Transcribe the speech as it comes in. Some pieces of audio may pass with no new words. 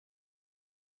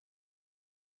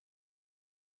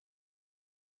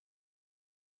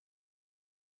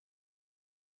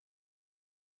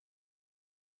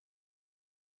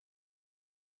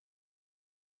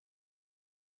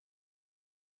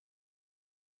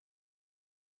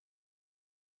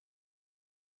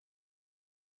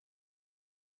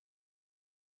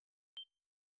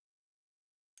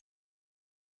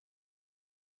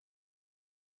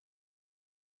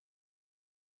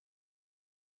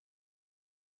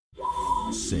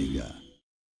Sega.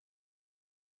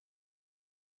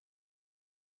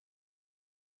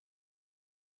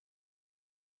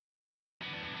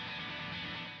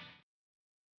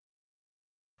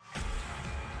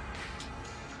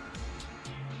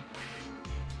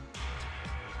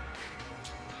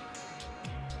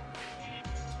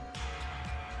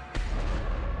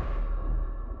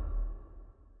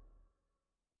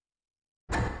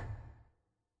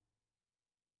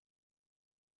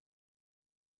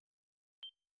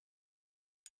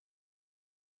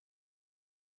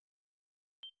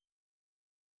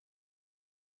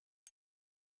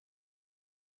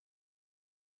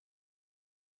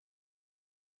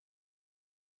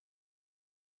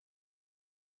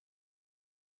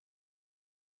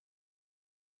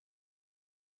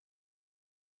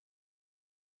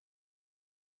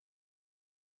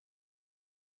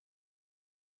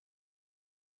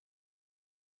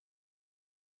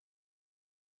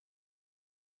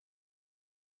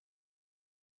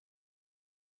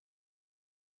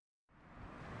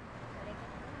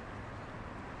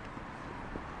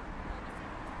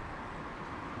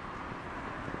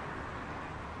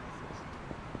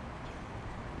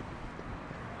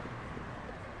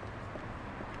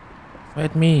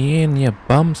 Let me in, you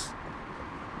bums.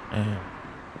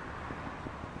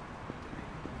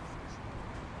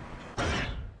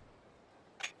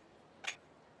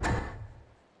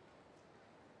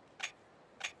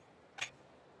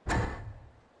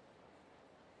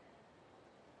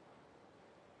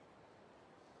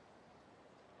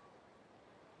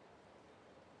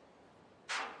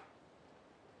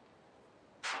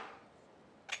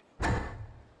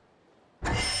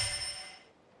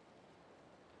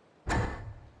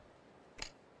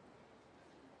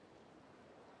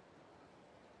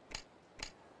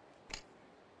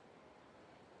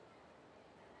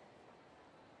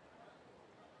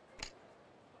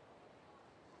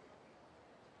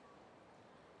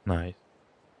 Nice.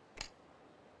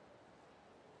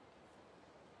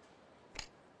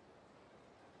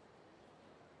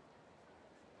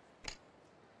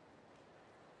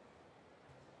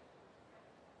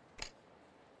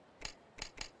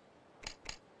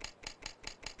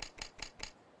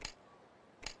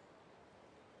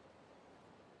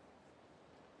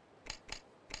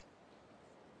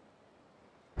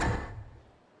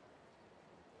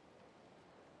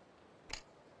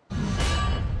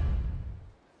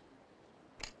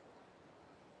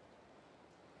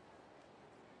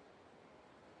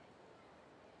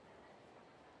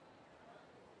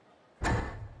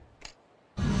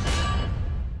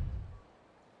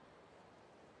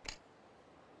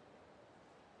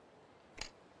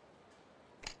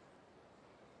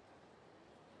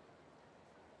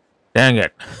 Dang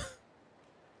it.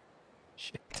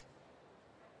 Shit.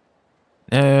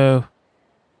 No.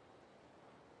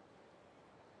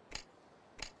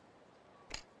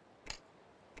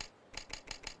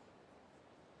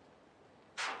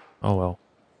 Oh well.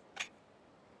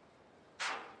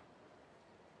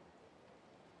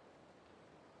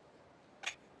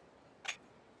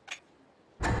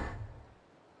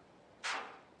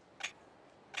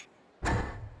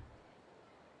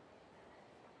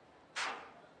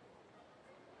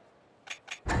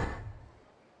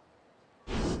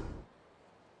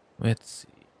 Let's see.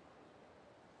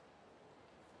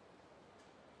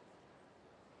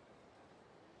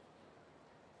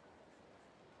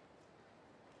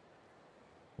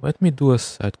 Let me do a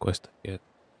side quest again.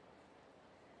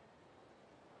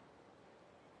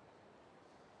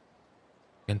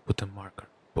 And put a marker.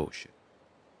 Bullshit.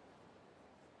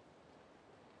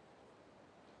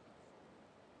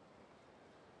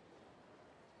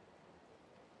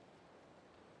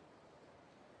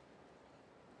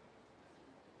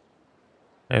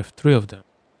 I have 3 of them.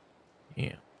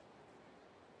 Yeah.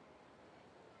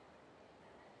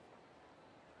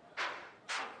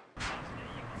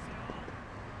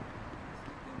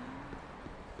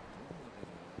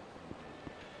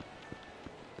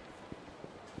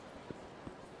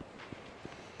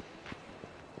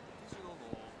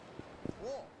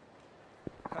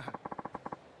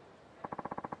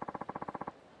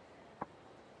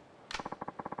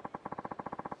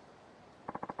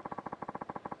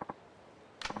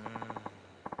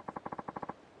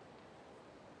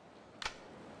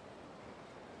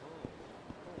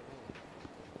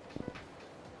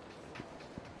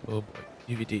 Oh boy.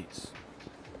 DVDs.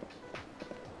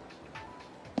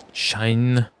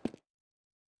 Shine.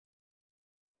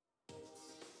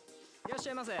 いらっし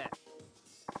ゃいませ。い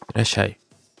らっしゃい。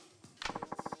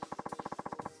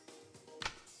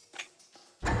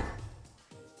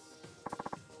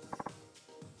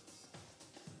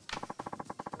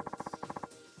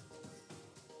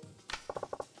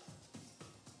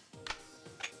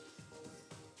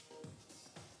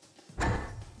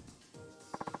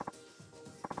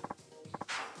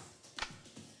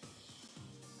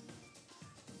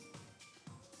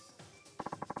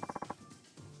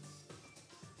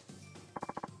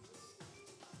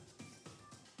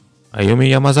Ayumi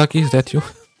Yamazaki, is that you?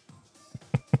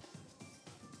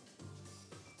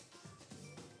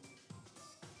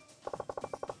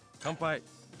 乾杯。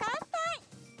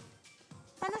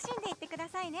楽しんでいってくだ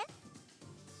さいね。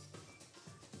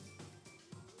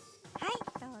はい、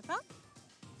どうぞ。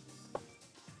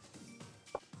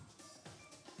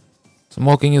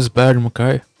 Smoking is bad,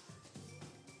 Mukai.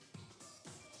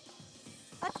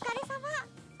 お疲れ様。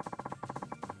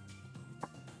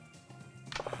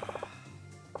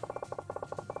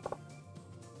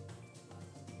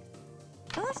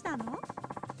どうしたの？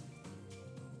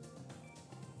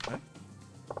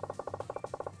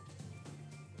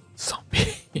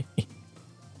 Zombie.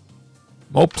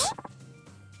 Oops.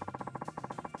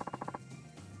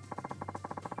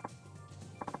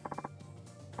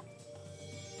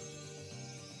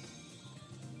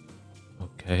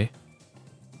 Okay.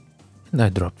 And I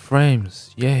dropped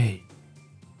frames. Yay.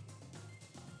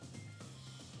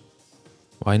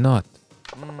 Why not?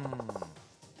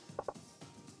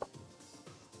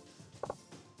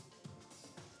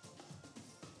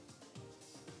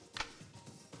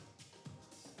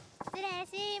 失礼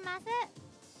します。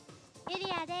ユリ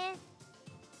アです。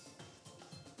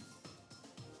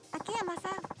秋山さ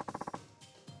ん。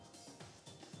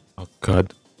 Oh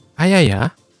god.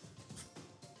 Ayaya.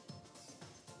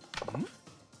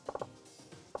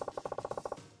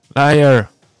 Liar.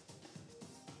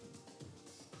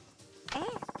 ええ。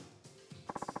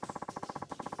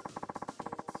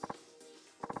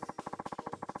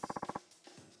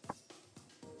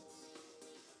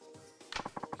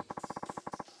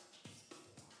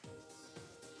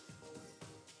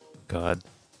 God.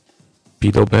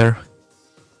 Pedo bear.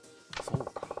 そう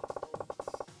か。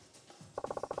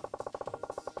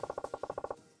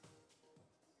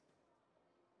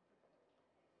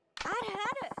あるあ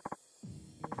る。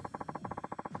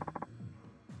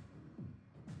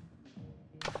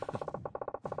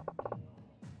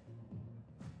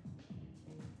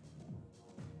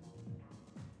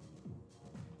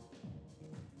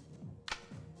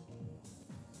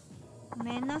ご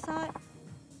めんなさい。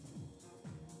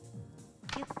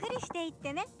ゆっくりしていっ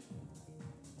てね。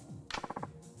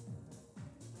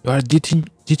 You are teaching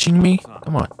me?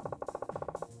 Come on.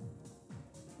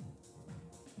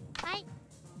 はい。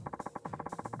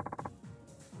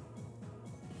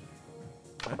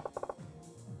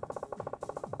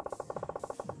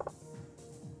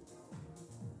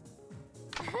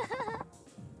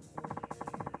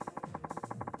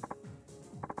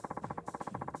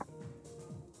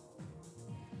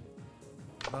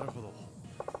なるほど。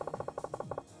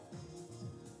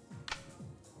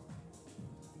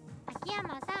秋山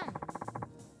さん。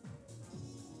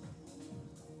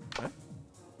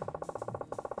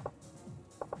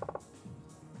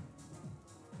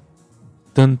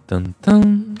 Dun dun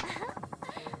dun.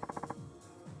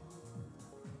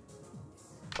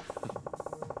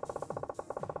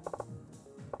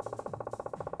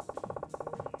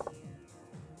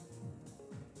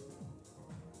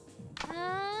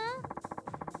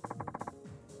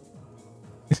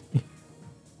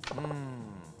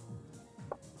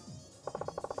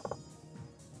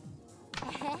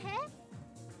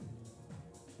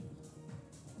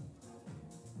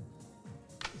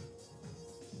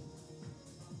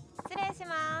 失礼し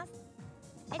ます。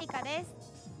エリカです。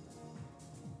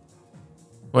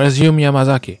 Where's Yumi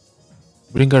Yamazaki?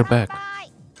 Bring her 乾 back.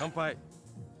 杯。乾杯。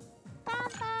乾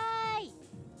杯。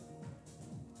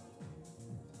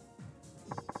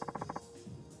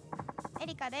エ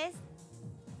リカです。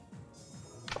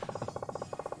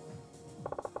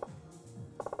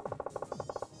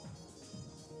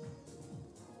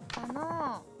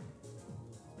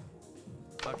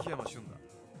 秋山俊だ。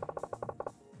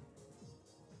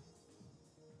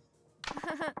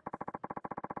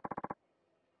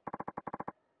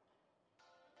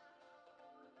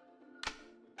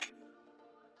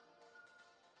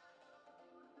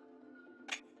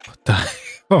 What the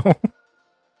hell?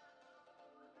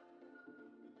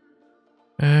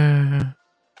 uh,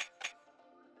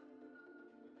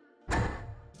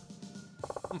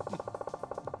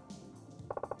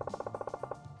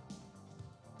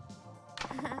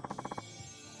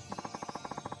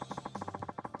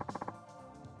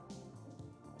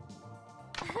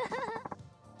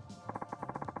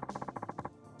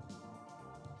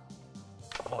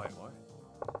 おいおい。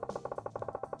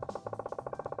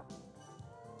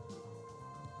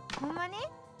ほんまに？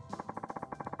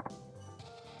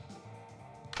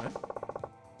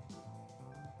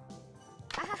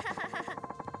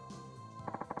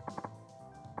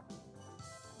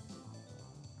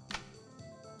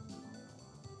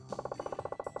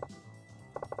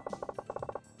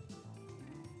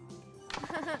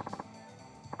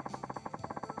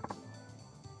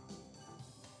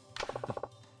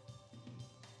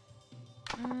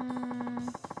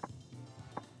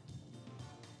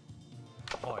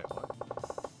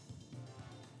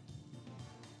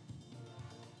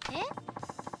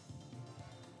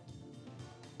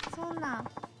そんな。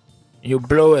 You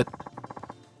blow it.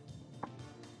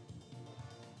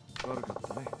 悪かっ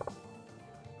たね。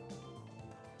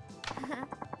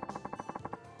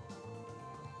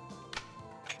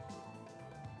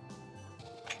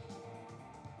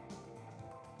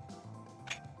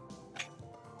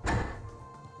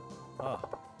ああ、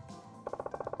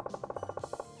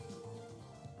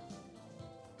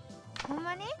ほん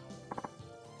まに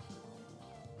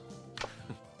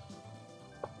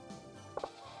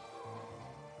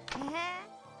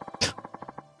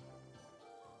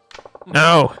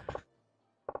？No.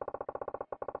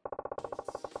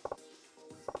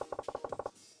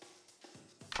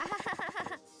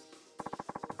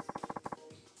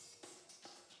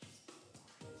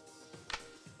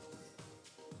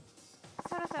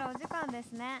 そろそろお時間で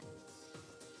すね。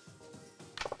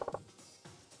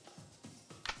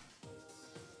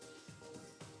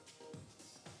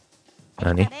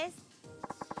何？エリカです。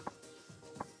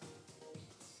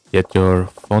 Get your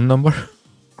phone number?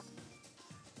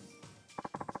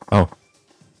 Oh.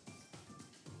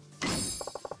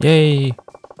 Yay!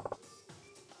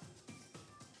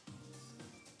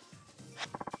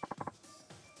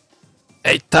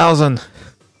 8,000!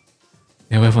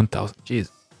 11,000. Jeez.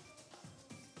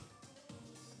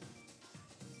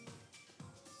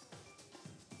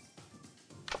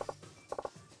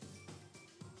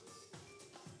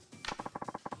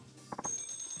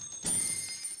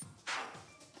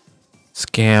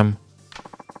 Scam.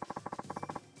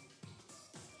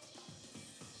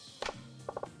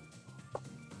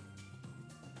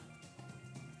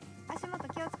 足元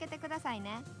気をつけてください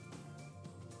ね。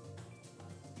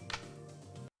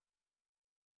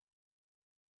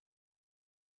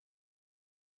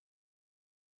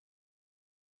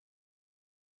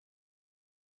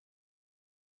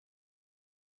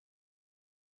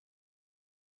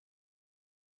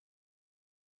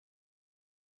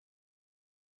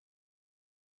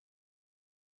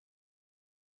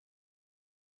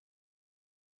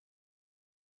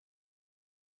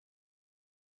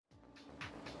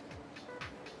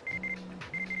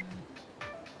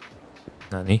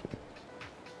何？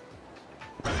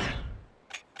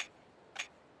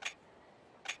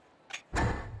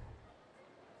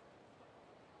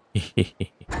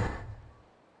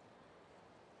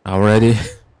 Already?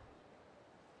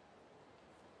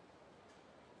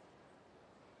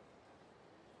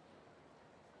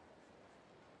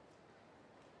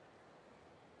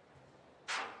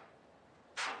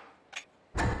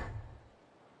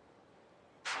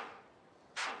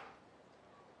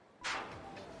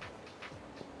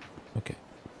 Okay.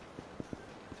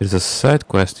 There's a side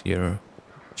quest here.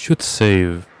 Should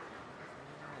save.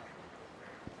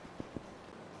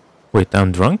 Wait,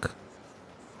 I'm drunk?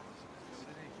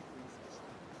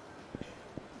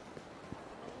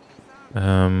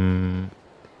 Um.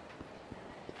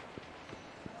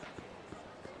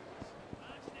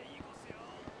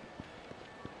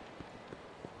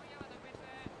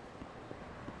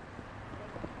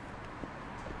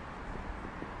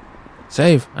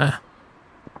 Save. Ah.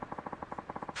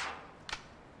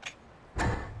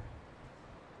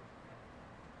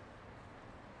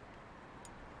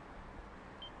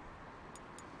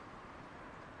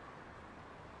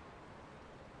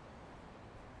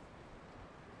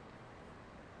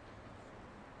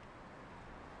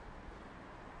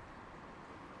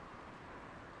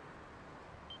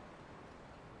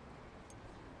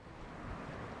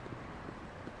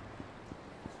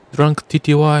 Drunk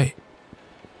TTY.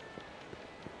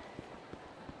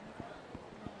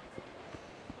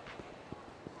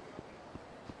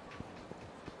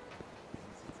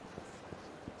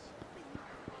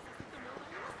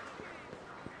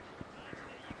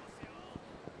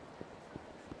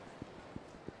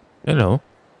 Hello.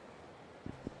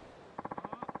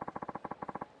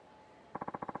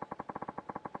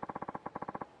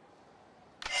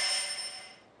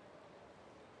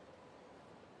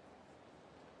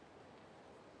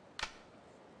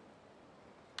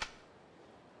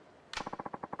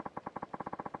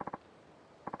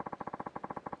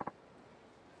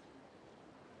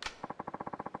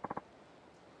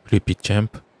 Creepy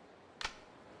champ.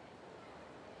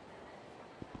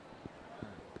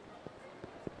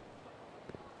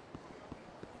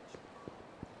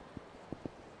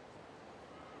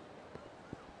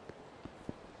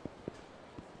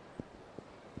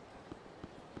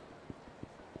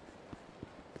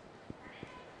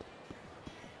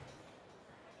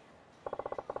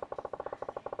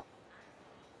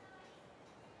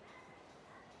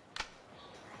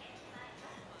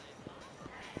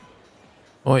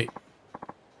 Oi.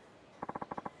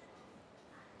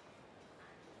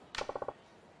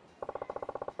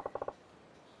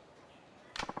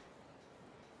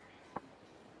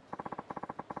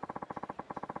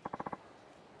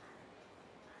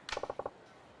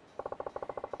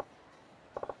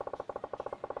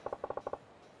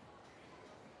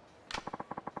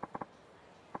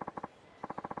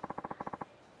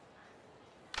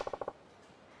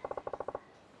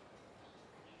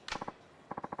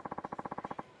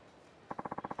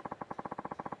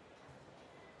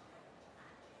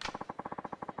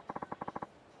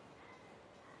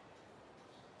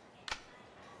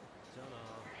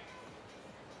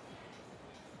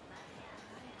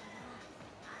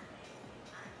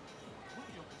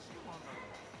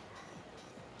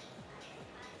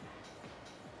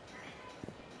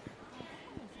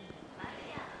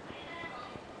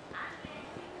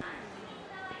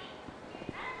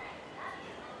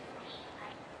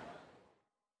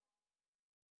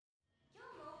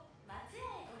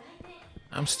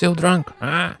 I'm still drunk.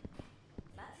 Ah,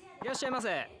 いらっしゃいま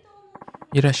せ。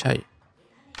いらっしゃい.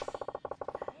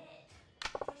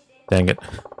 Dang it.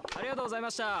 ありがとうございま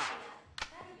した。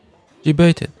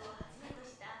 Debated.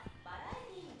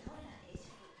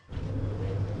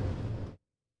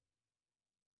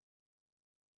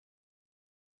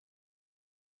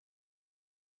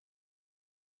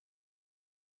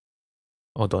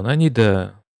 Hold on, I need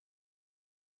that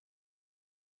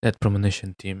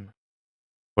premonition team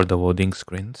for the loading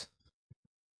screens.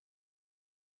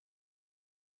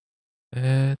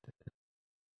 Uh,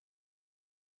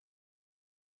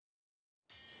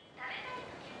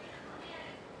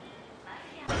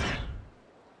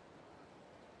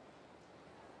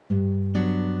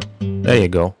 There you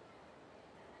go.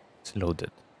 It's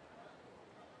loaded.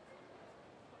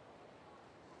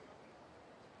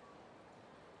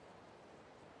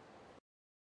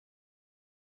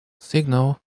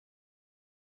 Signal.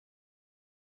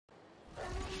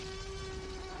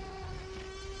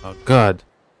 Oh god.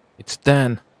 It's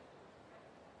Dan.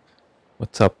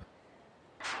 What's up?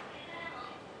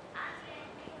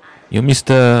 You missed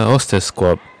the hostess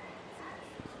squad.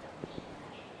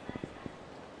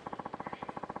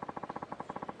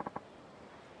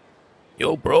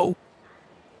 Yo, bro.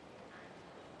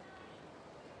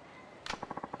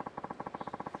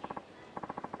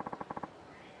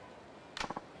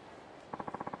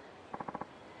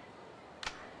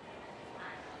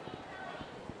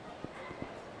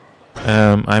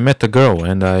 I met a girl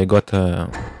and I got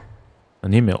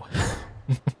an email.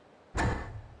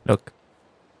 Look.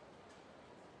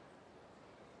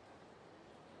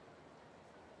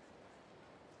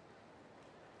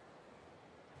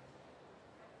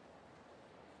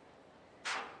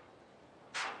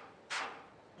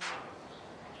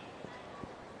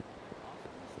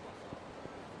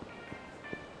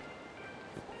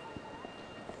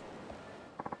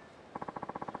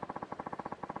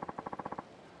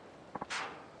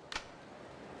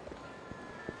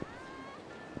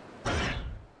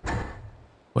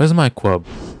 Where's my quab?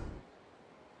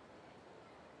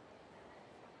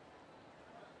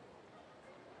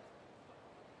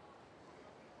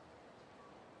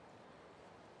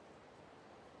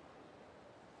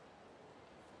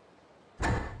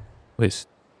 Wait.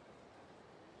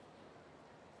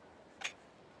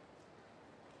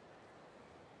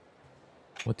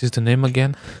 What is the name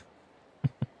again?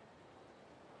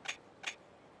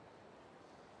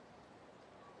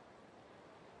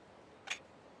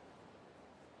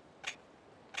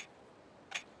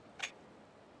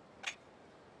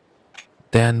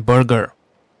 Dan Burger.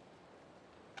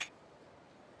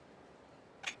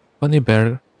 Funny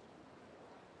Bear.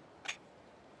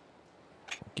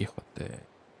 Quijote.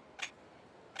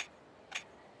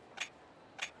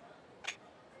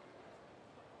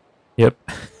 Yep.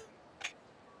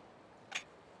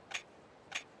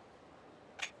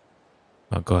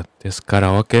 Oh god, this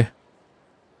karaoke.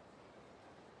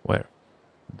 Where?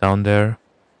 Down there.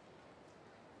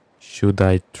 Should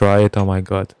I try it? Oh my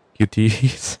god.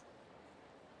 QTs.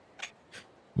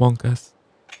 Monkas.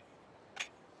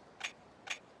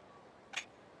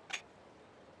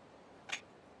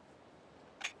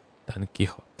 Dan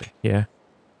Quixote. Yeah.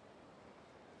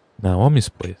 Naomi's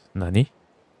place. Nani?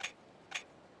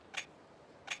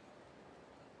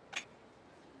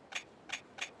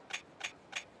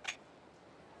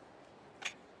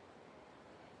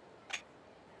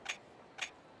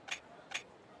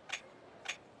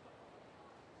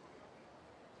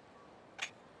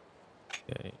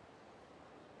 Okay.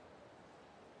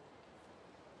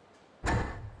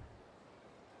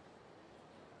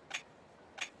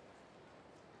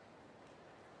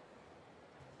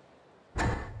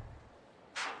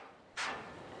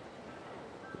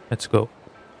 Let's go.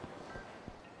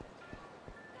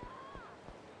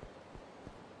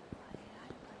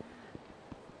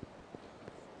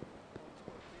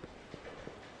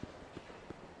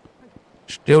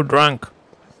 Still drunk.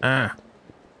 Ah.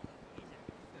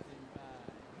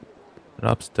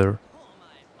 Lobster.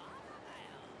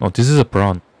 No, this is a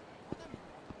prawn.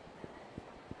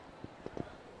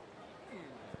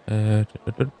 Keep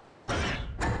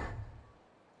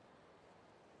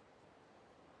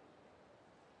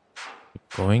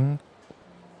going.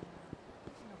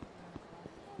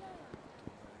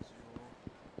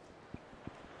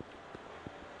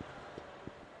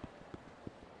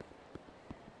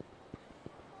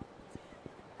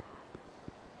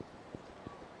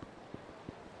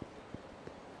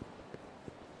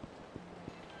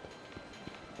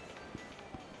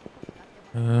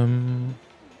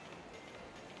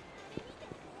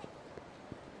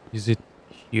 Is it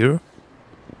here?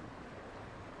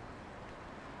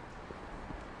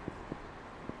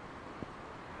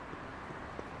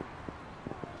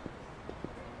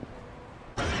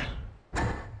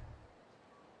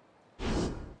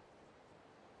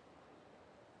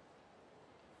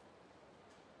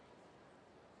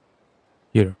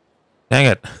 Dang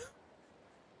it.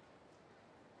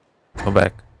 Go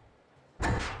back.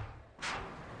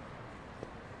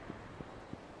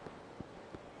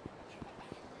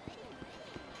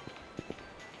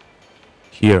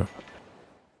 Here.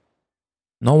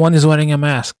 No one is wearing a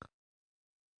mask.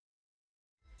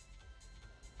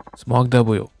 Smog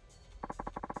W.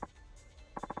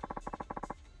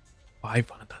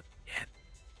 500 yen.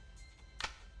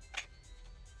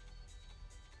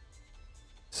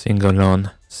 Single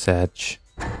on Sag.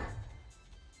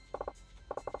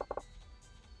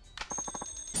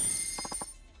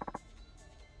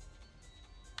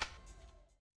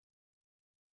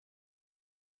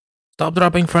 Stop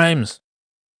dropping frames.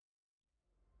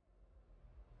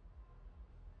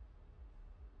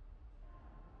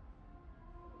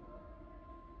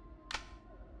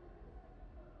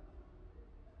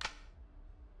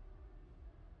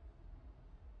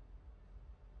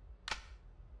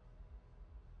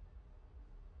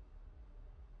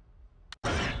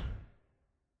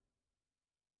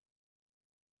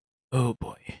 Oh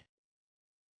boy.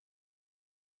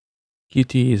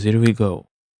 QTs, here we go.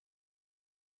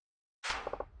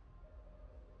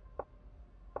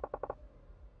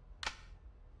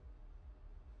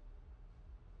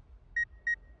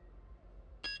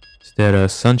 Is there a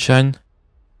sunshine?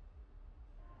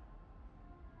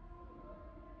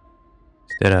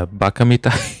 Is there a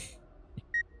bakamitai?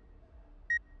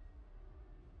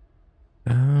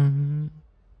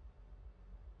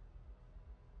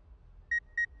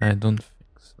 I don't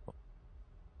think so.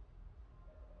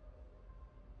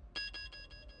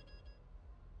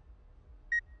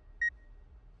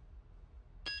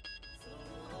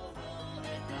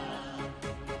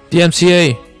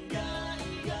 DMCA.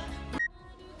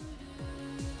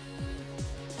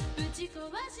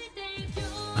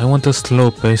 I want a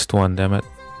slow-paced one, damn it.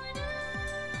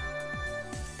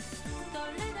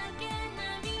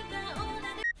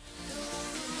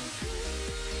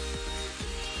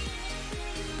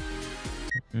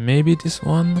 Maybe this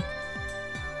one?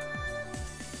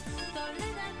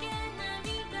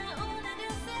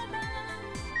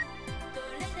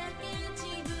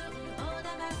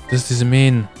 Does this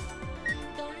mean?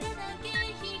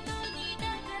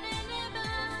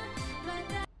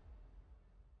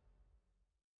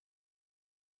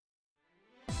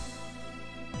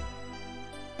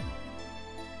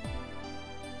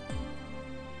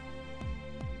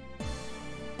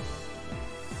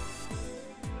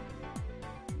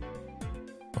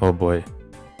 Oh boy.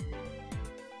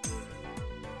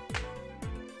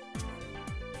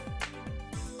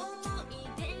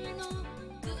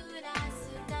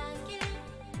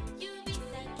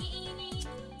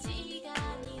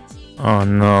 Oh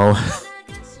no.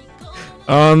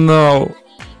 Oh no.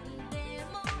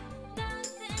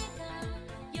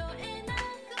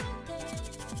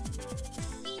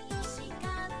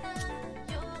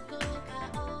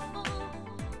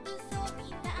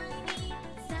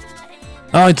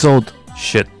 Oh, it's old.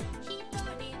 Shit.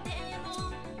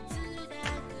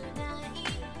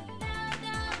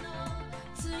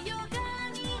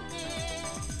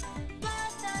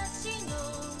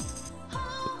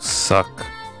 Suck.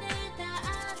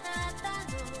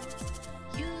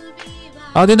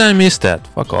 How did I miss that?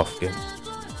 Fuck off, game.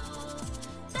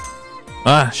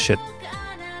 Ah, shit.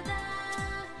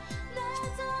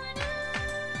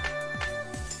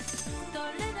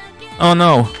 Oh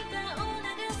no.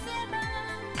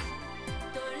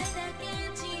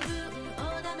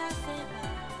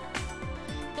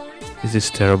 This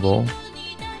is terrible.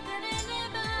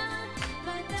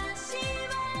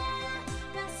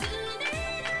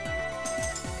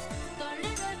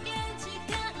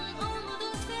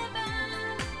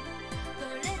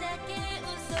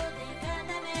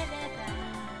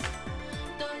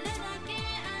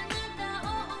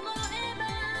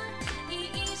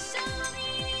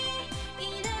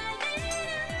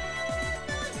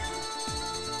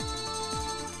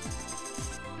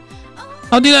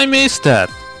 How did I miss that?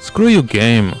 Screw you,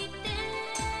 game.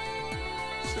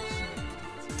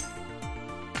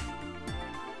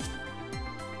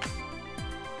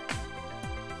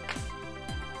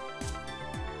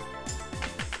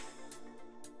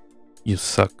 You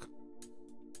suck.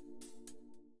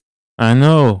 I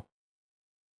know.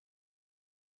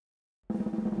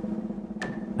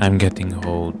 I'm getting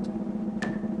old.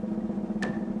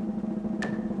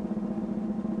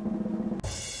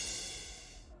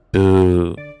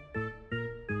 Ooh.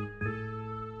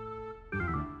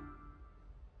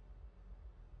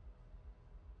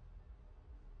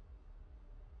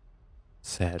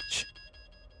 Sag.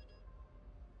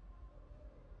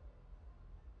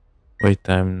 Wait,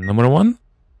 I'm number one?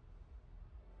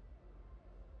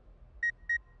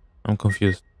 I'm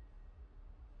confused.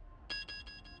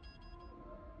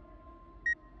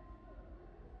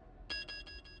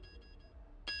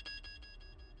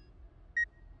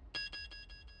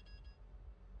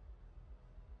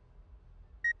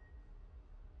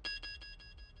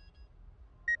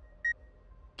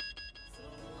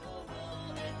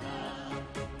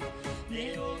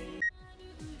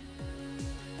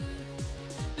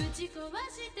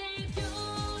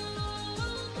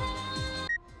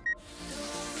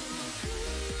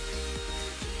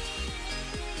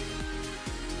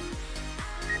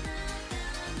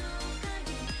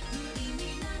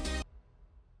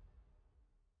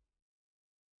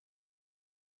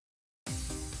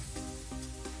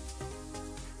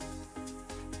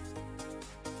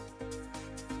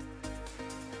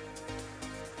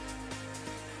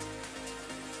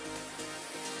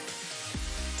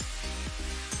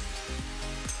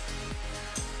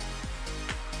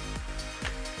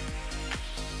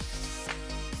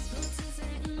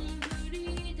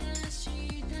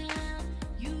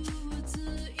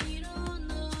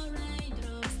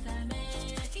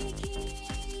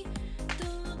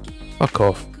 Fuck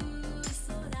off.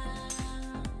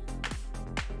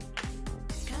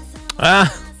 Ah!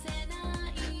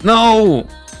 No!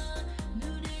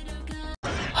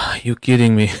 Are you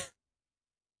kidding me?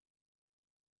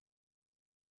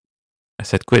 I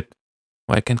said quit.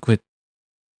 Why I can't quit?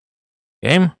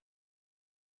 Game?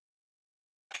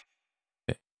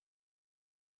 Okay.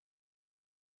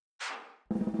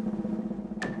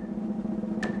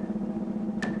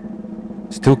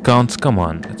 Still counts? Come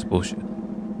on, that's bullshit.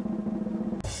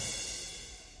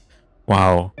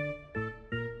 Wow.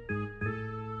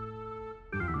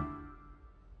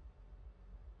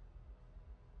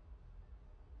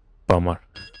 Bummer.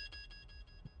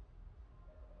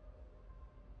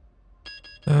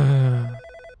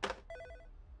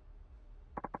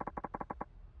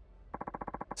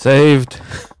 Saved.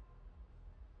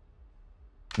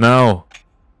 No.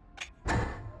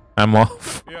 I'm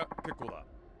off. いや結構だ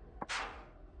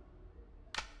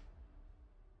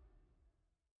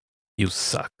You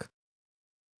suck.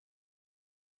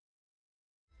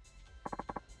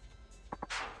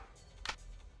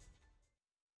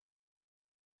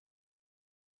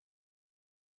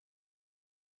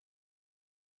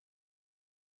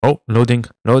 Oh, loading,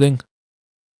 loading.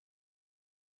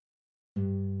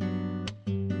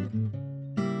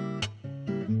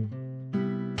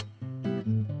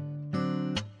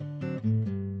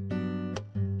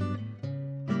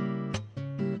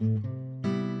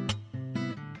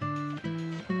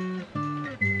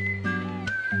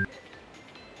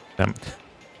 Damn it.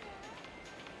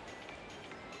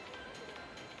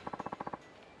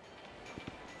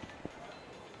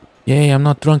 Yay, I'm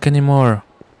not drunk anymore.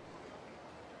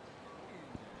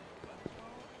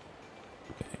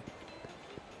 Okay.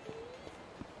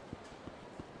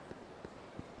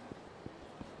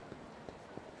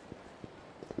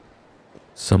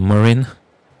 Submarine.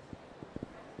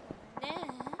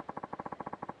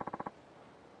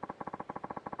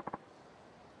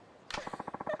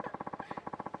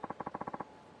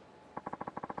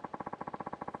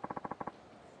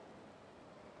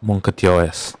 Monk at your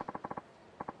ass.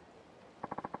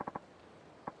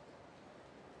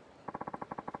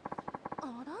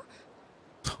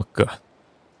 Oh god.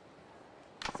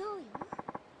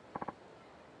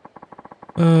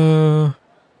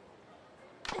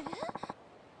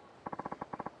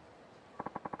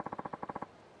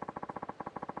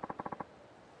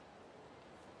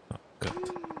 God.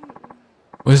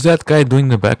 What's that guy doing in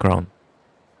the background?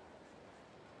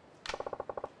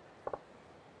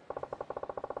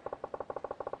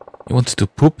 He wants to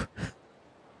poop?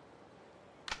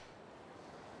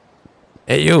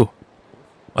 Hey you!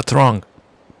 What's wrong?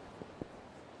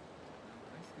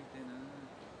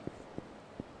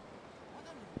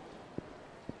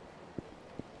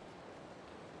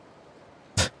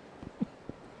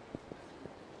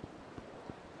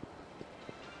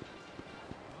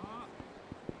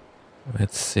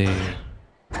 Let's see.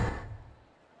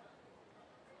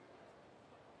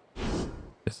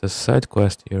 There's a side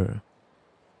quest here.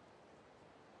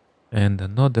 And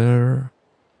another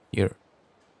here.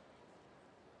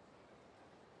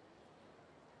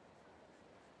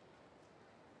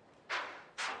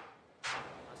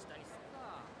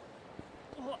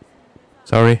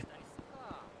 Sorry.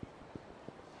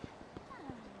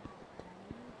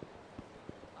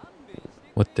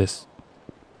 What this?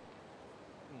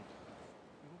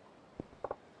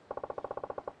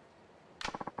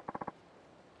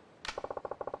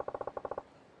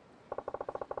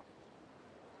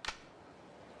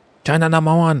 China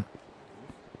 #1.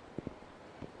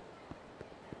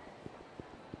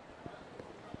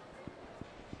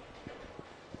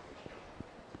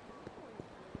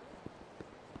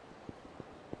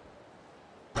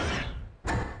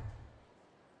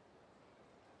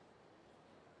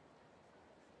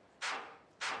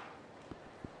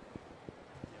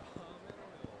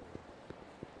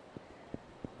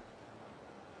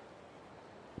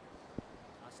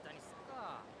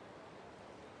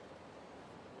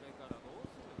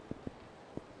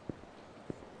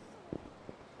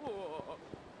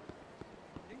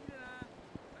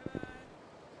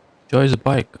 Joy's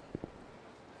bike.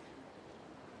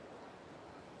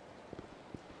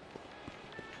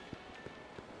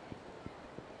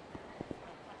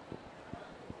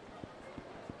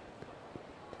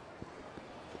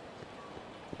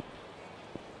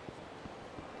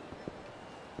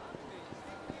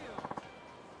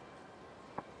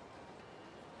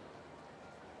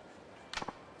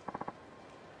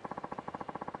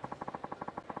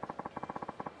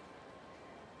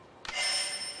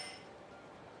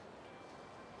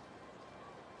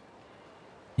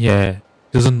 Yeah,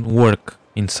 doesn't work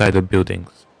inside the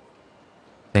buildings.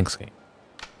 Thanks, game.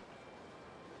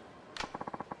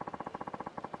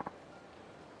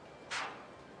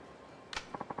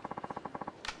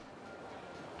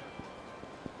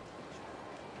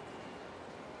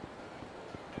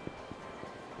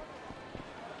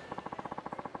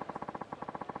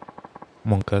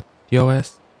 Monka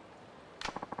TOS.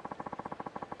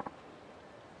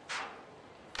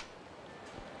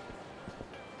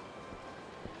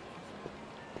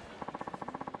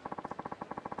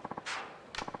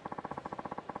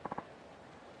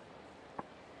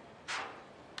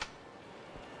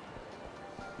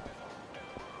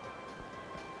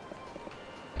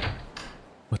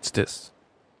 What's this?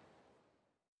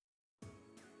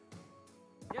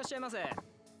 いらっしゃいませ。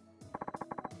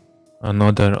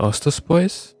 Another Ostos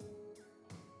boys?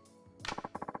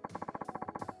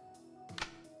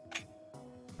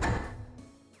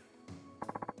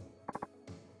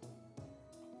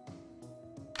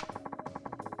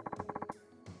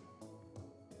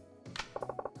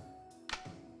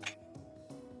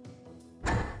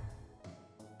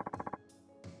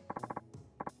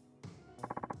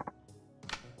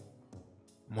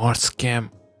 More scam.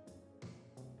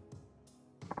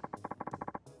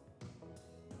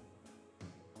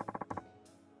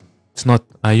 It's not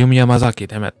Ayumi Yamazaki,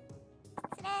 damn it.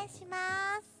 失礼しま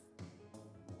す。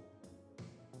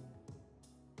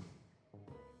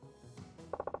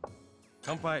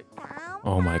 乾杯。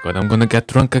 Oh my god, I'm gonna get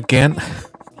drunk again? し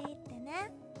ていって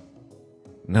ね。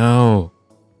 No.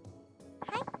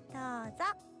 はい、どうぞ。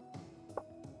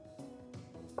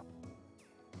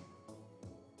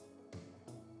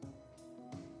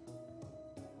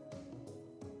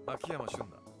秋山俊だ。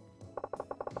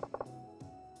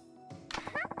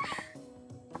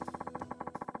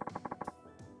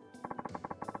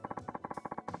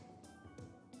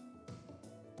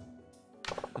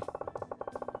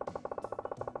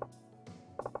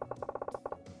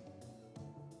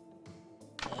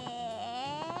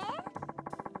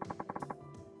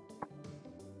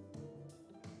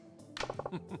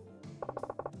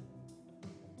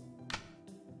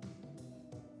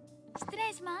失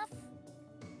礼します。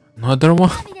 Another one?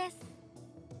 花火です。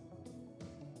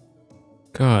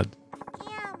 God. 秋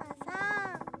山さ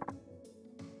ん。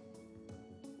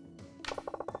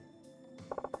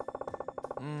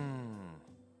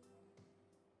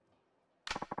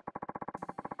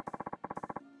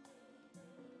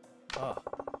 ああ。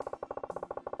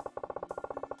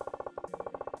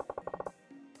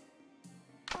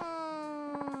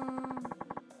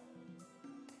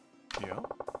いや。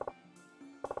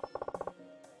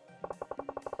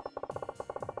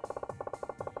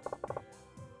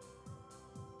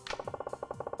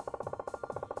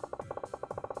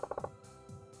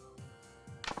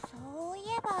そういえ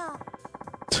ば。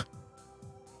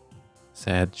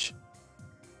 Sag.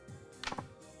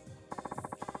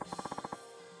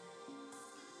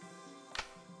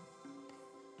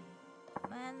 ご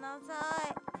めんなさ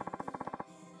い。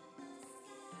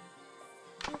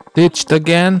 Ditched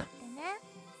again? でね。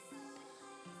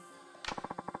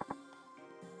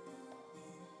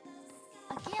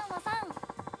 秋山さん。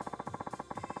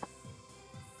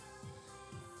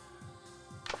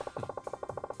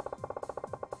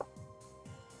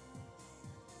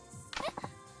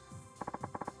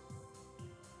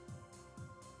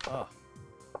 ああ。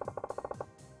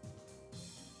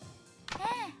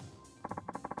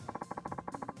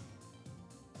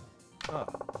ああ。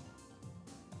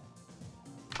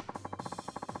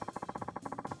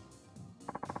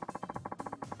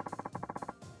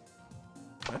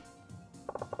え？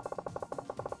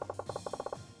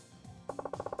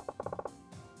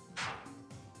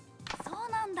そう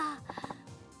なんだ。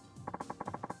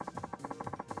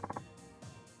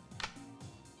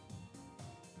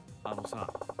 あのさ。ん？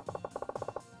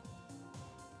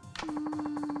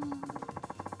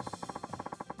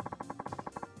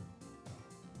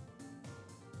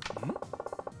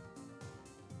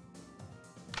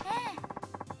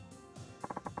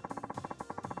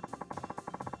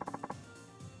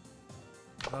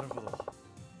なるほど。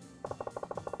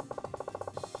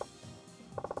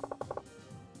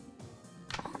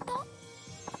本当？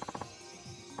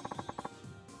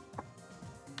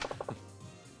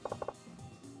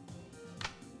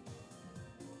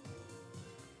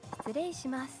 失礼し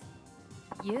ます。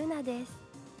ゆうなです。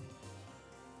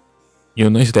 You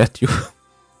know, is that you?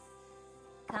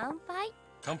 乾杯。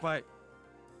 乾杯。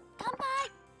 乾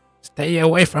杯。 Stay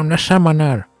away from the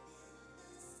summoner.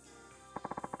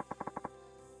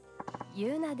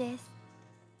 ゆうなです。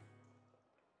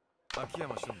 秋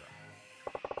山俊だ。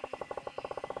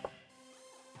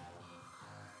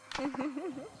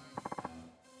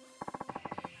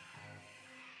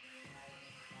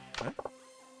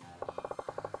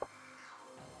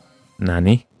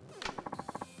Nani?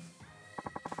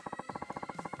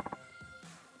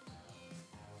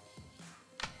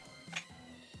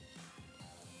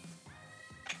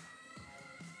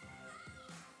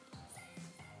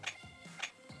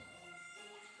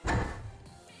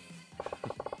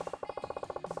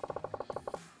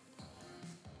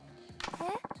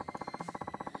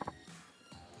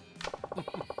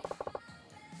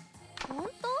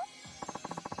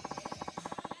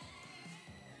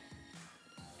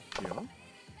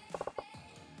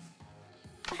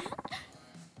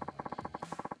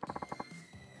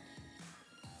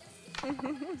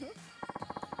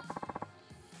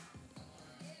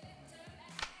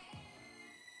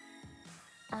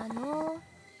 あの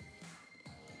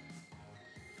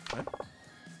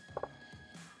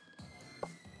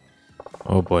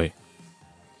Oh boy.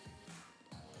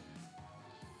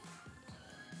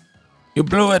 You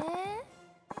blew it!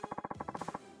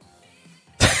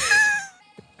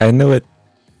 I knew it.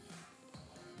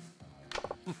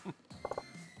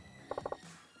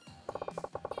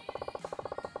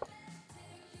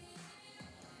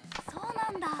 そう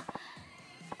なんだ。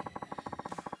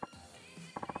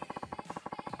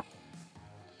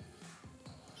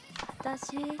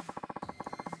私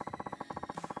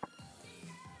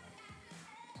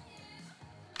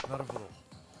なるほど。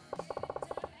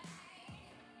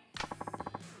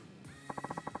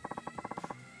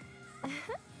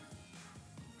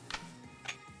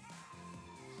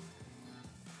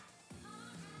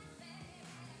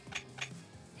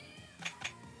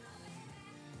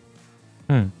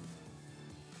Hmm.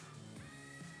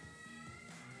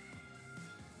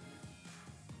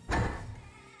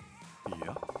 いい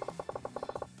や。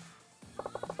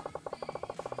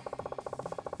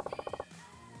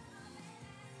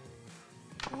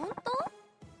本当？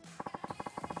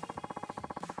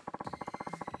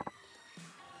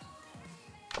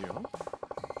 いいよ。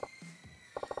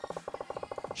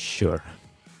 Sure.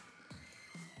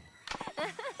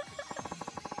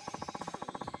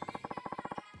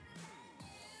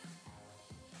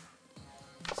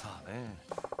 さあね。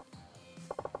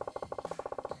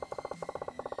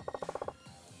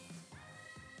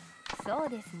そう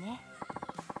ですね。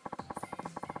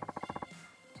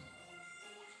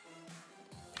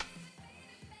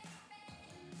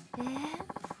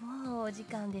もうお時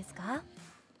間ですか？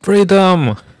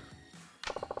 Freedom!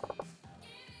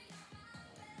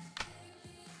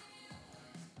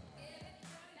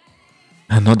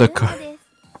 Another で car.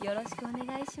 す。よろしくお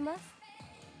願いします。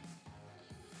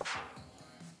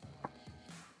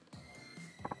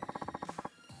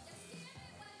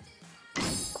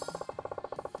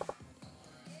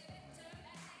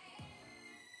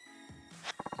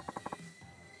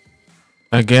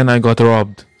 Again, I got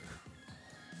robbed.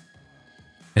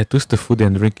 At least the food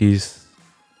and drink is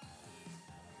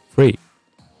free.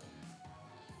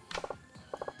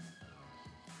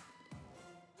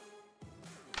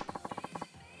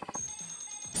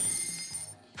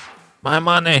 My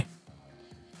money!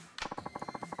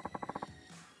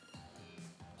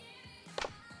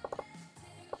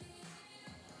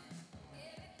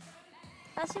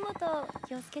 足元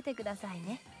気をつけてください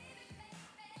ね。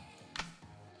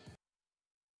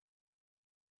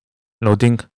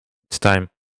 Loading. It's time.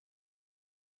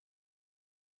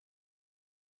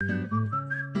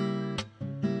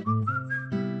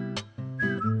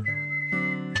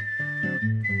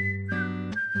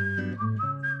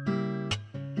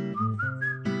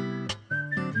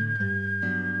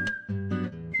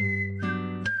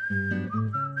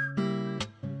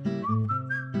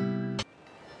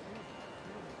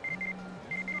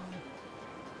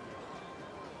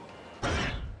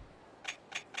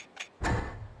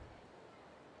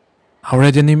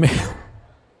 Already an email.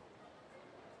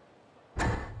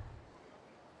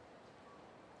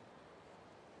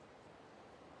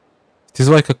 This is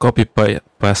like a copy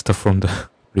pasta from the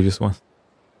previous one.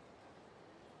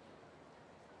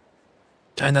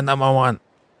 China #1.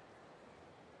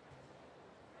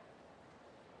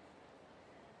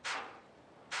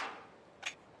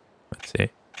 Let's see.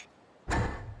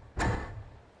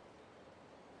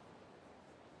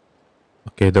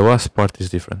 Okay, the last part is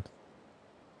different.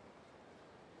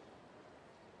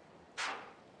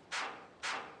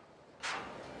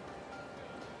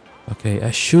 Okay,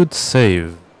 I should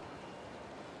save.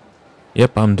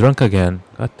 Yep, I'm drunk again.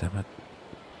 God damn it.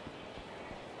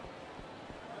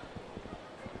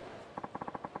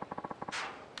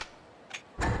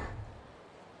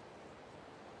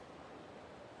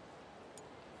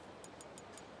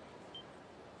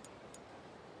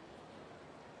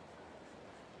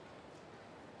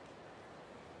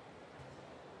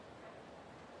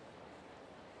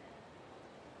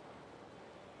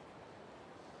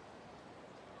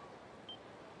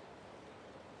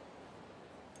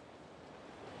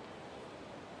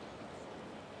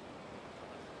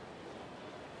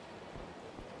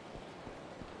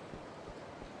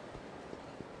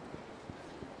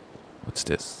 What's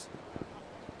this?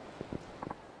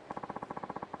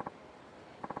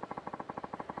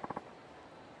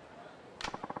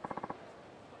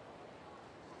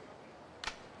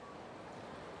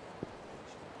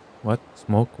 What?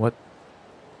 Smoke? What?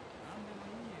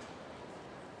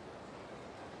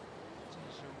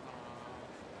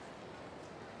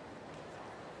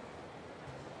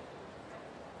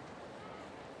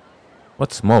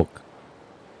 What smoke?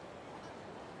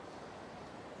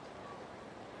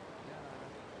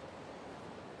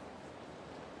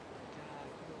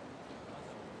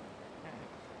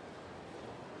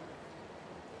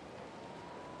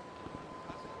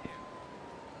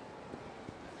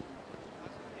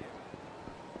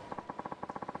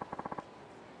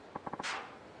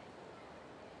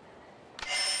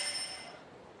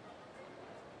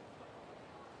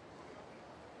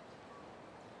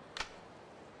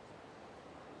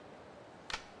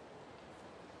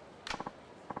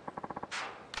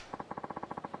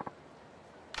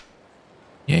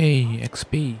 Yay,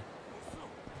 XP.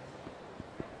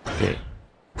 Okay.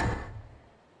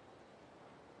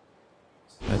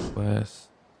 Side quest.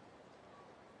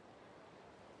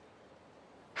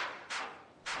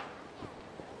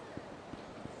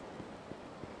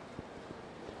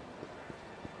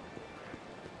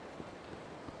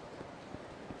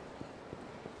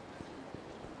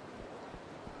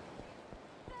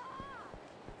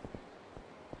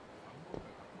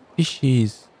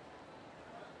 Fishies.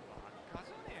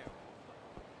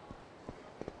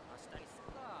 明日にす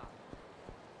っか。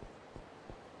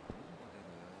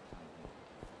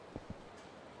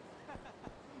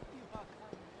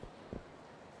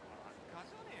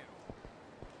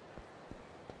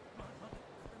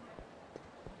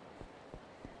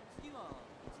次は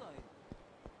いつ会える？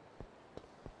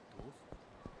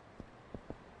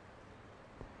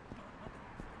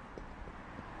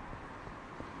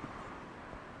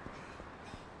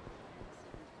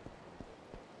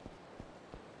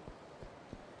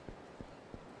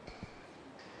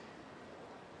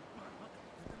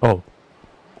 Oh.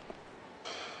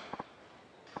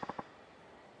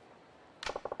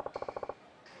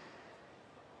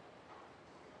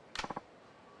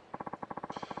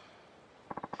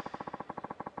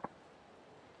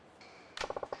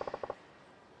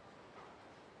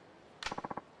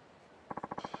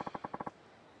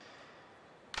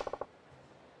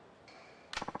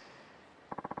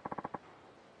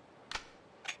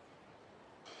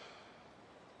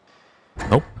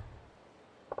 Nope.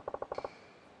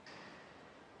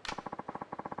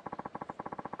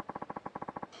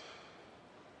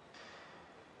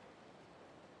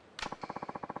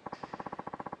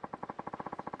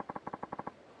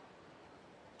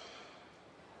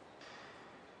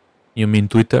 You mean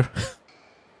Twitter?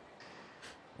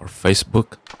 Or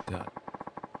Facebook? God.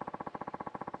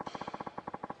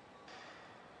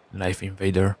 Life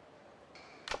Invader.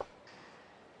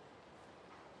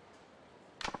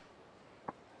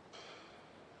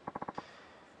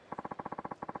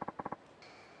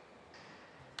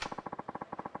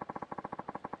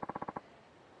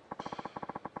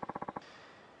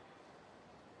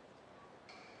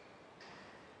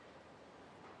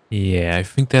 Yeah, I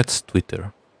think that's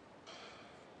Twitter.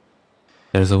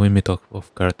 There's a limit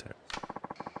of characters.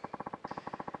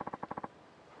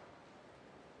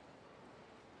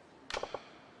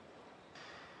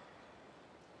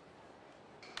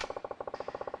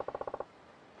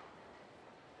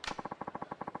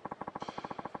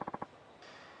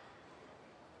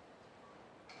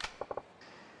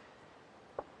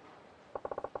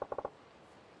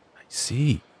 I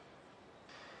see.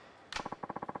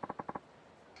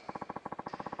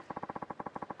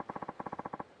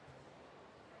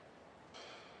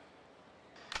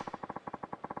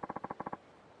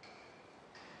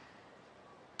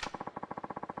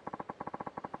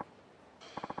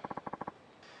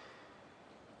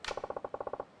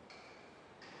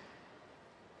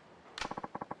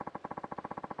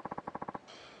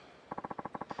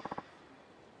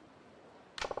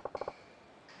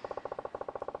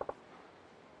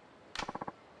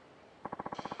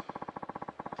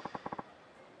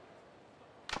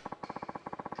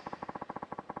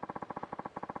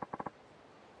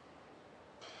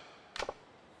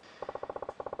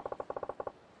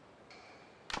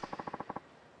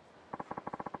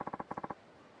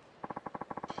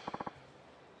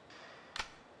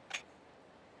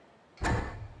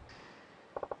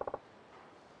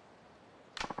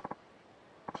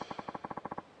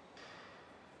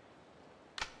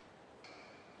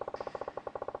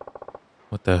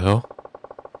 What the hell?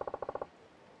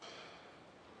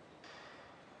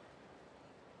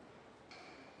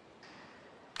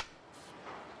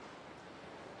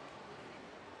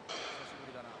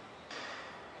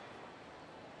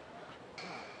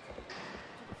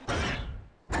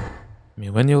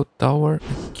 Millennial Tower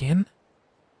again?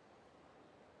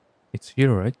 It's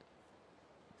here, right?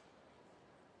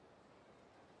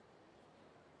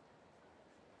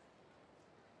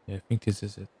 Yeah, I think this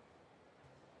is it.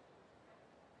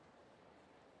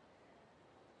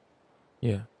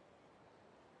 Yeah.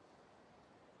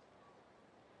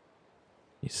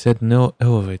 He said no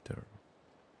elevator.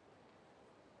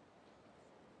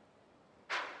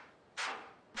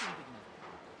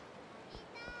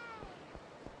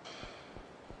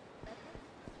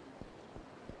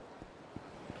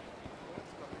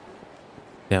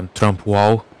 Damn Trump,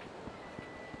 wow.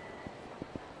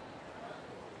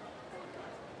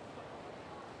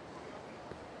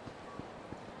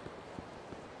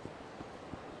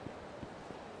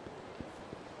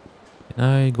 Can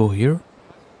I go here?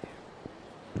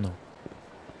 No.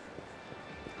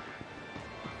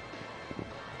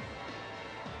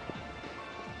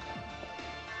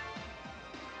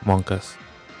 Monkas.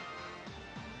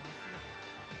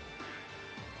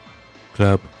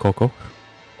 Club Coco.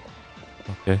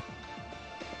 Okay.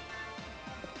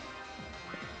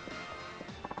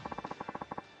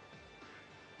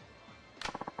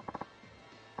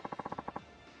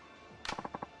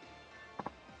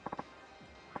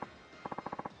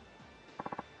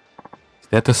 Is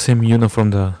that the same unit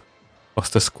from the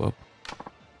Hostess Club?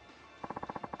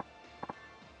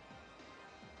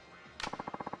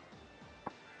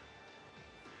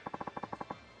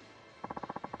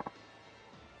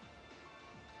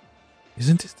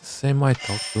 Isn't this the same I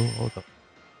talked to? Hold up.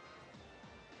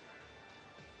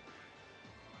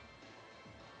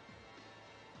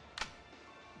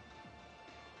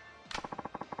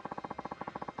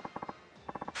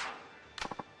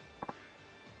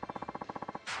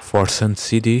 Force and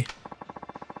CD.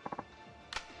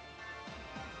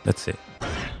 Let's see.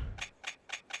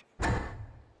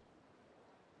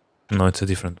 No, it's a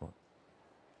different one.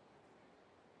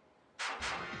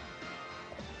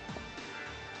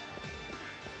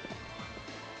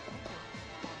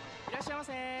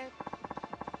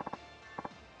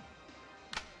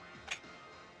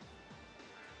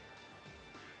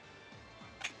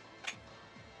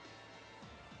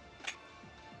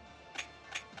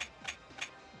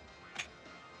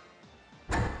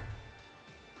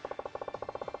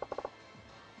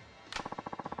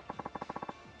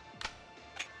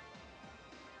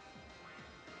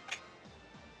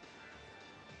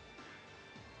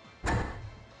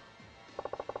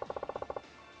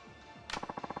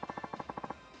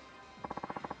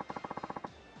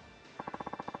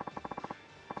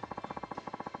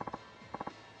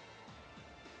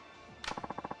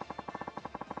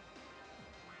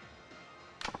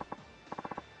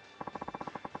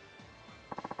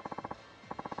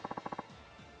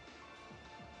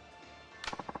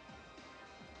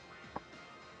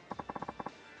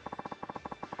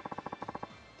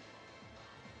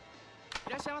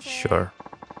 Sure.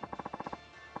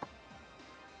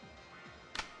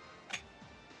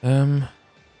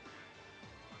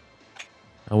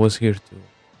 I was here too.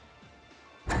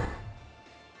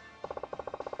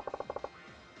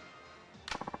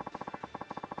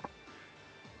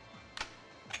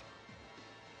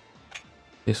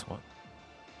 This one.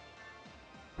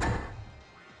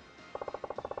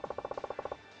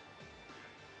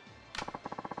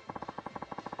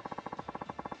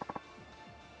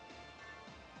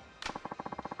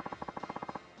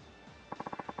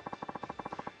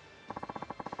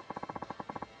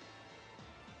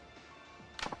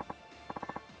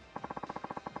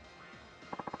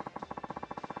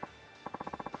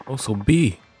 Also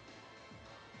B.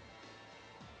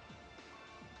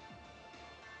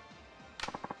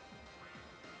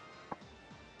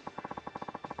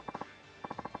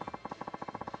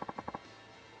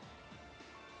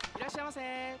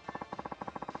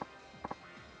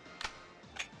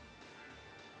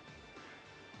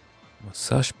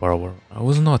 Massage parlor. I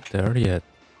was not there yet.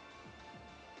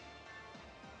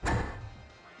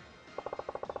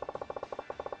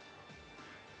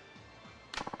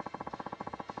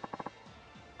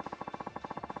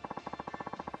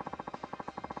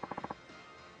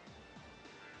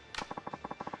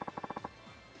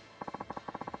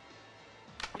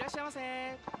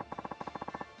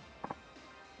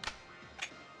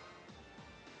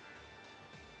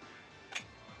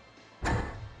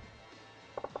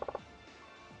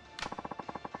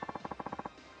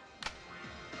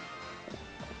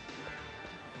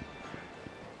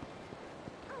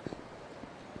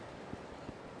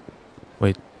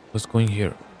 Wait, what's going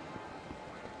here?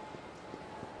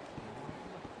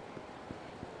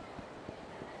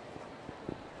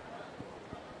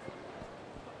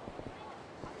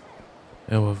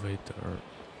 Elevator.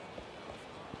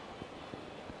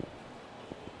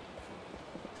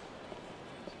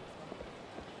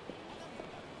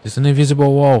 There's an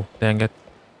invisible wall. Dang it.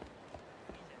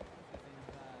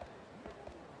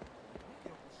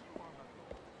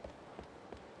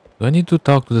 Do I need to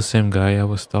talk to the same guy I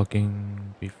was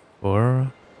talking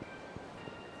before?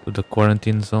 To the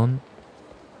quarantine zone?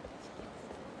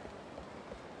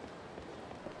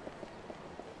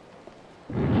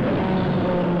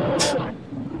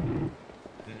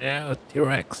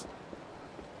 T-Rex.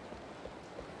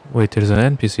 Wait, there's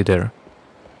an NPC there.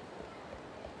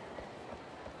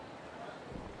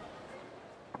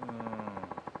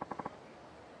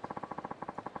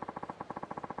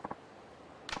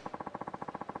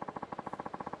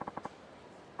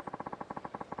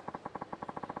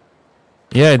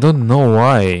 Yeah, I don't know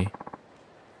why.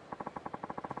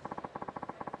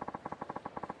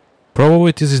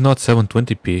 Probably this is not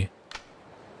 720p.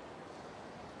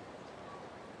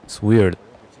 It's weird.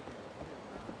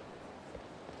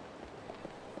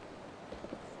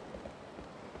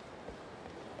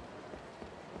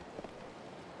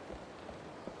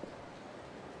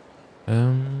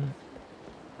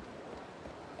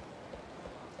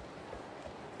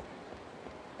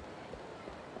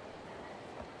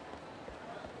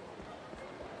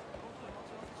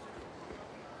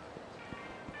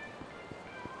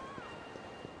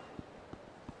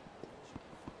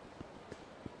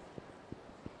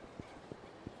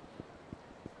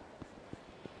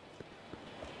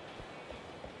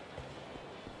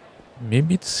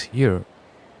 Maybe it's here.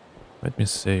 Let me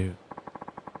save.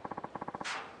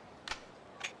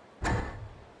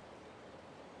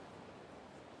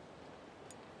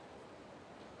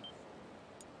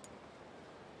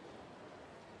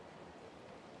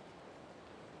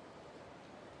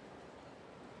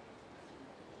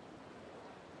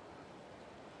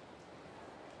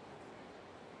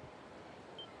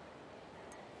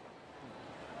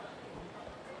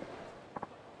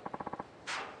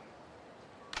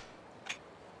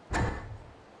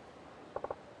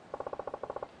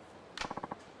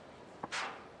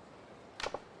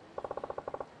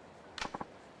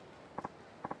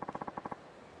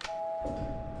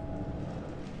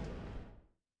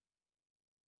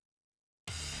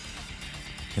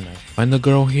 Can I find the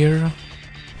girl here?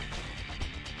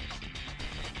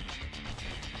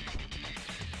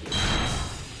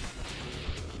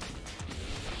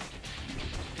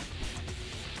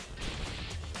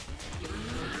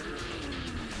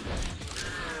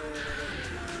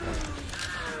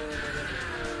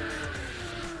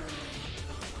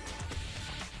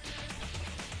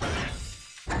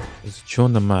 Is it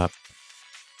shown the map?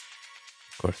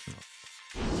 Of course not.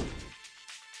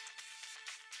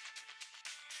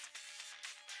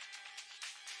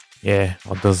 Yeah,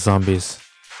 all those zombies.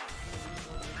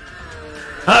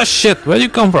 Ah shit, where do you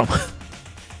come from?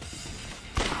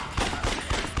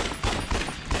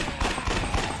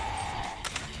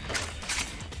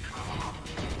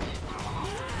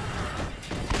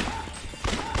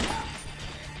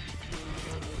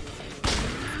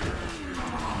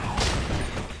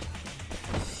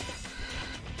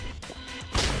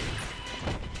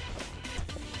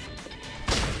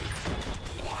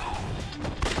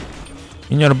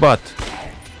 In your butt.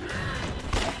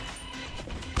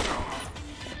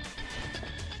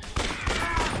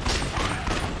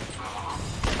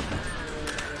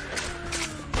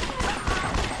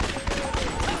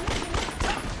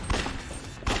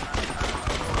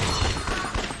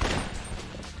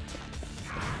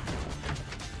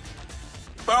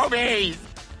 Boobies!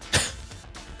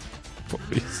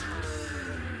 Boobies.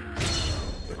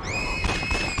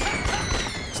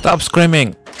 Stop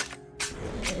screaming!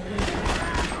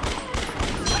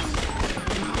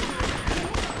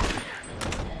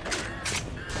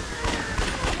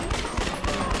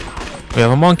 We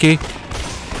have a monkey.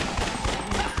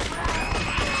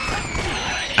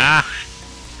 Ah!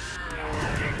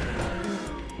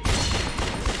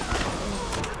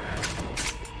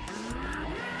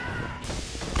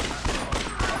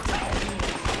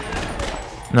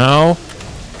 No.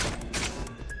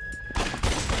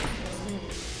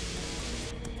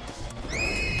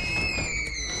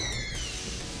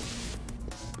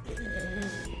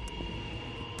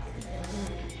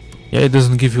 Yeah, it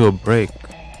doesn't give you a break.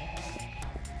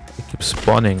 It keeps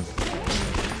spawning.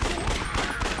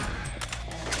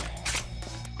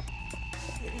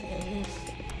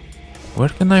 Where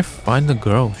can I find the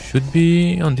girl? Should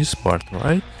be on this part,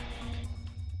 right?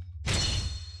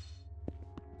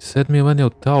 Set me on your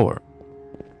tower.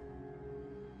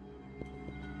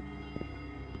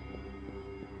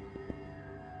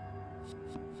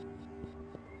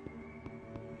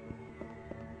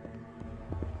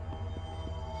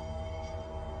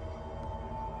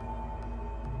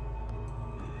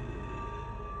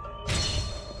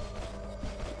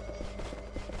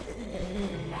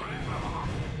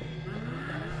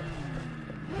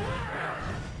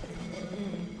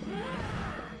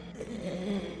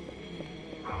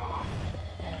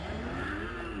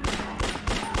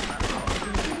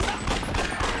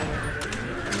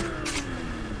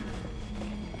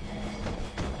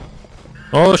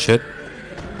 Oh shit.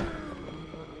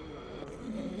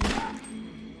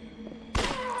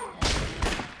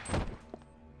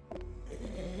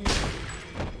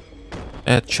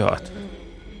 Headshot.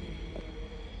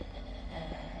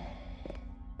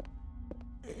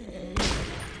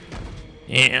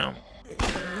 Yeah.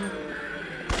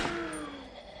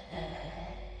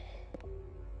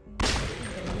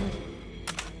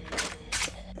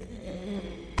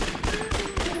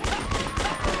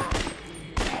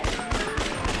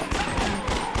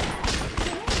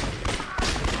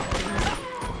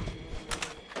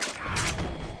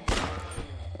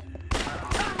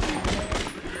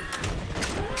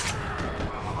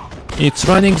 It's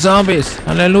running zombies!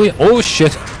 Hallelujah! Oh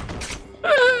shit!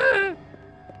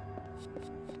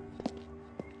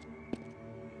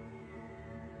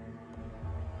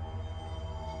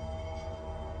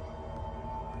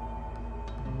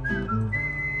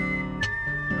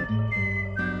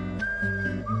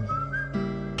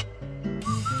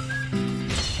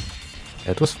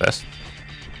 That was fast.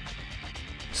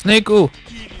 Snake-oo!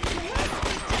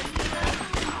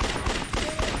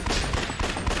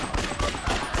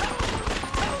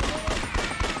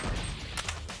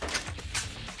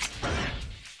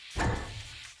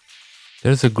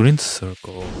 There's a green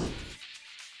circle.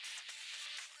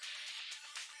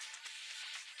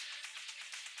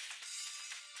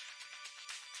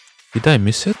 Did I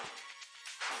miss it?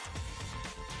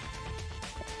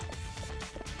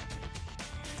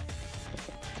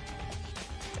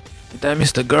 Did I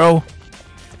miss the girl?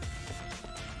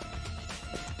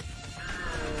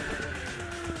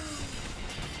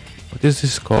 What is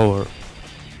this color?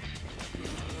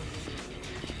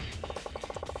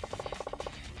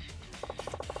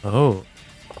 Oh.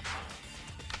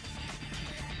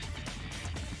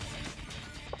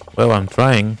 Well, I'm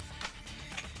trying.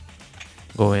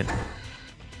 Go in.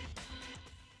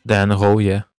 Then hole,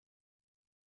 yeah.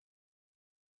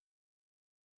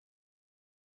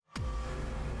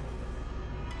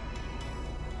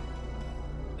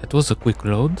 That was a quick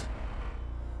load.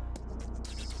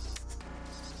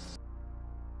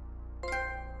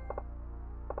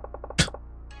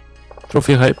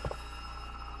 Trophy hype.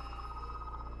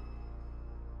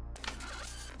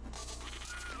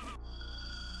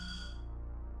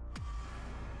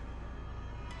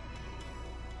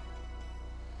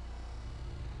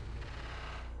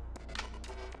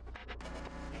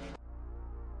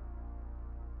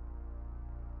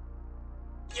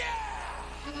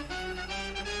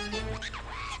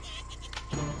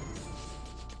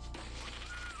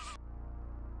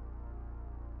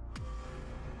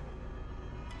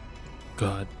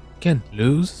 God, can't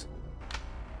lose.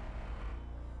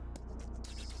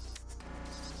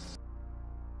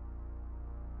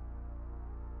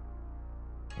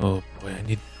 Oh boy, I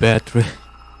need battery.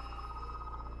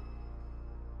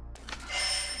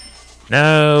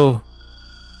 No.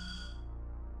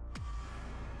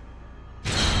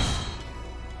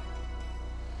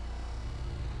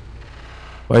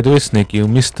 By the way, Snake, you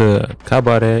missed the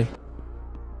cabaret.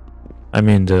 I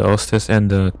mean the hostess and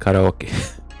the karaoke.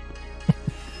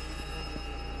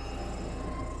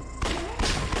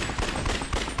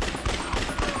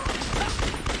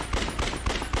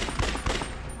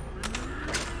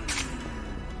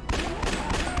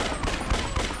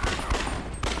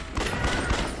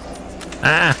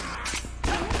 Ah!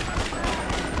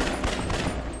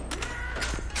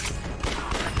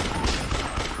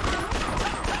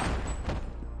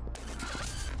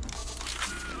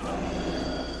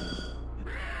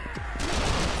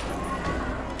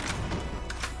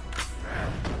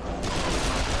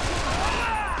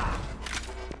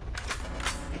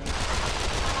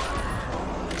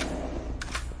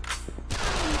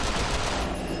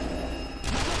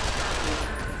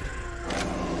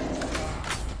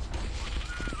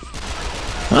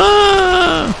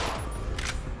 Ah!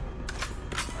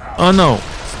 Oh no!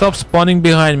 Stop spawning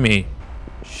behind me!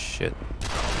 Shit.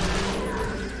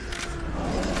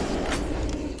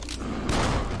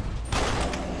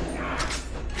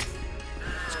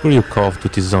 Screw you, Call of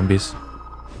Duty zombies.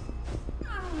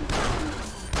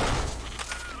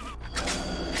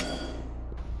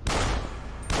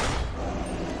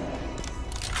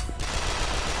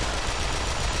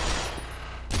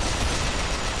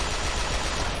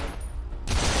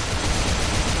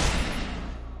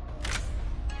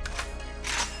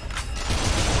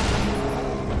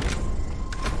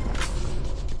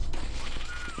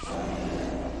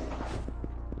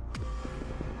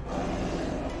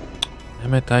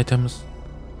 Damn items.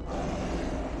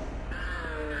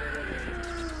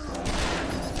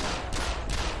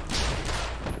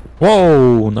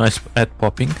 Whoa, nice ad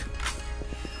popping.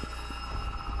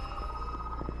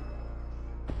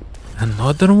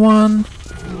 Another one.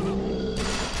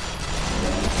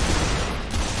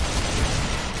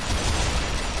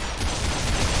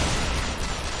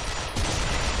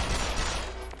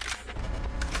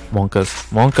 Monkas,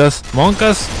 monkas,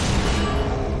 monkas!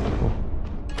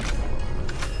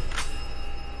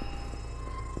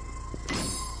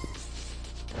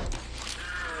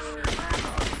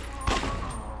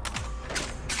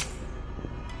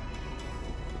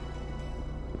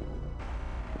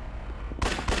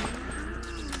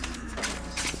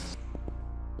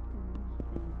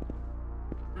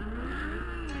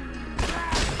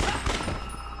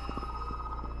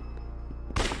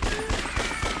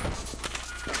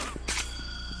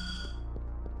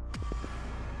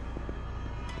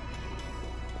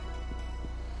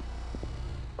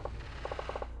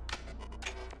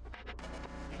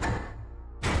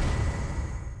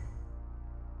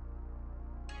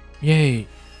 Yay!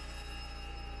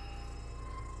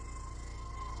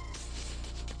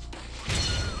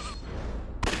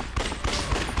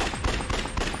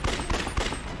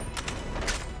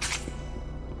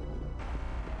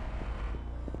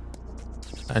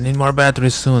 I need more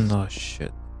batteries soon. Oh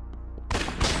shit.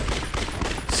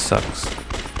 Sucks.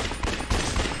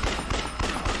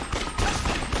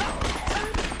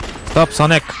 Stop,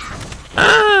 Sonic!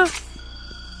 Ah!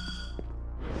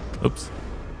 Oops.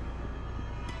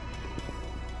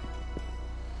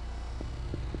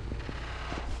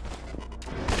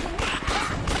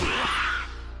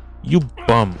 You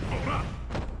bum.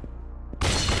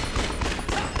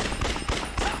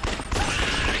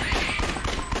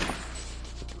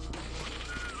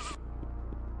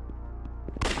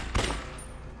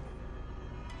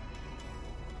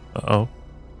 Uh-oh.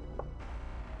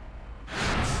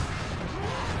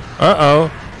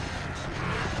 Uh-oh.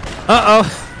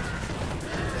 Uh-oh.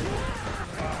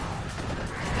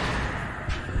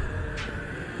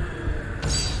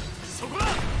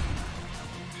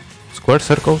 Square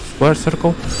circle, square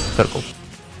circle, circle.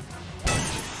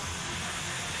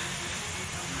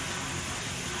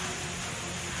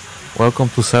 Welcome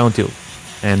to Silent Hill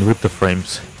and rip the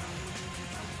frames.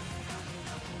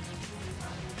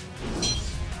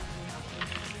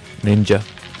 Ninja.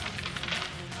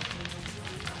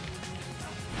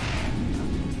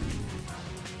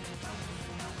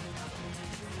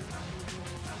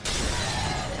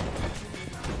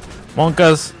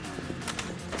 Monkas.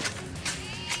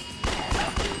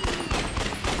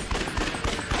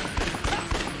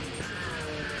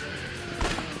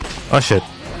 Oh shit.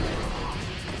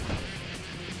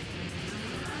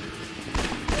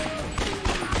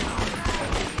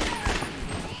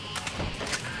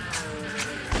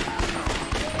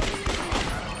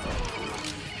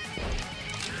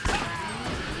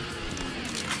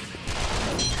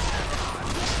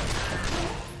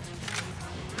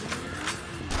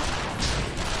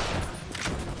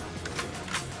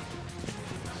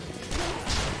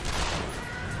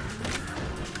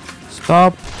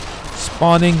 Stop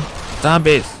spawning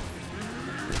zombies.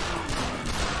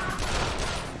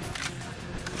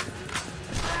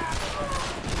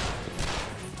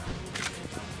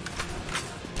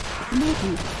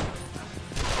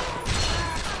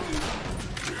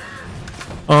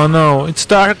 Oh no, it's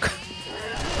dark.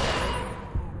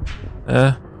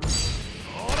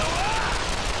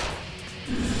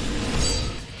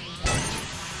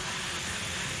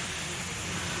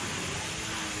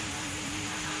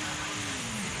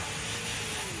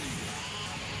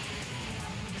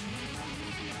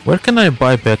 Where can I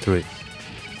buy battery?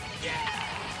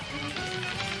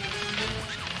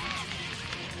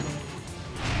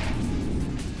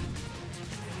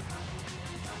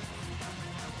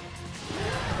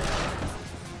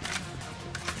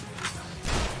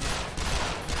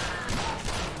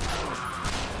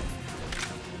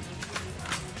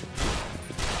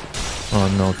 Oh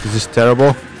no, this is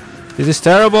terrible. This is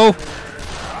terrible.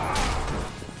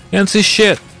 Can't see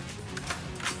shit.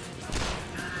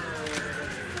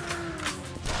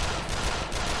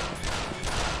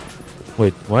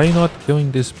 Wait, why not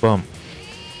killing this bum?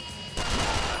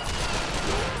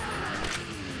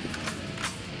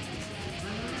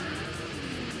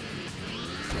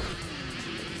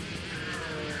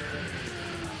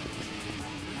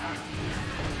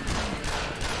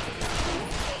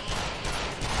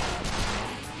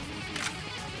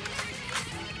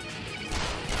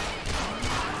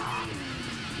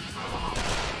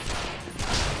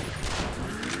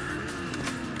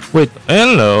 Wait,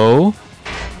 hello?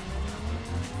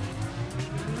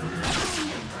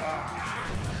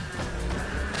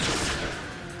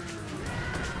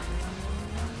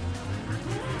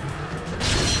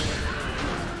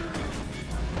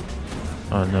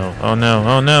 Oh no, oh no,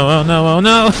 oh no, oh no, oh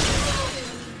no!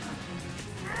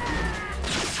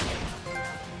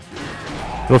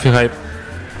 Trophy hype.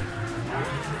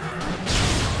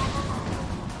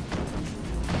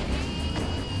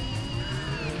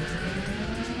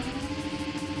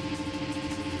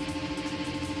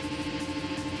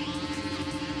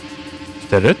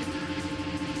 that it?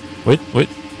 Wait, wait.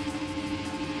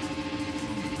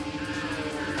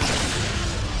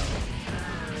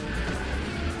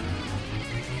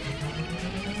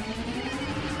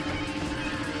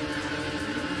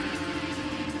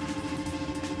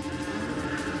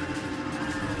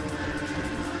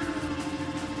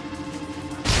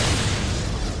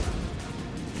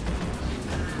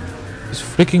 This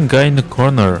freaking guy in the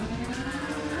corner.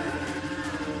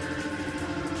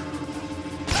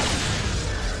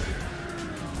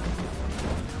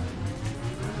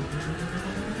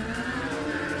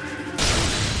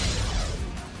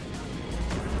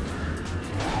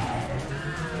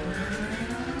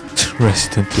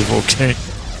 Resident Evil, okay.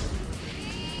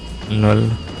 Lol.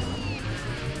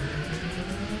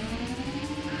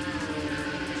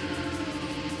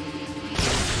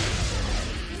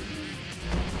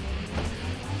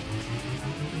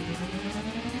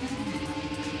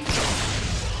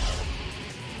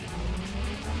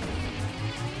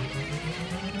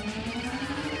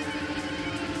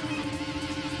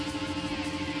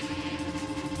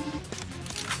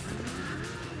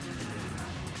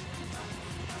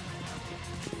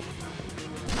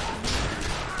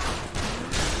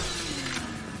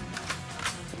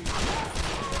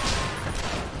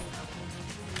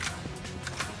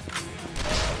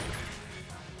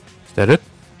 Is that it?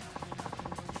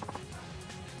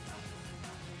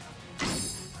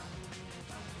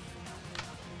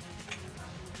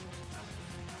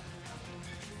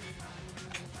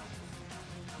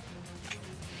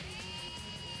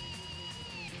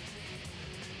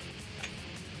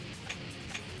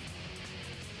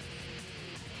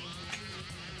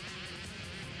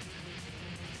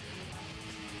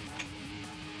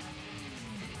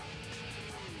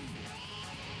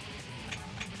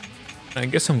 I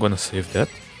guess I'm gonna save that.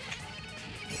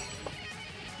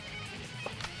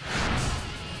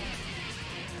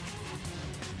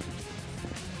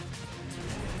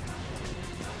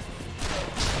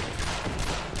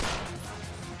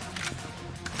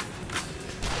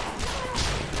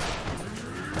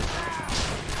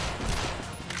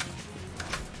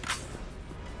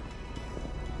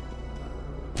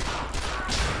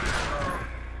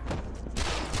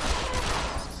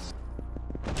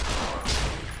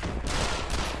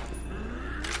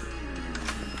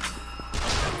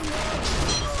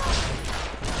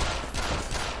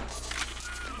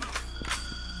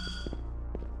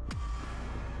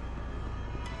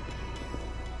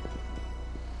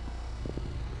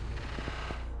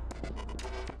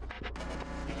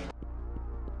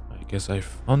 I guess I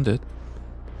found it.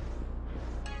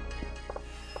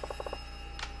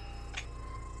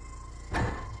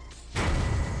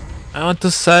 I want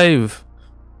to save.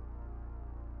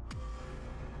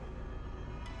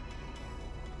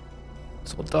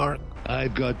 So dark.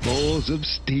 I've got balls of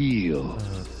steel.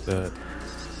 God.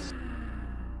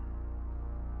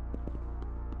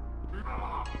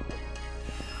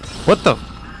 What the?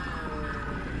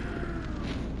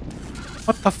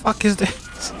 What the fuck is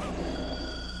this?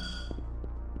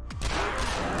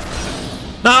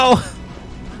 No!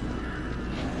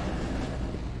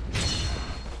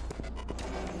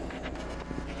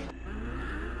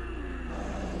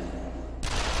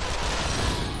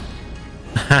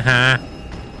 Haha.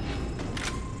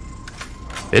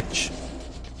 Bitch.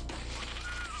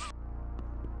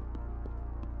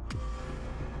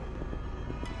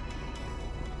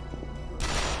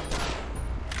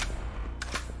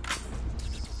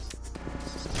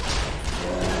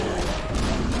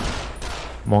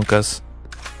 Monkas.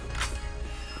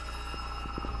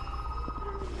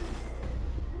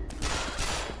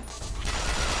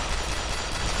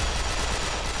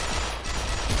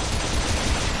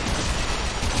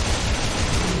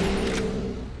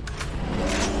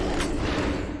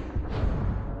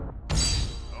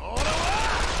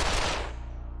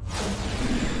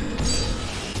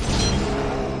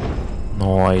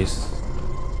 Nice.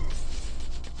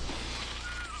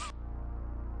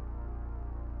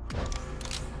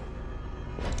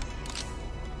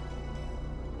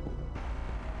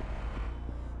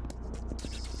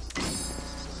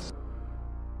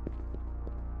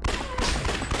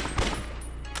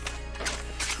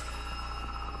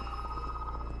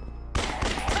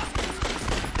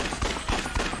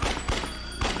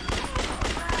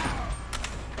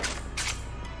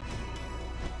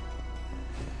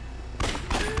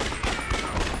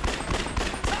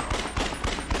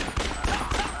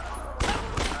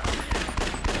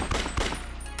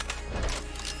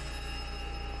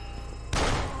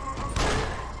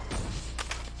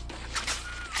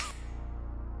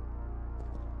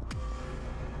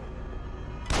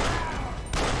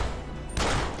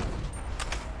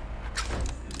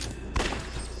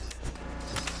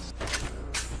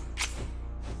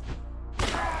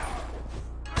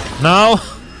 No!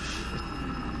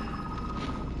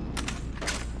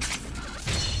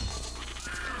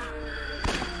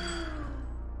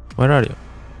 Where are you?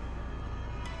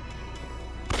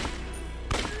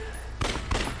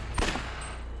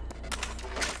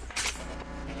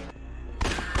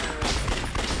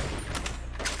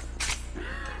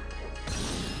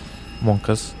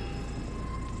 Monkas.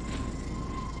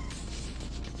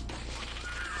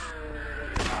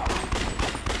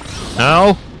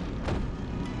 No!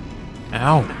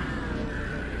 Ow!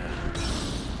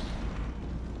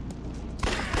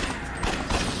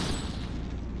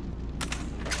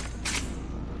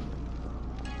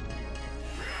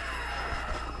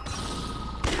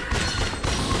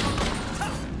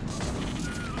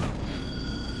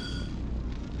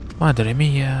 Madre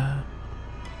mía.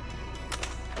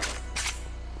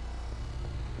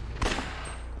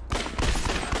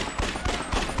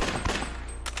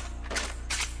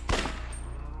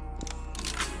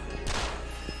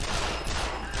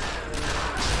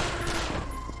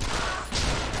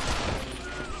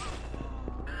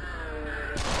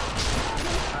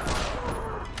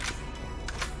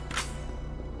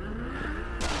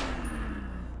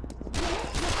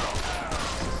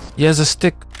 He has a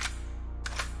stick.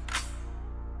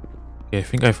 Okay, I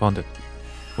think I found it.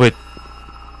 Wait.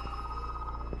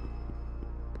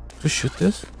 To shoot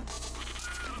this?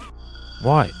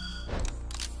 Why?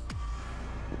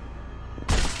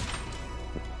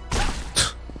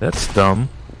 That's dumb.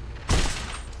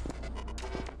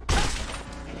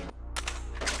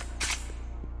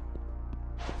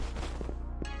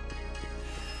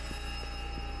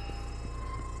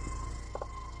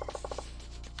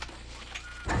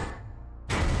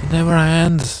 It never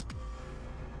ends.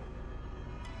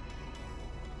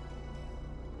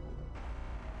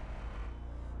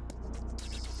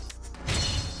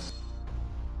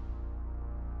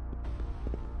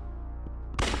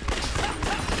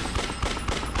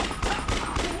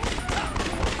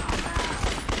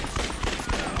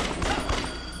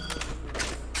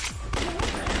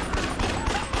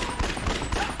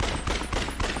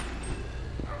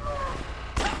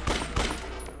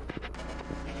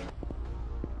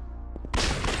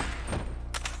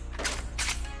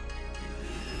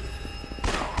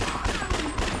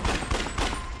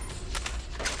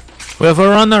 We have a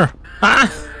runner! Ah!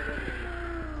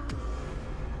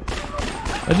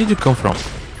 Where did you come from?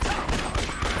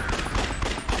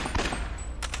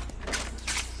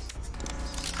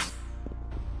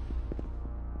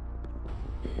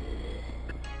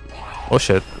 Oh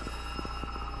shit.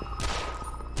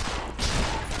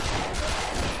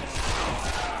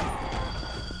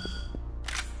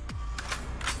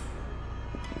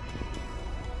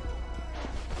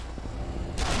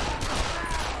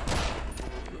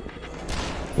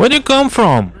 Where do you come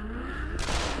from?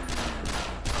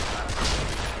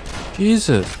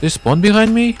 Jesus, they spawned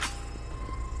behind me?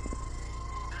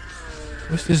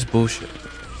 What's this bullshit?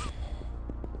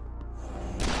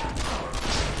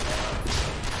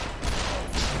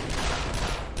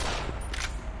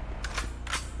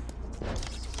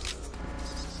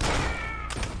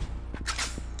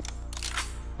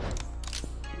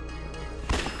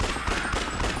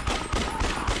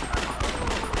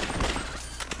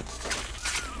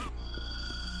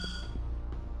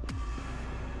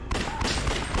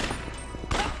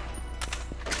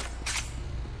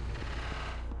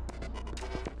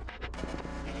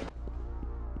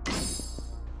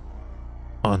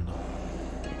 Oh no.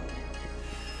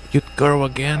 Cute girl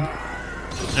again?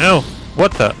 No!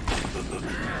 What the?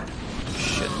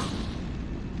 Shit.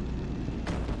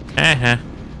 Uh-huh.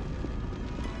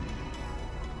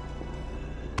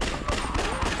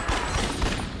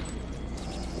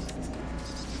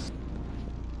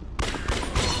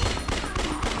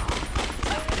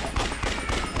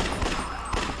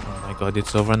 Oh my god,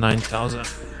 it's over 9,000.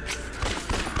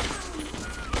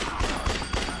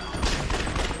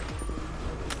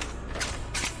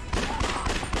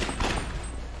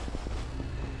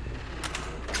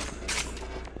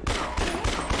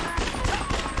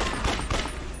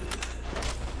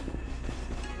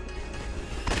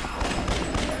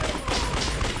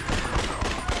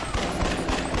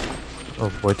 Oh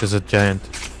boy, there's a giant.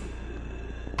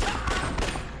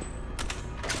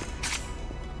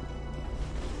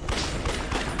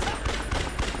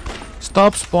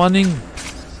 Stop spawning!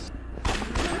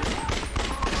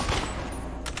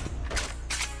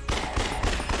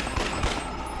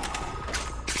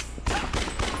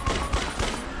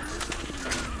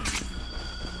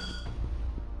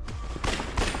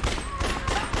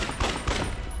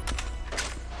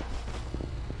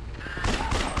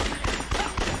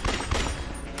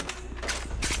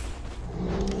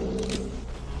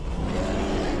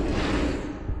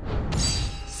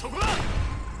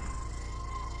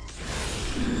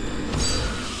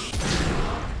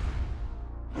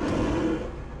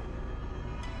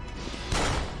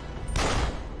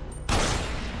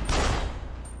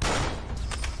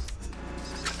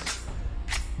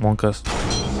 Monkas.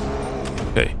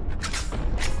 Okay.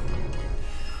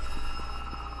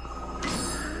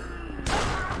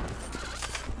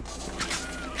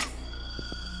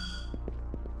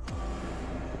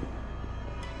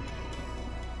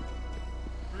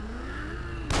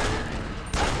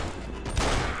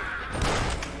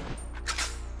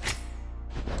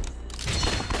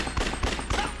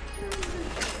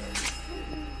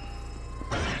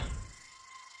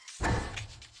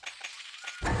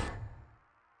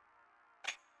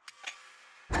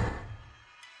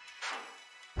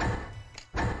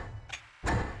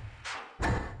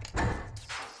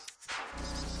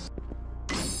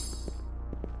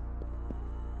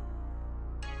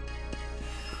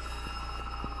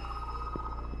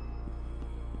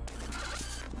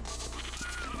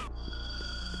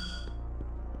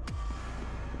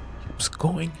 Keeps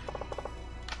going.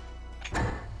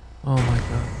 Oh my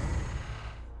god.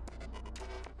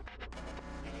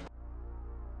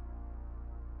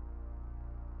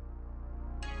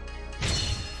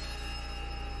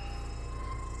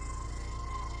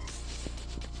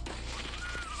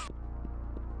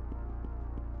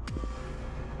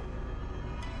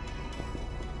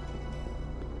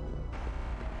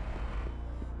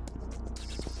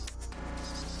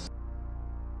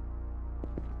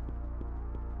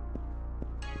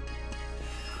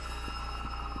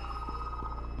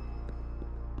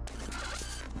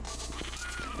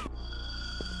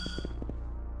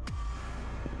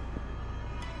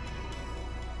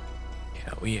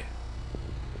 Hell yeah.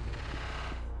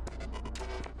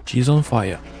 She's on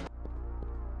fire.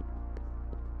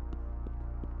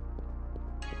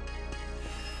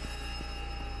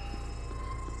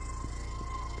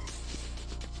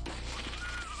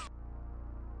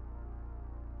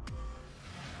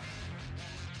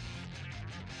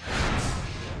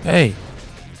 Hey.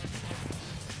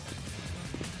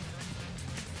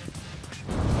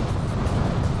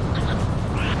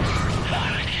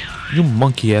 You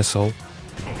monkey asshole.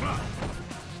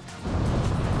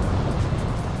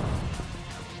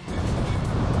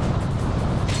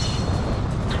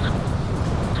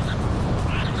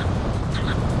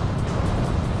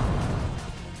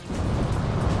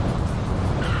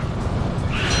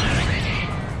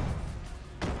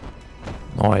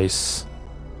 Nice.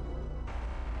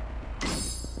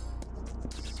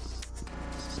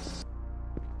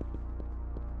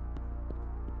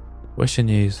 Question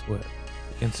is, what?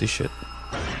 I can't see shit.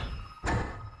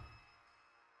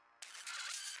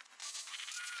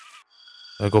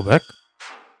 I go back?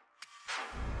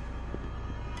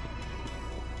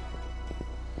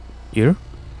 Here?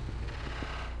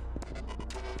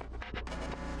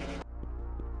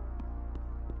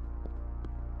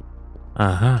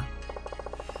 Uh-huh.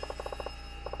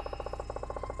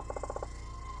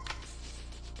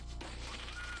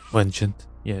 Vengeance.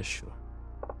 Yeah, sure.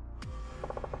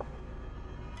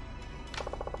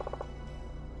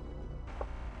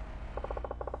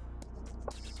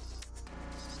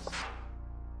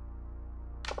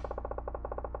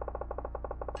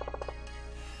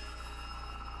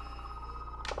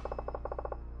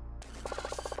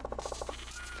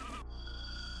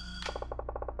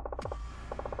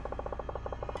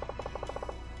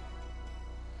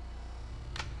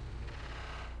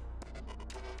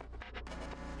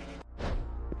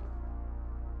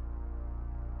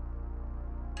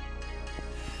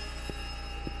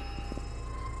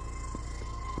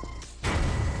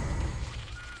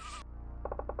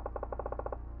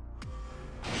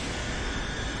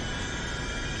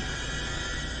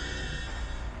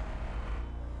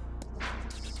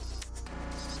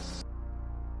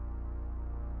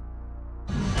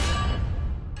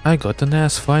 I got an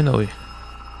ass finally.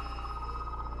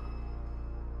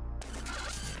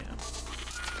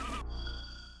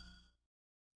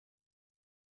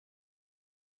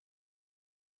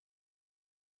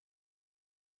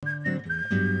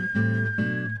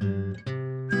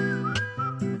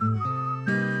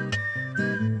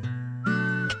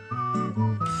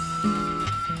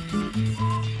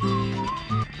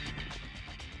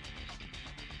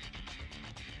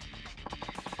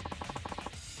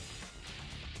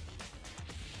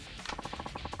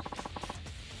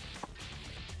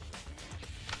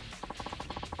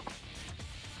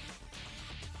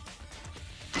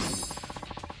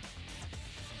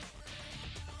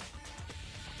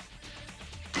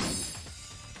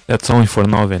 That's only for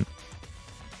Novin.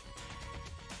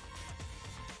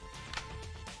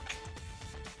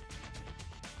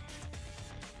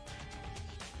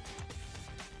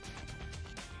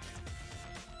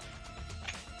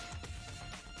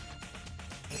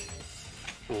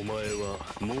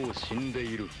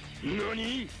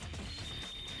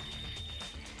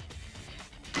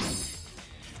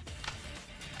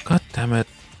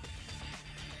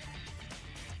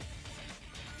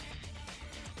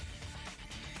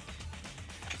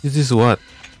 This is what?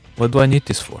 What do I need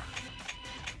this for?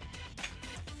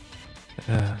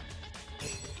 Uh,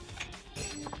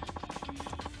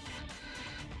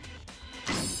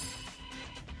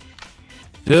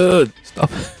 Dude,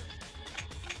 stop.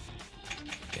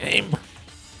 Game.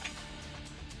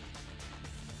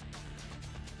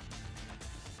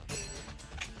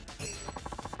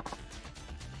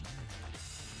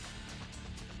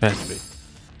 Battery.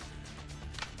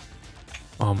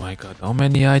 Oh my god, how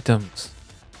many items?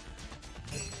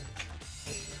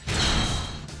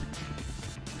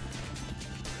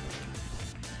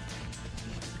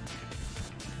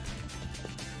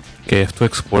 Okay, I have to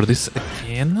explore this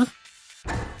again.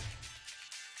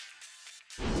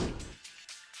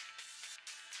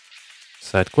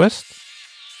 Side quest.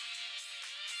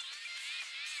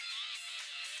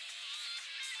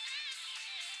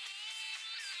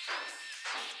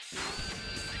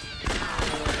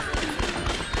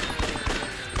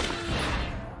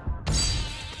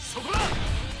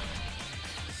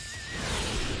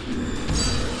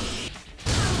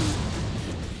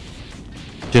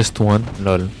 Just one,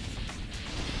 lol.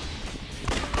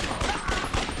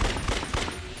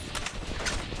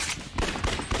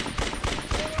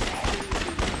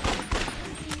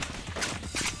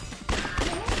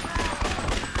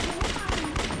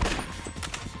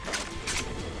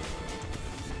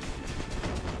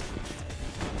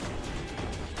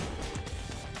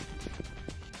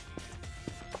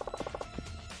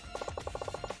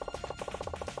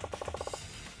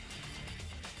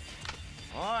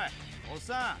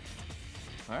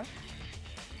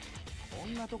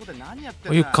 What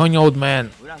are you calling, old man?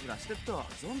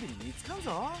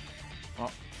 あ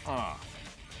あ。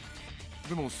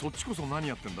でもそっちこそ何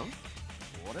やってんだ？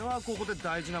俺はここで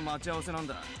大事な待ち合わせなん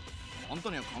だ。あんた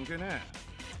には関係ねえ。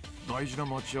大事な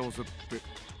待ち合わせって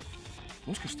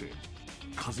もしかして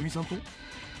和美さんと？なん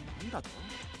だと？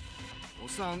おっ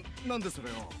さん、なんでそれ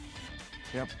を？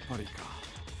やっぱりか。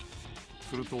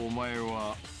するとお前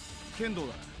は剣道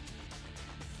だ。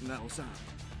なあ、おっさん、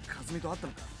和美と会った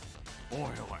のか？おいお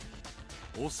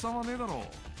い、おっさんはねえだろ。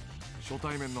初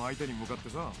対面の相手に向かって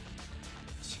さ。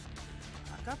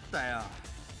分かったよ。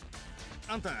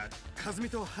あんた、和美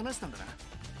と話したんだな。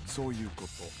そういうこと。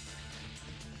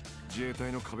自衛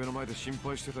隊の壁の前で心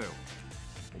配してたよ、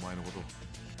お前のこと。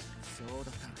そう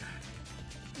だったのか。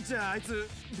じゃああいつ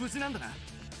無事なんだな。あ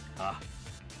あ。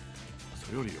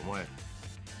それよりお前、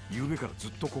昨べからず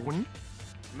っとここに？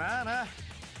まあな、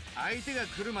相手が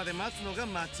来るまで待つのが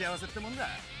待ち合わせってもんだ。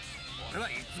俺は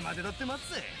いつまでだって待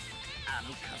つぜ。あ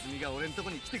の和美が俺んとこ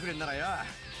に来てくれんならよ。あ、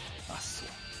そう。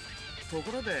と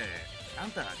ころで、あ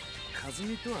んた、和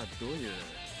美とはどういう？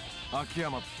秋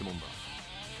山ってもんだ。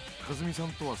和美さ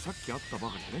んとはさっき会ったば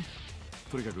かりでね。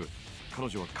とにかく彼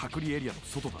女は隔離エリアの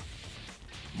外だ。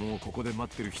もうここで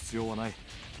待ってる必要はない。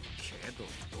けど、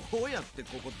どうやって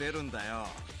ここ出るんだよ。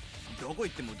どこ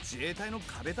行っても自衛隊の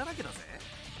壁だらけだぜ。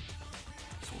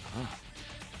そうだな。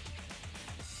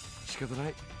仕方な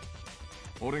い。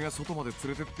俺が外まで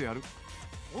連れてってやる。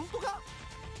本当か？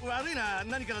悪いな、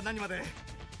何から何まで。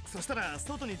そしたら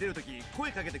外に出るとき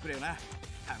声かけてくれよな。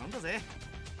頼んだぜ。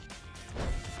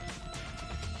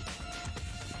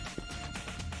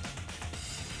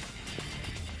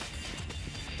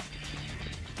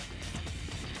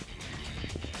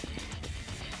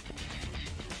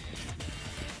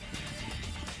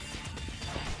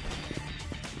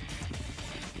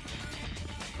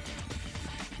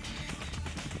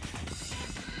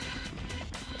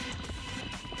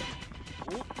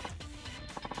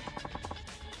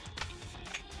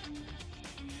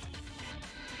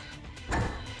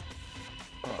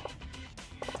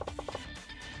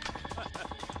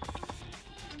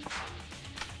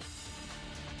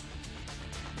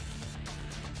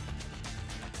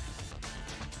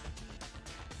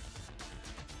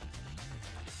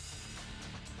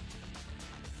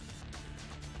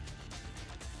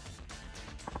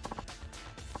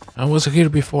I was here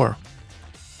before.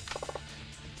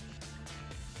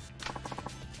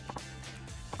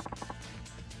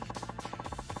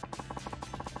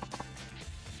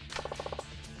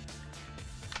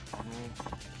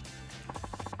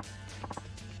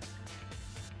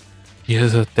 He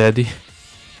has a teddy.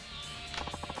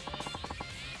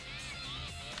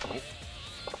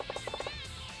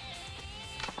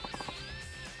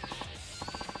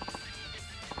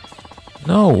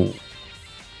 No.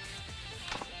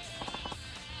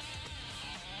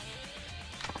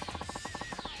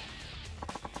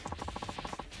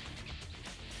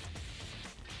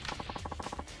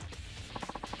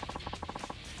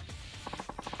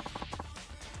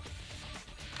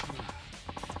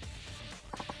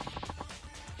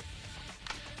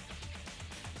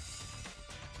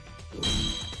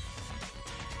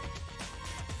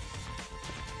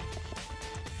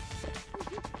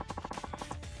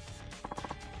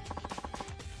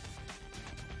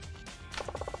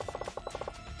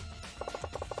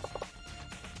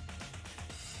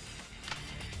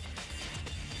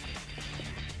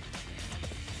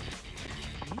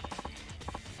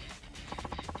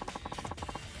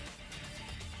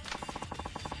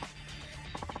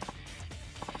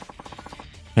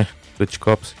 Switch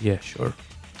cops? Yeah, sure.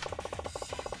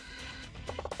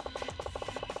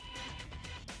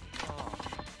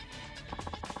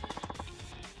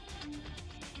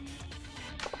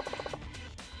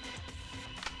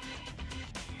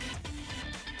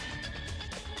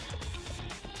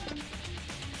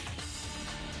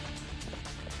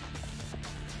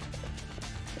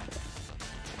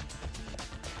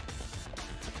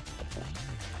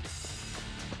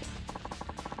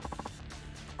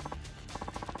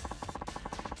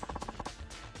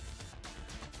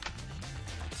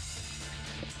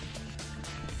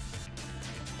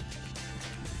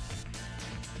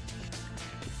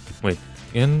 Wait,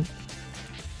 again?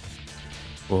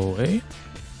 Go away?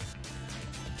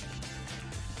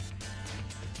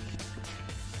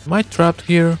 Am I trapped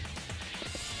here?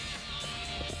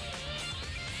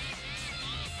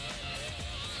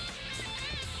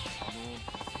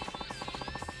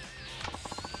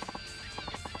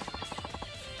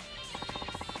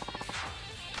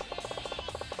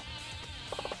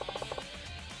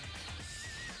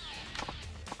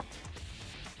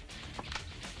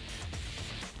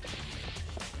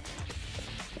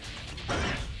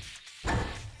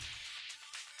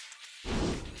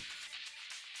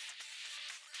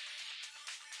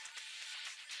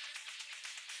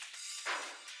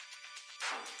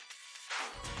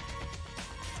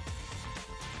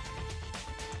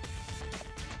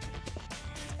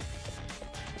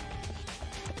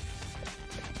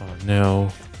 Oh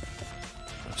no.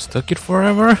 I'm stuck here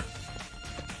forever?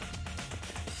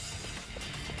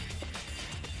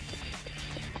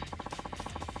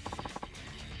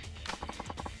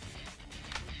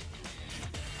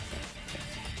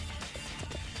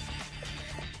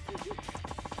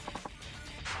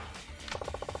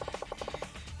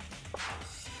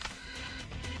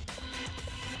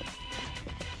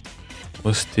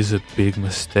 Was this a big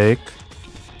mistake?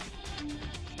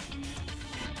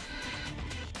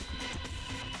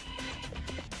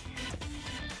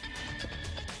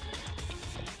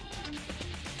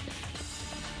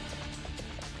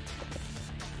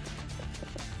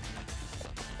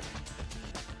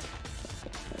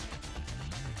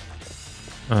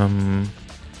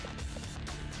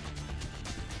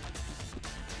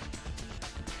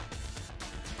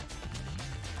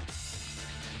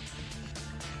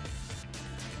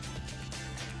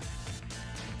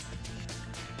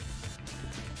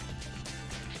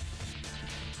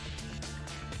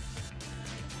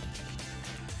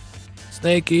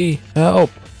 Snakey,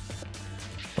 help!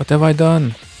 What have I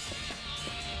done?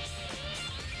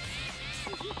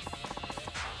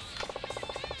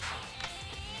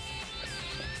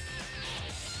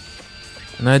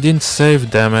 And I didn't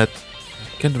save, damn it.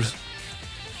 I can't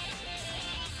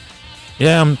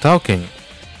yeah, I'm talking.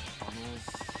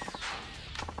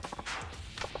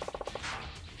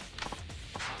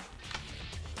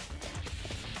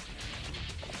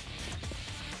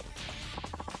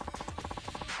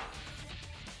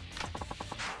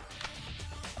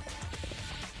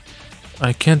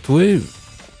 I can't wave.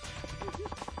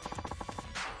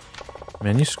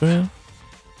 Menu screen?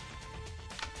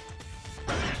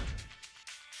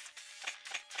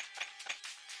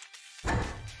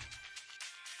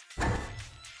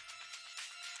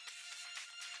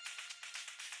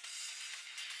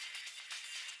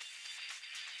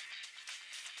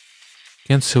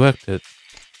 Can't select it.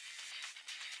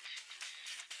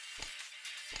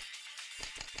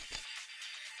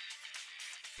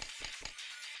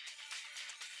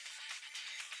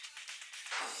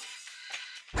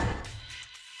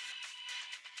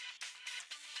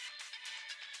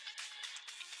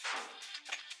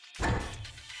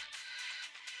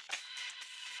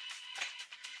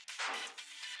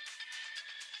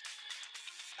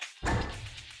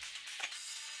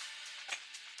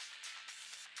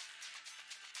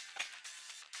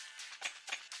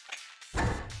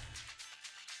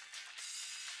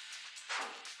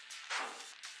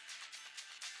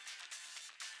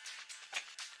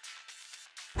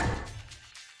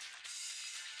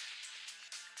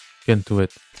 Can't do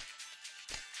it.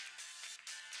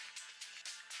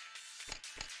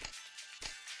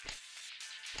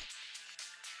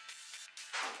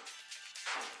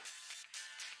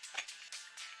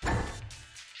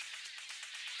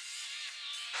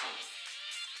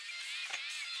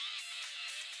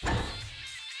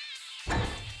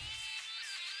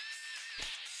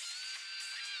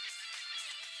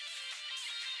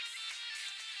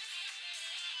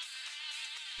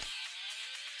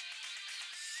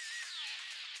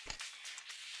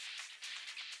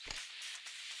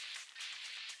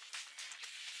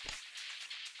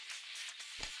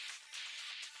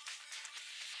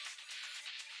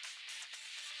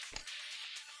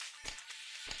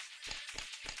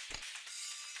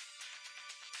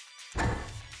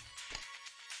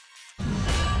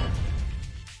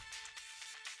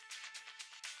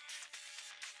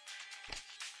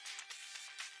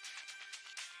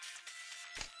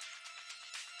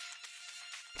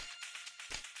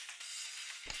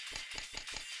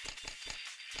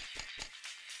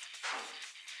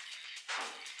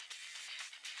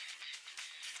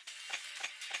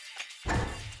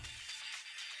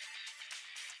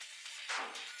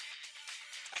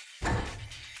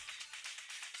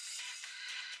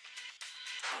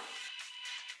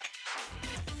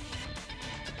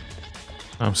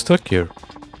 I'm stuck here.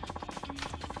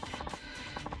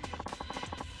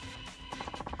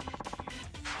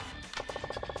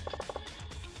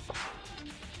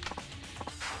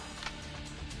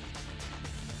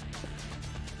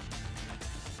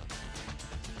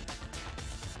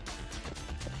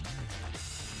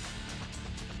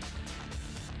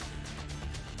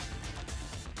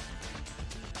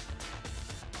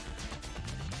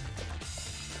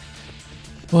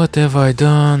 What have I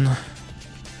done?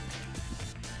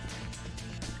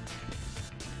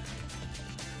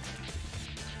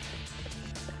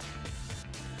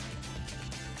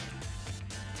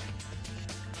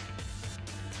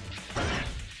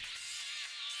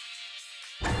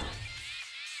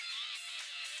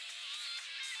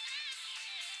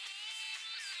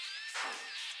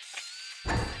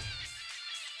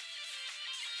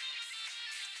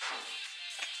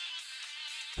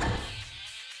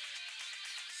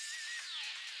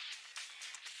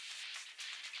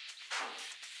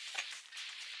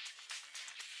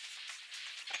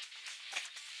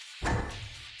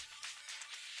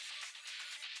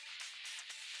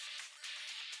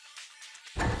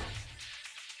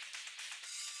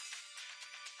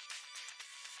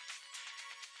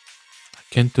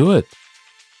 Can't do it.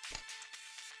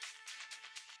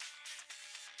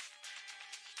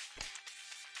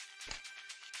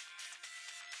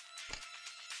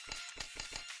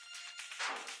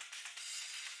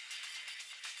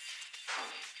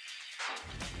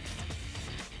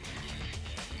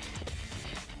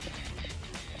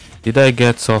 Did I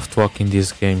get soft walk in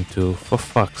this game too? For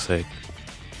fuck's sake.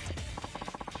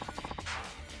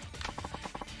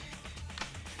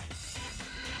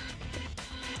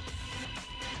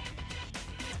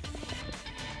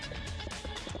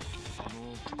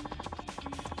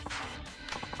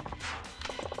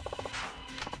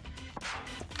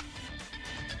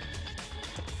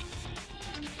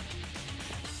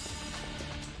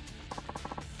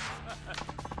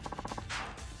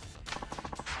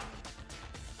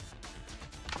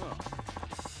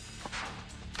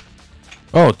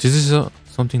 Oh, this is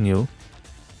something new.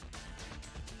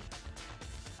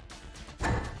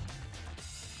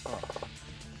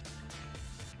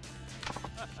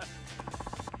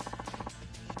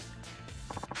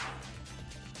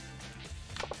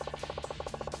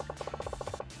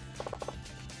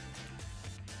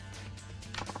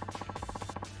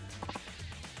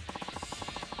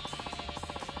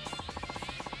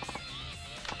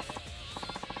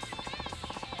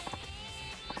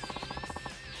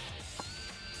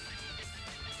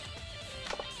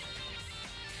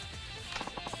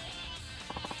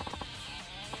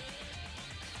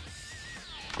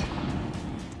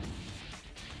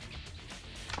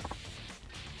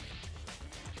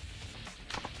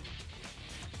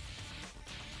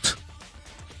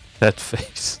 That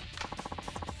face.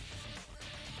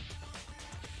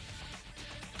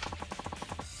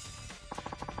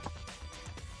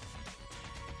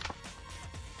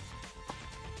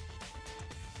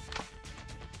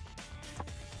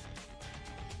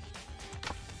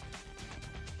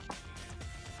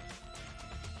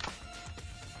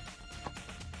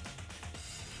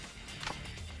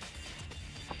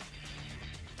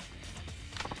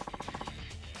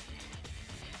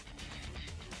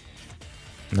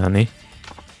 Nani?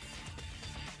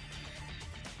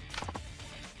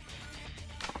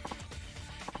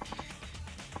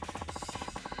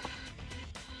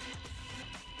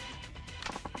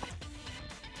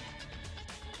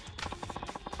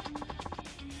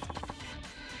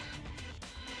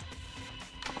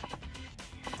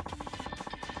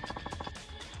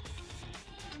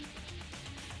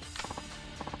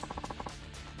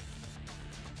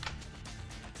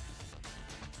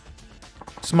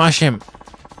 Smash him!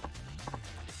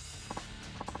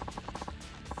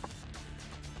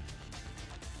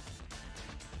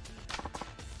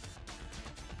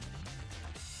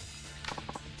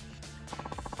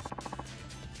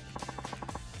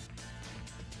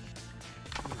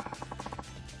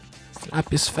 Slap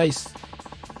his face.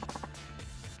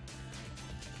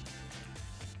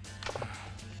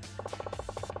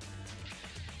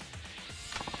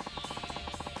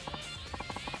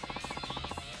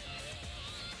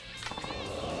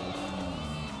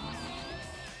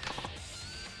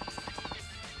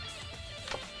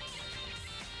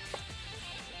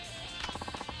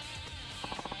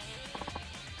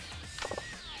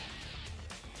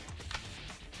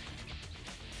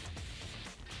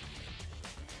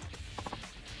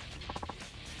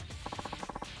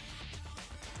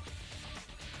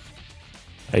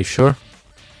 Are you sure?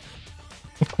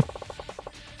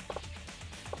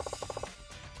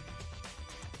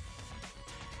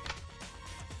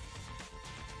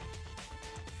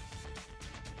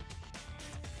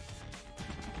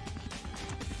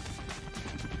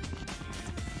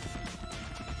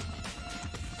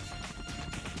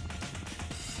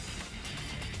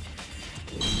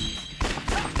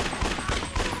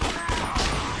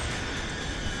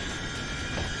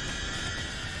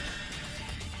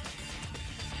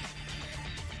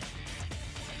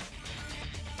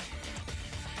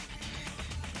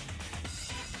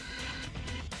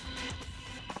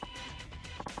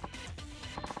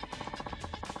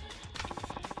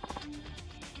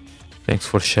 Thanks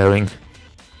for sharing.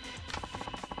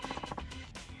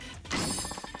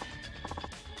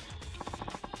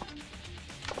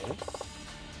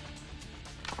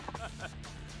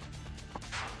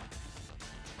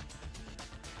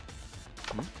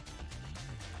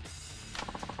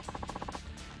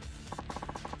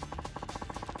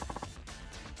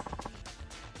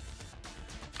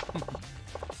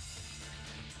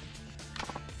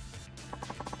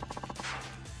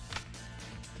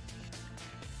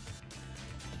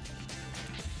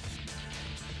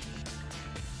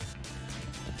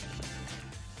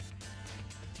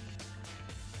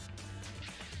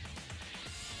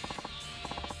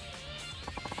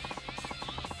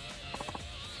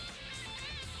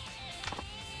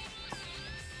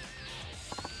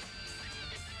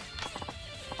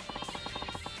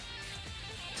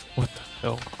 What the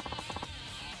hell?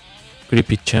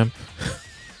 Creepy champ.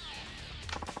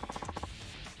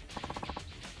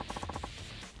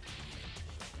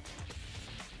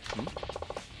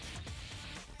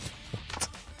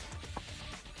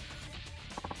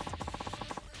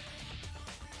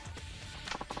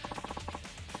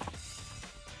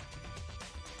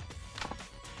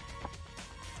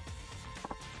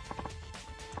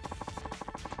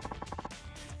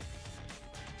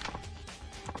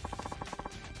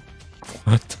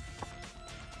 What?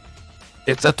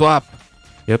 It's a twap.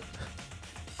 Yep.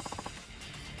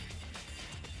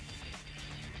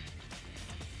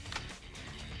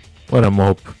 What a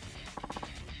mope.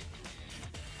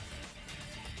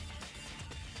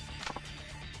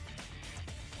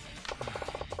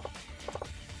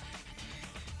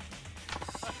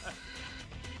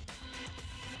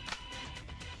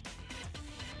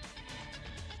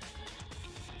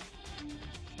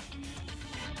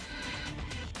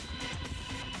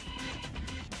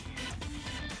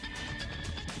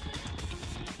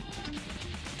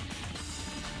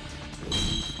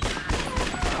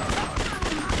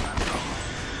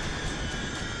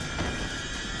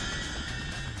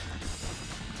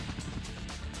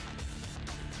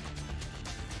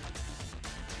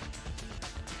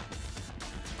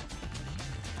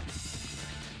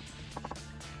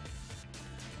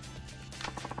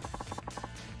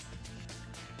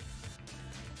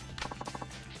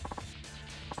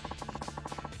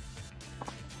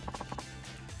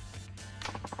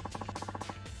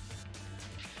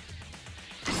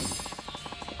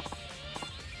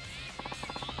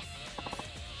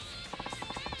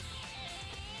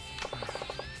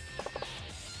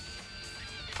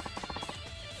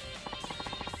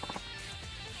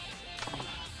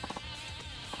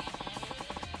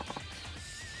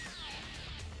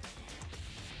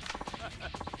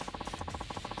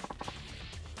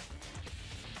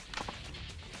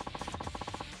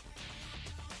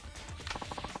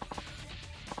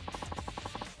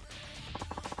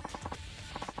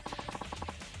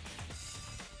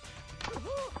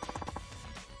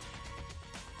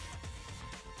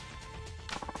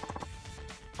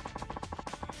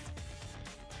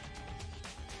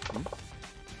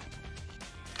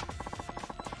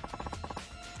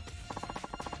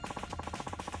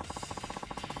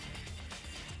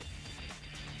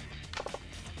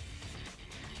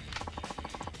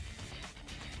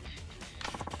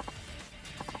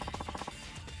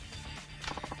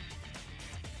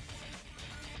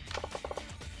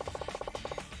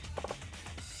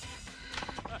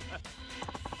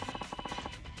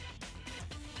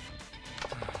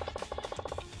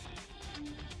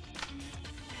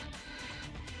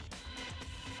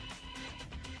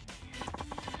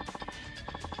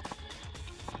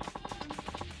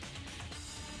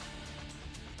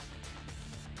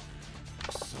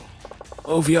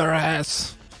 Move your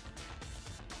ass.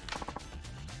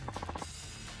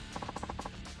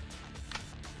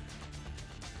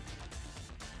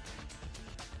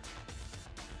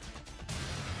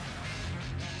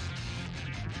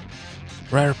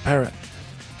 Rare parrot.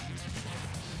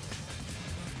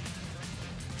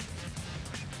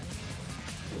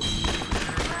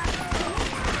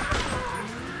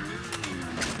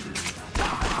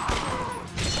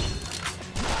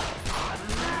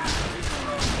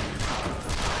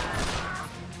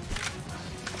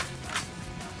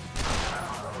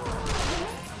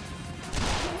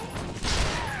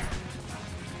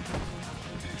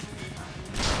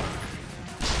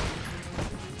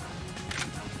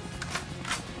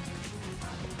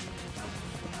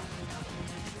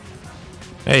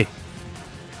 Hey.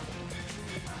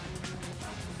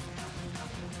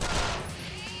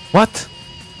 What?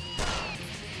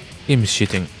 Game is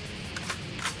cheating.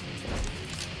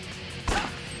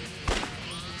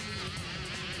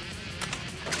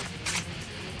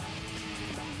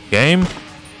 Game?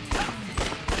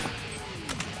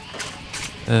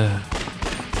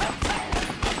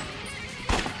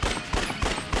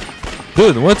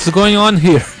 Dude, what's going on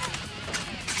here?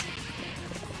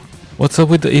 What's up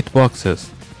with the 8 boxes?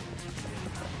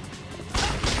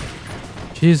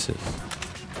 Jesus.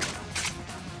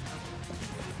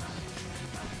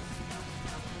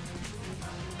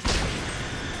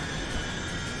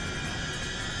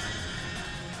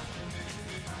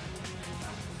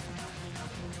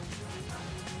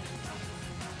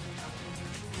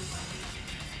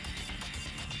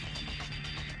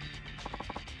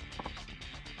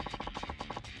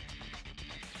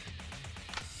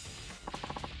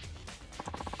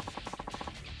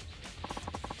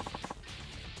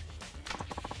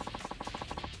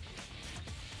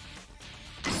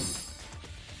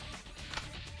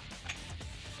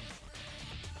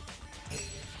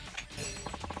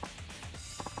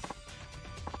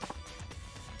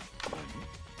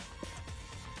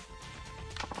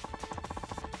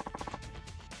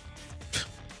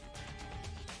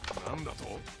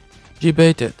 She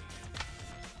baited.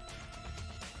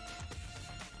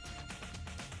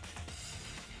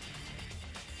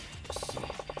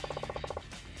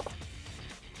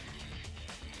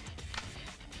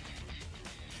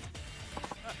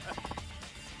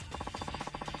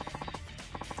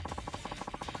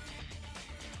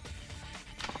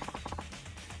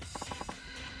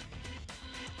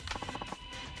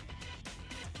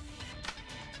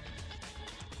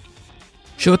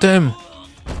 Shoot him!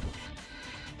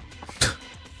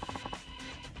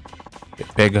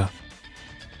 Pega.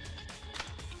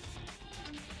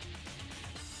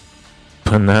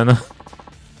 Banana.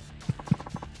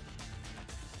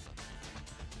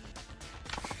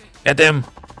 Get him!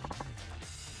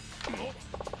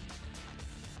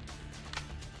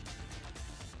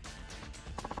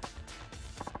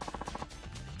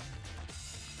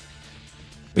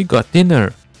 We got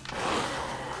dinner.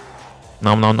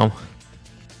 Nom nom nom.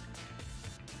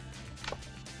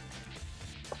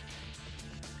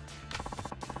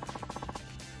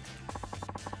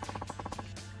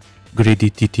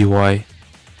 Greedy TTY.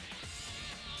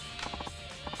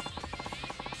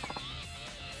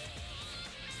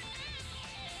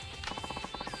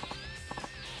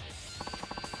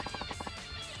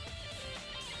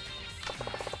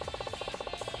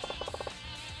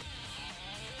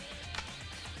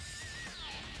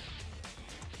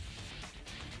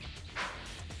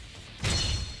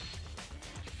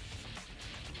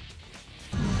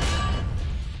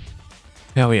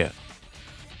 Hell yeah.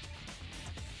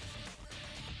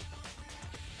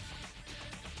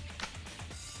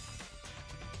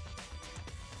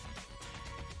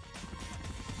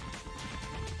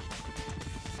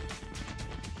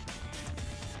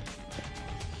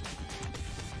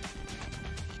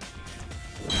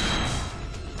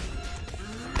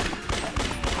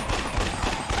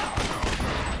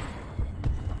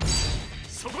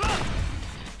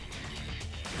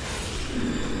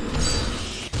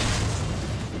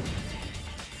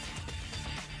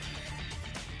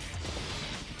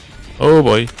 Oh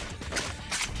boy.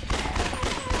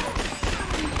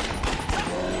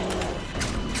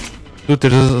 Dude,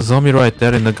 there's a zombie right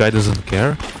there and the guy doesn't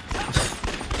care.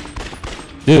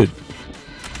 Dude.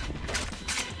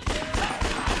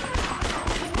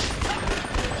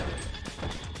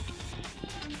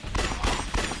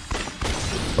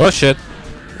 Oh shit.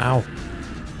 Ow.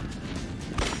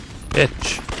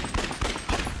 Bitch.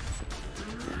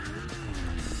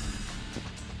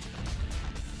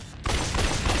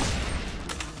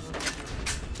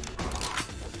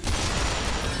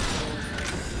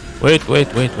 Wait.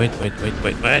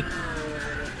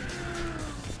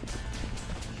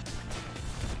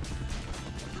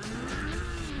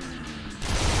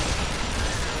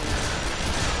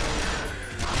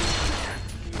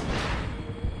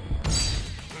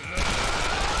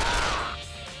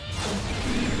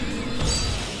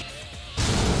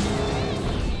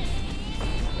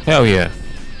 Hell yeah.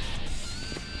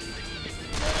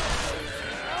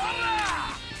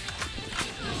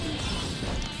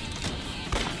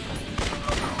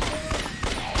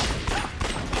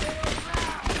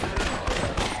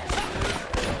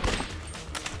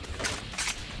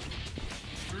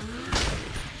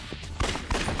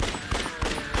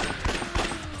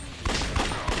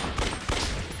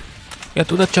 Get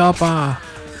to the chopper!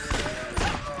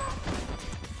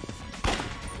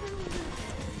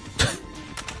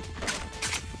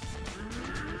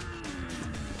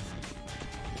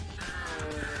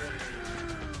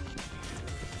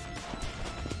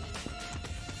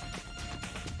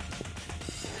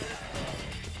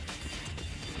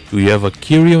 Do you have a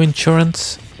Curio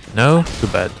insurance? No? Too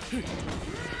bad.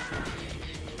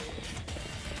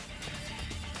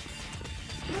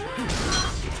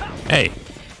 Hey.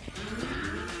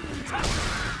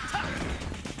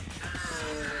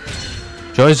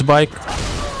 Joy's bike.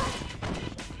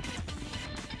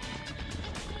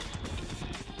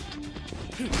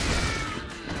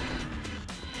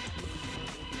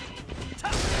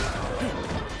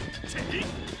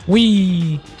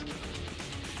 Wee.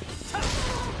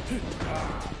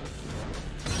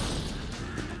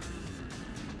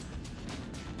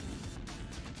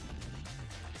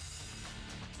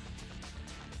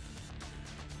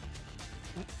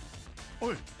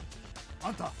おい、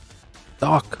あんた。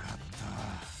 Doc.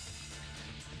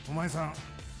 お前さん、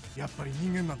やっぱり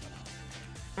人間なんだ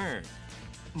な。ええ、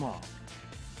まあっ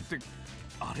て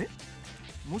あれ、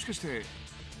もしかして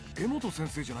江本先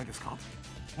生じゃないですか？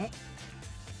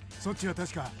そっちは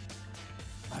確か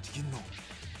町金の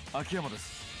秋山で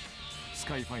す。ス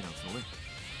カイファイナンスのね。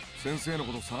先生の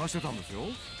こと探してたんですよ。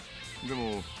で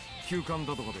も休館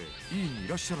だとかで医院にい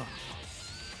らっしゃらなかっ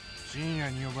た。深夜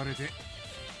に呼ばれて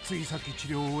ついさっき治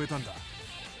療を終えたんだ。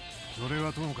それ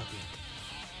はともかく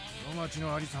この町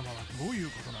のありさまはどういう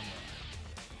ことなんだ。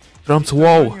 Drums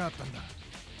何 wow. があったんだ。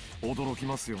驚き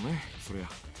ますよね、そりゃ。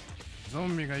ゾ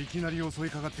ンビがいきなり襲い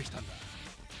かかってきたんだ。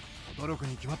驚く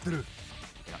に決まってる。い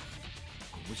や、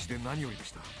ご無事で何よりで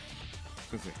した。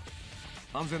先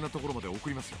生、安全なところまで送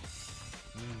りますよ。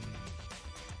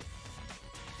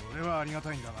それはありが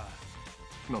たいんだが、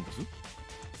なんです？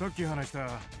さっき話した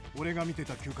俺が見て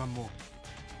た急患も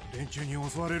連中に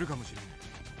襲われるかもしれん。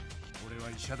俺は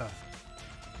医者だ。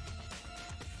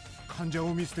患者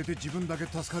を見捨てて自分だけ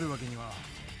助かるわけには。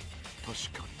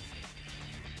確かに。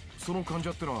その患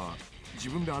者ってのは自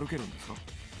分で歩けるんですか？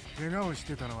怪我をし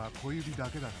てたのは小指だ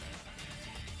けだから。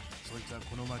そいつは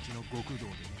この町の極道で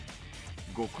ね。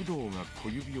極道が小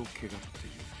指を怪我っていう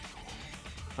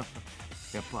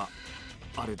とやっぱ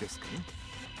あれですかね。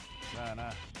さあ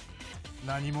な、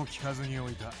何も聞かずに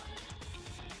置いた。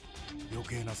余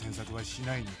計な詮索はし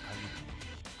ないに限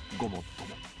る。ごもっと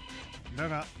も。だ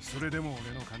がそれでも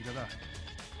俺の患者だ。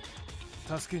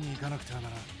助けに行かなくてはな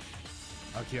らん。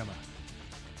秋山、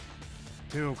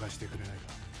手を貸してくれないか。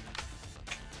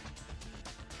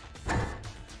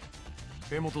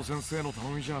江本先生の頼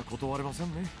みじゃ断れませ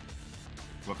んね。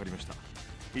わかりました。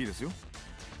いいですよ。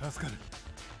助かる。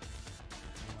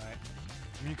お前、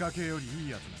見かけよりいい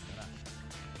やつなんだな。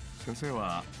先生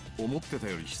は思ってた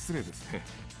より失礼ですね。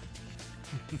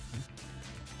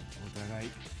お互い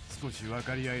少し分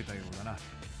かり合えたようだな。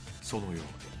そのよ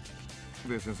う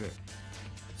で。で、先生、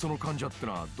その患者って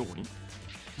のはどこに？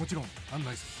もちろん案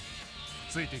内す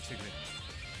る。ついてきてくれ。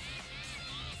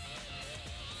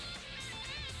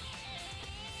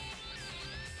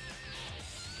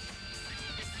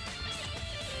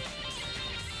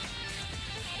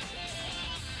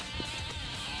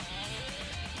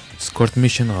Escort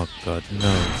mission. Oh god, no.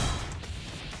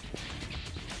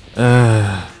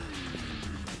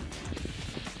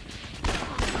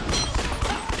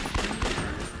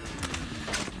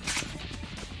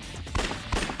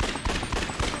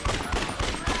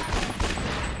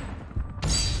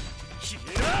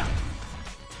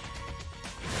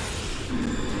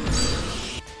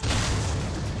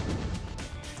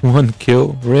 One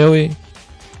kill, really?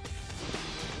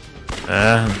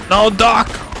 No, Doc!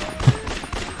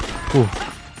 Ooh.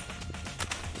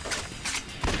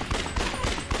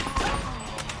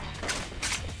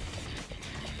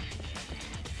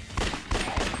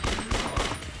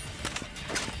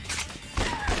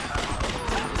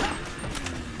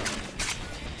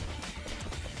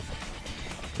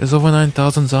 There's over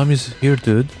 9,000 zombies here,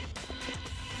 dude.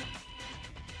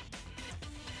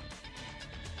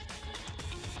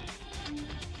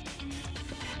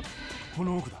 こ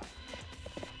の奥だ。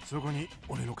そこに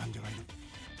俺の患者がいる。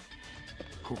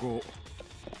ここ、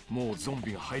もうゾン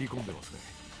ビが入り込んでますね。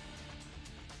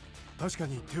確か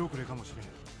に手遅れかもしれん。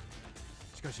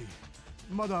しかし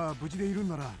まだ無事でいるん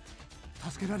なら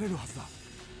助けられるはずだ。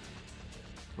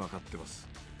分かってます。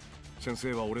先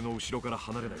生は俺の後ろから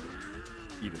離れないで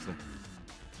いいですね。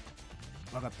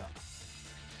分かった。よ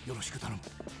ろしく頼む。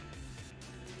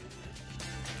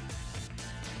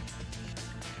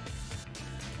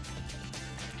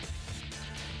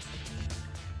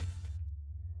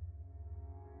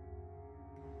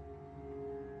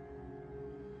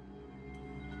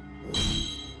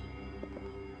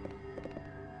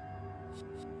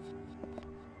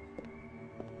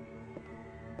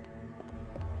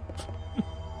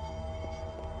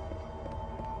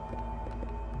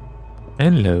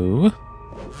Hello.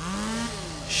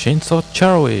 Chainsaw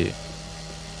Charlie.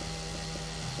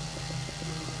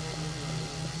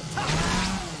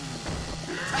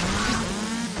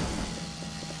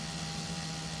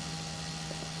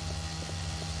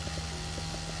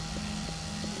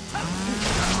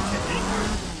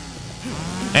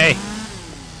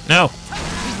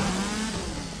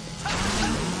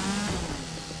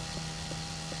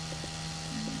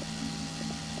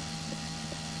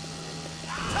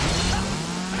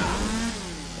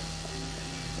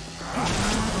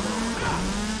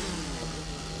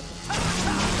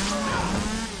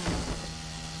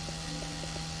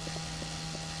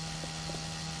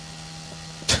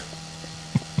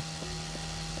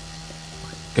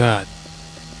 God.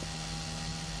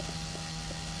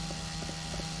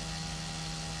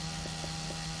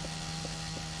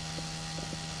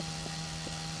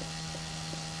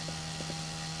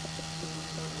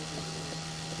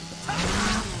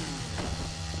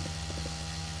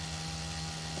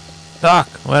 Doc,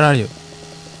 where are you?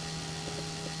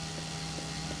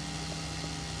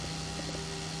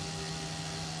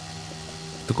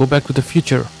 To go back to the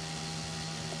future.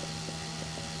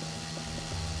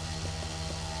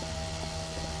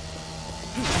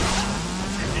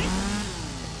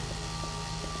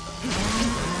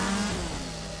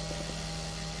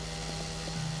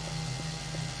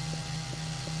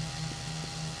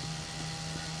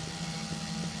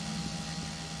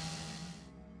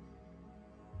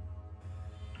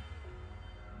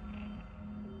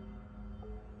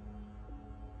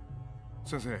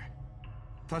先生、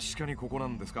確かにここな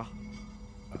んですか？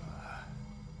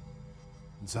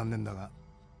残念だが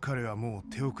彼はもう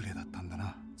手遅れだったんだ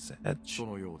な。そ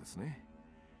のようですね。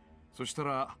そした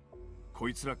らこ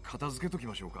いつら片付けとき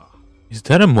ましょうか。 Is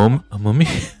that a mummy?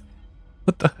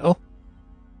 What the hell?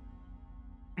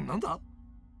 なんだ？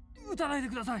撃たないで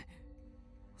ください。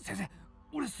先生、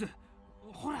俺っす。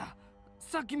ほら、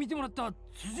さっき見てもらった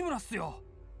辻村っすよ。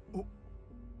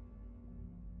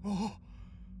お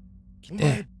来て。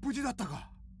前無事だったか。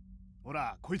ほ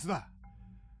らこいつだ。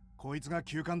こいつが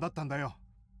急患だったんだよ。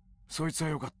そいつは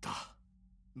よかった。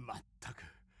まったく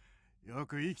よ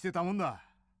く生きてたもんだ。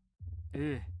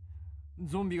ええ、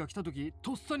ゾンビが来た時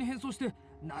とっさに変装して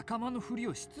仲間のふり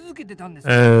をし続けてたんです。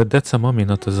That's a mummy,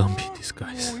 not a zombie もう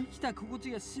disguise. 生きた心地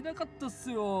がしなかったっ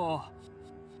すよ。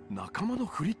仲間の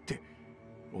ふりって、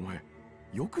お前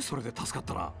よくそれで助かっ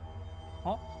たな。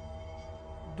あ、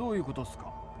どういうことっす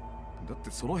か？だっ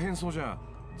てその変装じゃ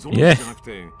ゾンビじゃなく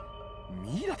て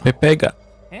ミイラだろ。ペペが。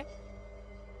え？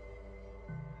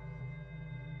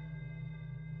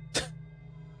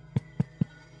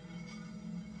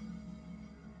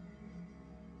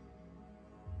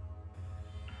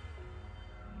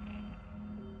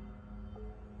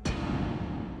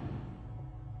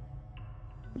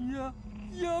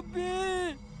やべ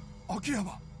え。秋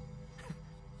山。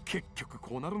結局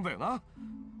こうなるんだよな。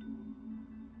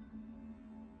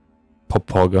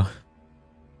Papaga.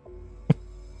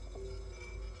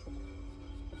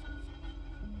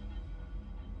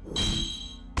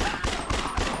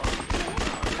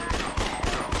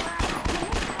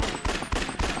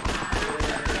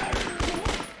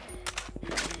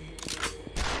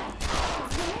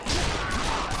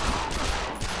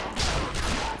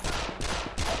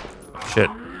 Shit.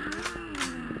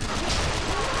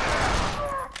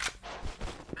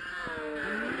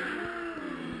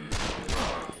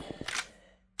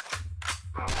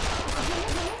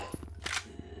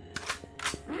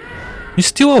 He's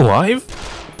still alive?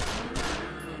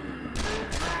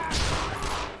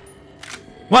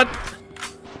 What?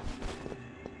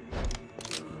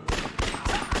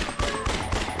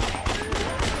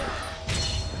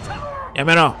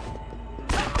 Yamero.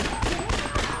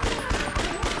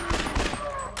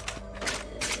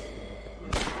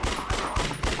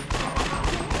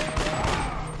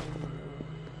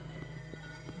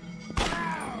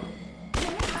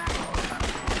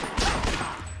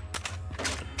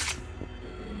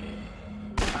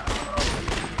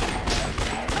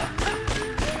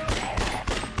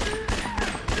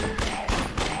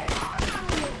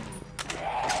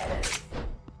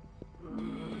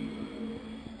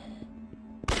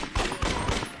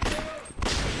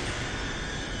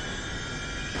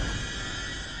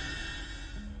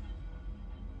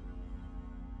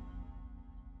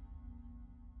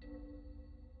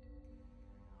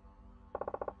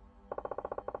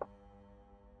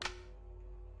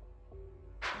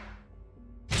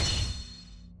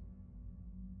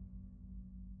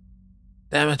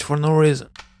 Damage for no reason.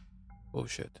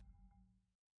 Bullshit.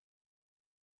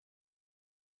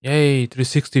 Yay,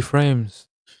 360 frames.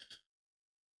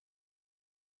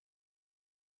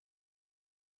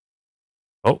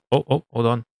 Oh, hold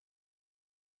on.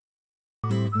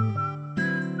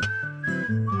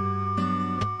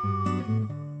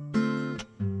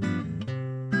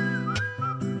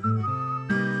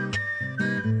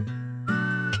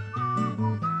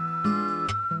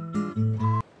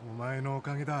お前のお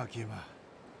かげだ秋山。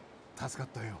助かっ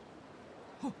たよ。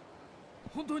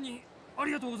本当にあ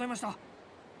りがとうございました。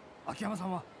秋山さ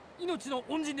んは命の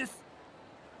恩人です。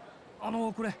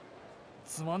これ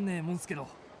つまんねえもんすけど。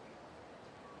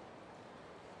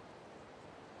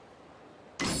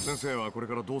先生はこれ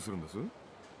からどうするんです？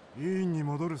医院に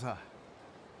戻るさ。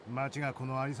町がこ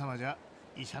のありさまじゃ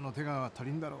医者の手が足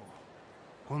りんだろう。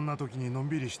こんな時にのん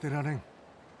びりしてられん。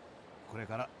これ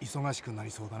から忙しくな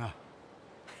りそうだな。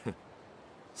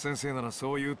先生なら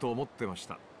そう言うと思ってまし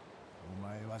た。お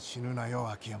前は死ぬなよ、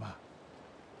秋山。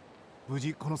無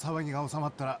事この騒ぎが収ま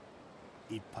ったら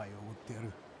一杯おごってや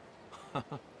る。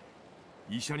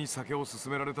医者に酒を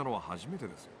勧められたのは初めて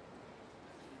ですよ。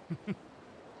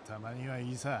たまには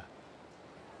いいさ。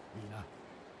いいな。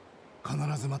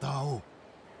必ずまた会おう。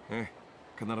え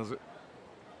え、必ず。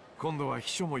今度は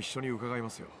秘書も一緒に伺いま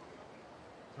すよ。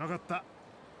分かった。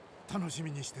楽し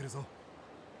みにしてるぞ。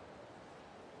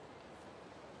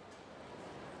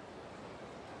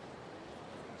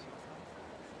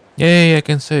Yay, I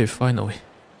can save finally.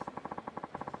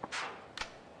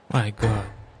 My god,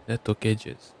 that took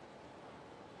ages.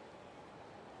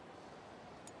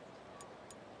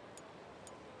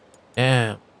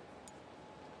 Damn.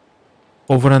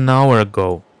 Over an hour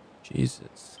ago.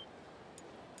 Jesus.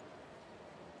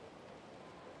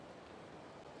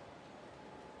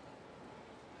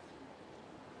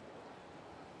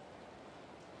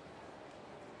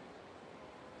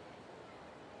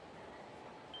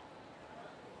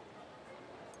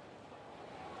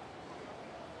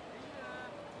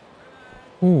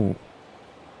 Ooh.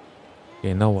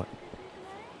 Okay, now what?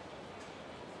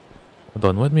 Hold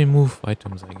on, let me move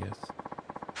items, I guess.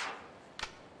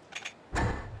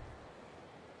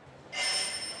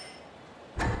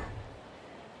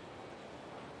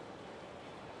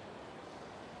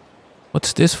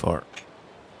 What's this for?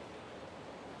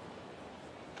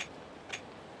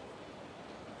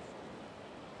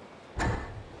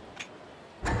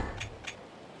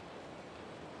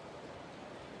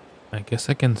 I guess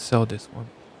I can sell this one.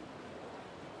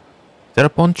 Is there a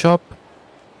pawn shop?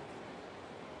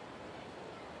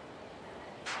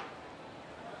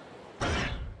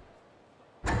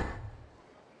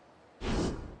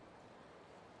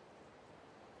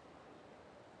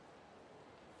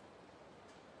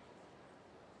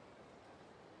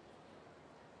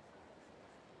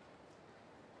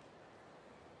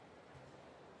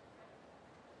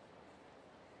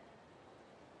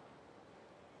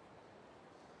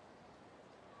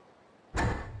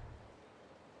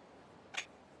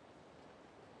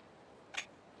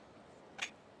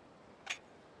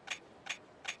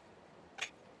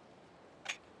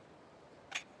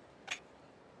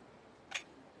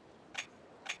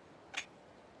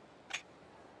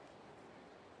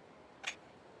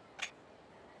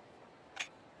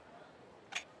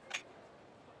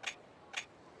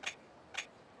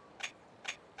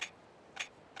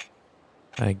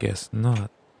 I guess not.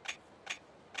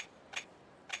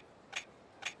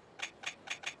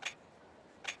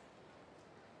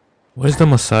 Where's the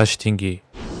massage thingy?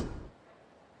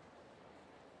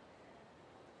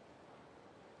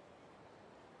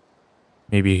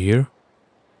 Maybe here?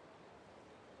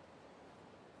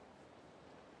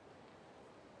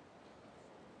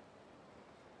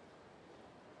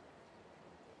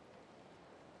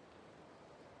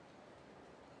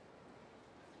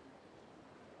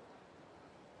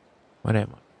 Where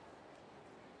am I?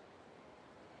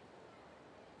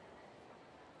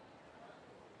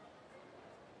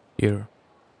 Here.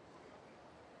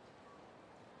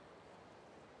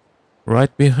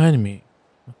 Right behind me.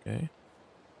 Okay.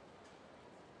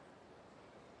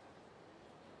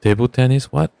 Table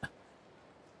tennis, what?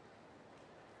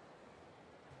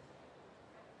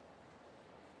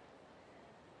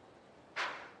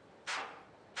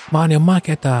 Mario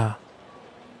Maketa.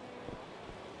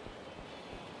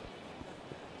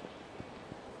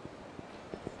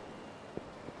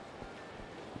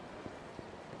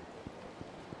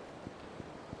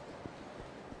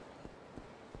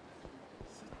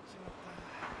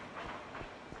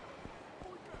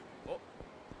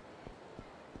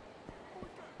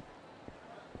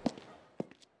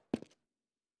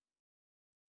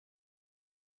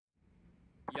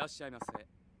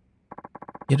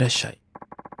 Irashai.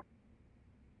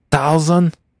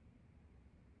 1,000?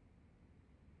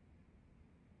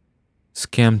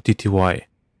 Scam TTY.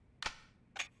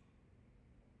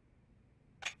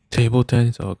 Table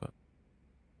tennis, oh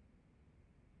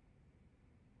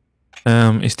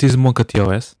god. Is this Monka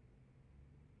TOS?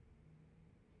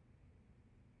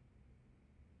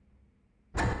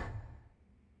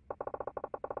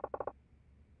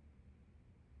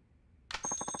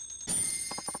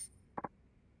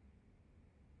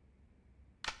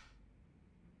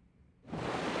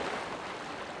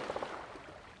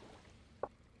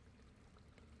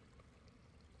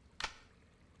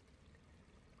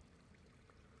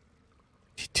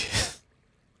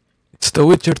 It's The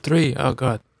Witcher 3, oh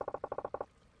god.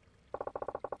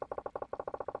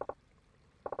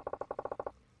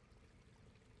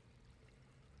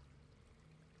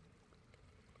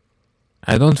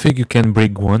 I don't think you can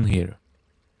bring one here,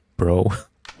 bro.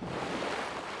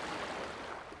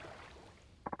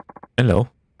 Hello.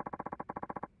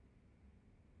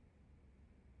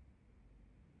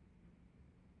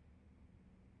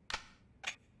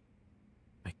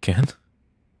 I can.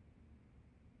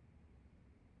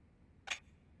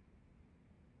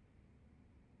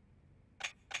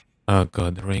 Oh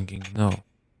god, ringing. No.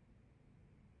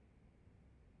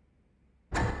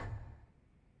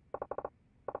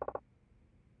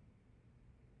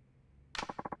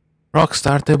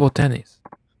 Rockstar Table Tennis.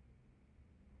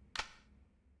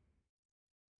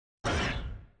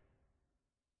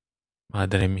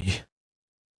 Madre mia.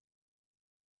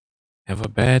 Have a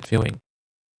bad feeling.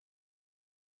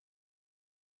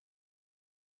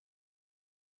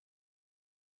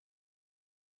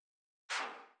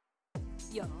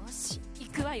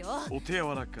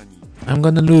 I'm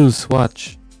gonna lose,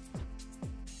 watch.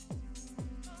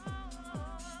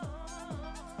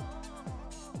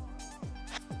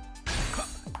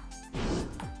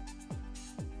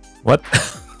 What?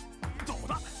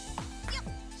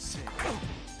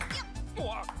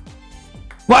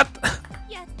 What?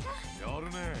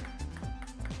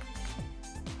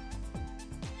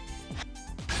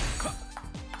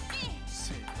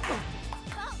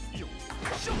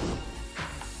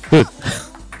 Good.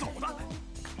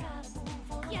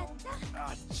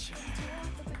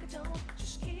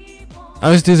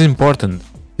 How is this important?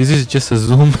 This is just a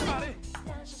zoom.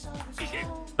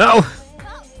 No!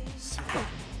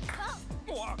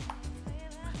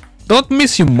 Don't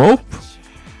miss, you mope!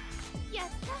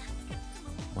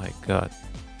 My god.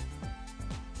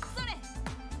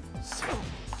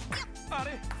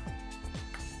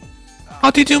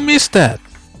 How did you miss that?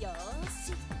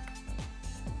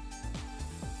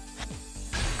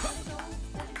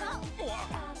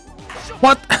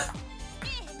 What?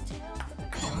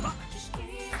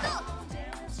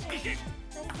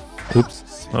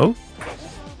 Oops. Oh?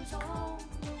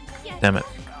 Damn it.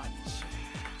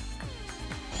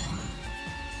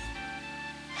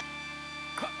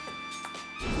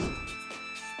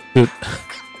 Dude.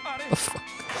 Oh, fuck.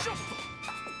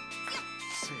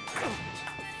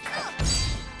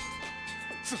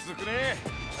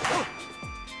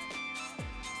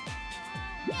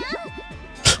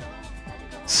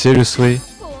 Seriously?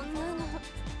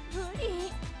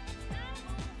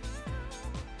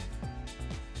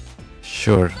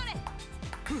 Sure.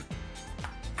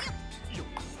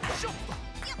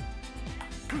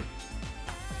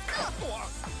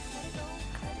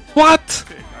 What?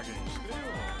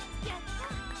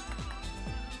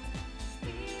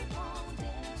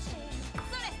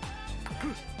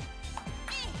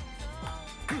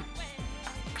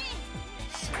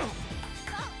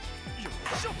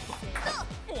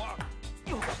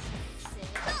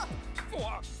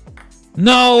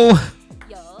 No!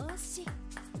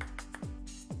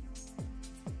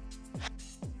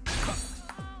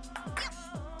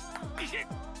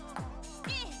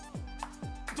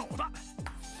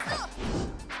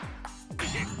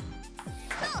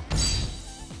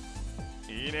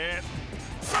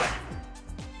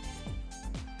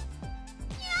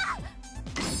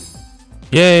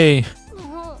 Yay!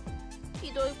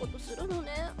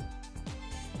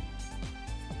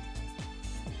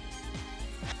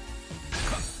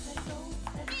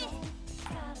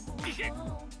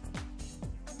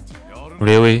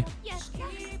 Really?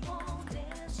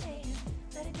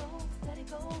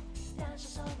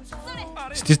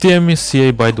 Is this the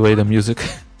MSCA, by the way, the music?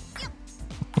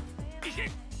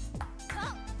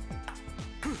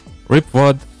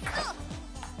 Ripwad.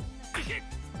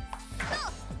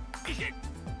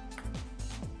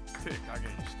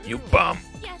 You bum.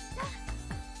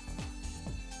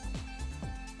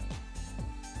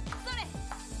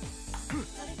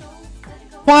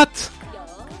 What?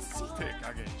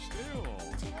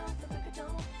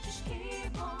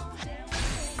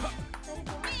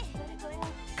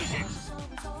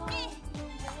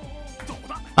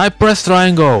 I pressed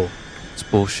triangle. It's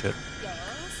bullshit.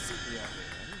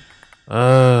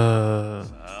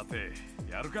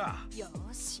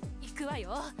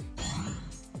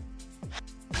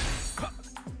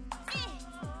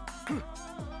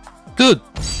 Good.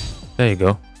 There you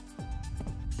go.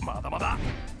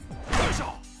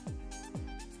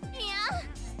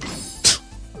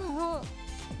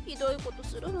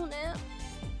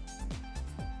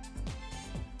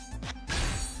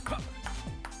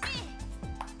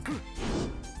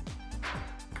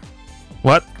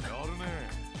 What?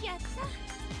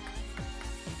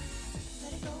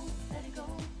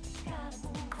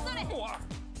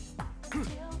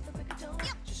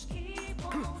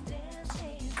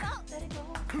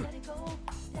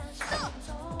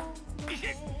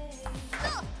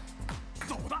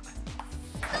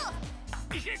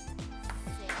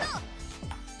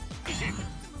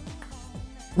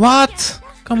 What?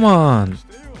 Come on.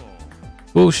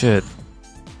 Bullshit.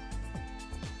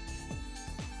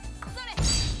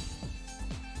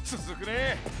 続く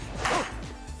ね。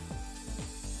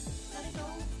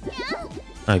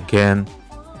 Again.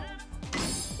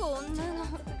 こんなの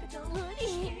無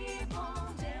理。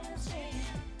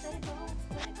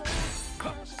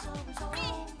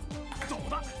どう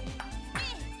だ。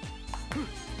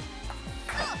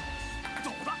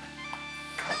どうだ。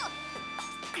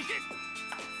いけ。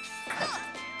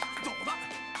どうだ。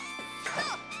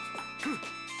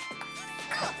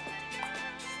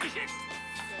いけ。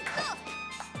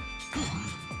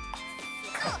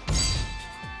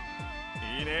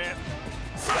いいね。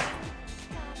さ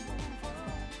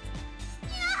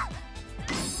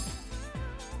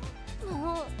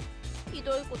もうひ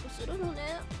どいことするの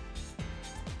ね。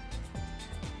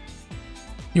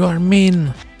 You are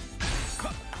mean.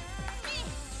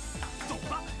 どう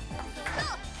だ。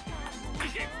い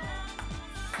け。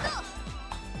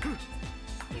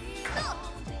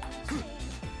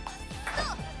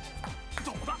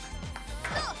どうだ。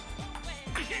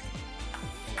いけ。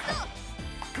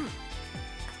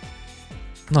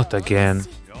 Not again.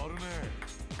 やるね。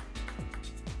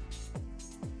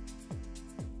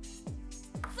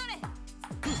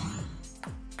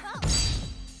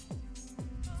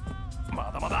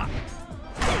まだまだ。よ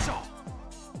いしょ。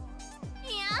い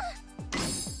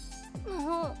や、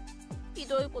もうひ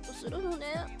どいことするのね。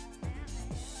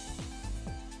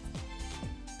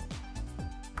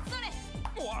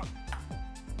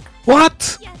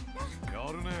 What? や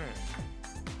るね。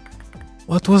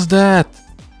 What was that?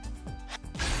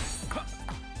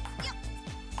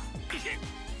 いけ。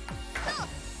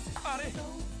あれ。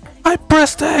 I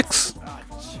pressed X.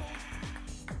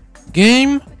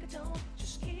 Game?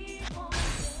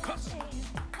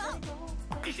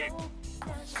 いけ。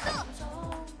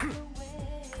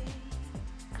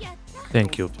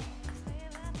 Thank you.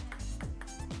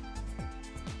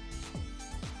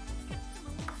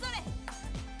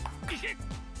 いけ。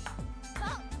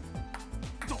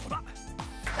どうだ。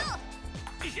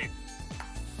いけ。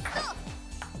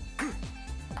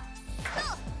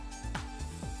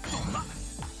どうだ。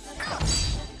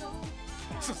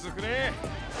続くね。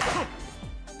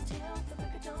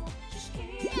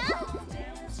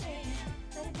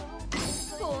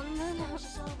こんなの無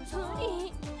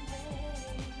理。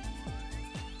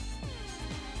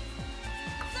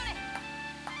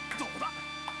 どうだ。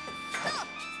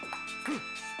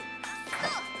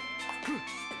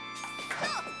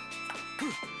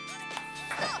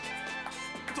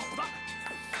どうだ。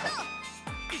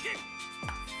いけ。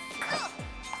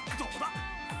どうだ。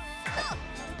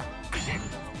い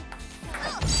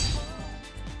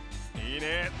け。いいね。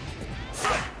さ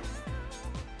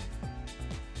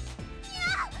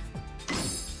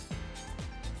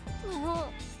もう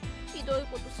ひどい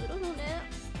ことするのね。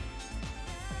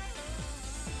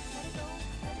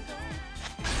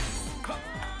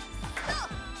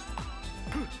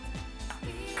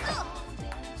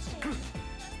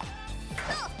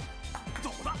 ど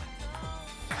うだ。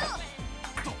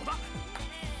どうだ。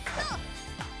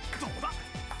どうだ。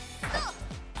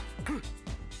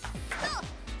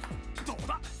どう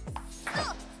だ。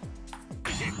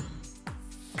いけ。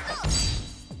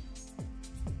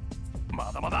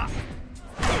まだまだ。よ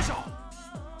いしょ。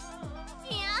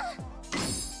いや、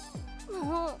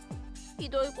もうひ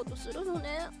どいことするの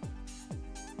ね。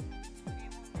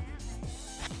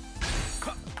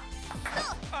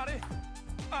 あれ。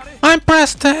あれ。 I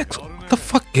pressed X. What the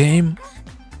fuck, game?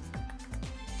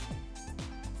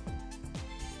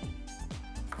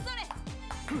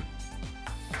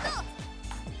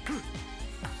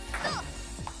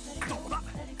 どうだ。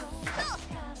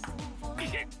い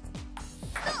け。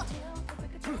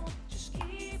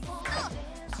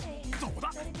どう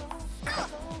だ。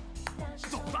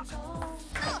どうだ。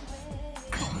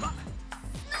どうだ。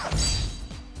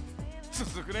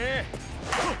続くね。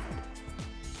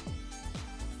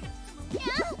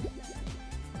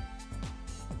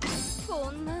こ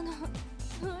んなの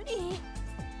無理。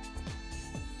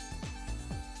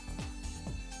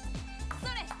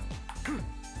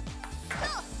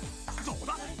 どう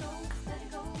だ。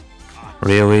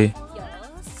 Really? よ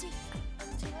ーし。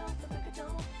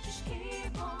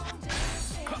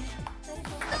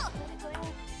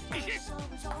 いけ。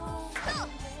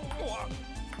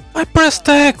 I pressed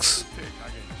X.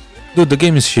 Dude, the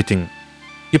game is cheating.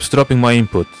 Keeps dropping my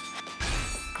input.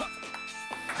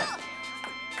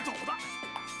 どうだ。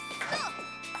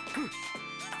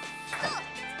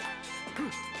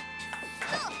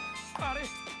 あれ。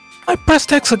 I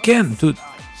pressed X again, dude.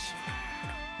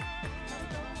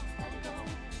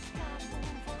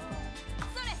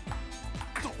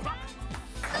 どう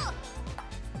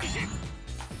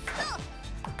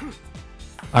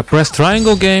I press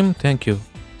triangle game. Thank you.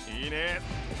 いいね。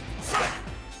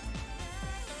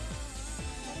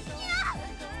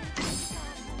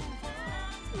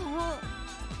も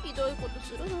うひどいこと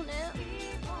するのね。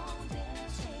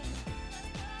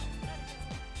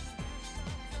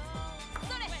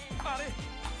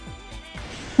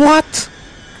 What?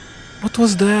 What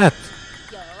was that?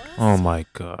 Oh my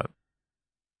god.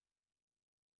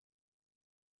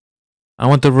 I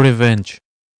want the revenge.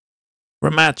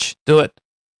 Rematch. Do it.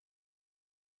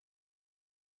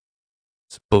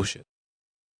 It's bullshit.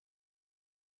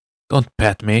 Don't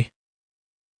pat me.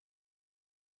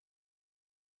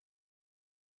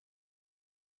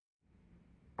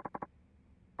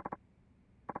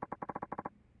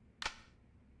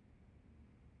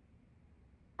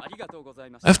 I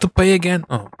have to pay again?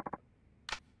 Oh.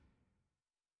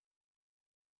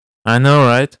 I know,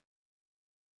 right?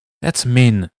 That's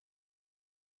mean.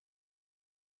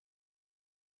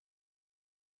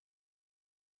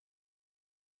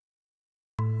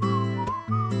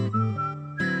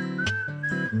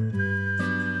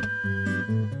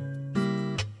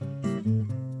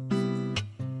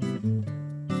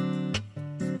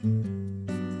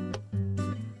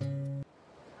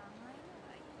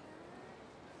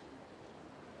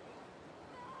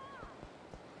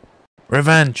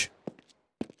 Revenge.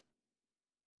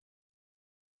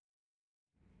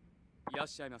 いらっ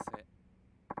しゃいませ。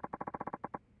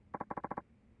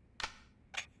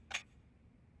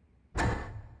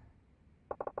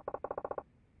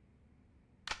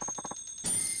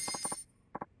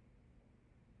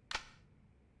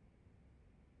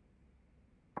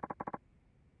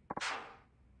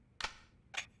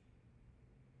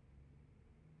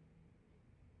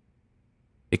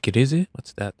 Take it easy?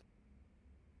 What's that?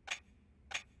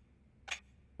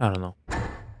 I don't know.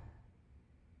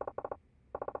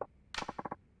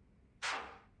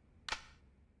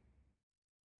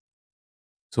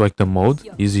 It's like the mode,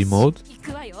 easy mode. 行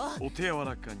くわよ。お手柔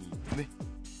らかにね。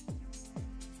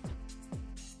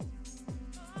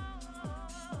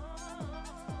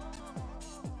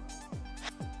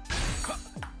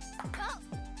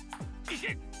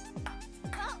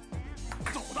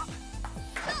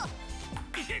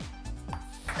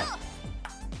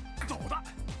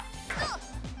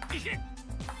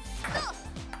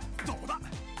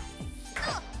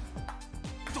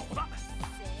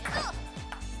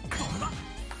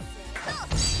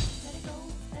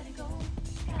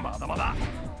まだまだ。よ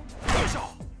いしょ。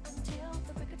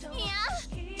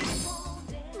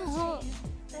もう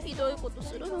ひどいこと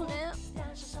するのね。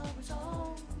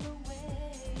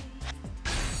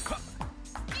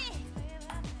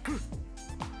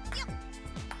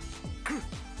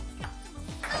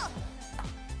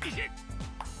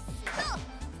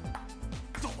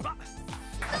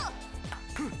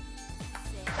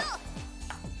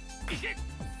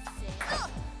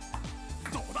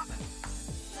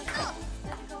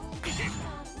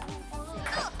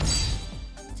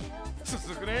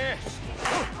 続くね。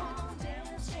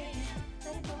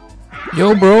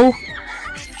 Yo, bro.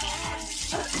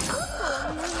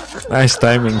 Nice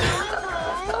timing.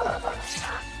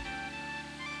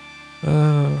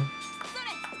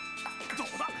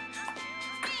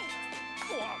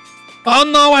 Oh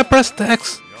no, I pressed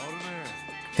X.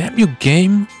 Damn you,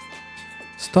 game.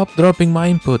 Stop dropping my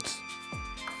inputs.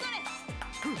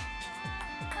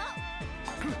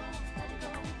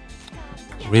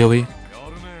 Really?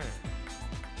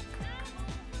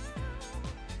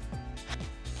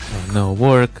 Oh, no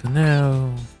work,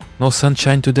 no. No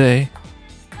sunshine today.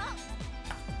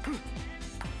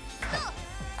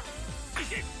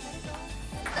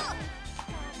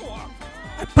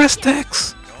 I pressed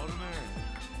X.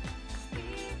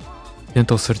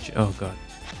 Dental surgery. Oh god.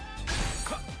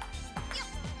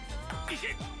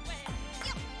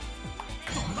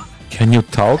 Can you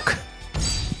talk?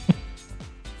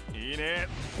 いいね。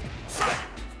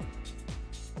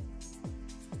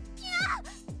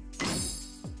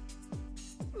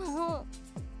も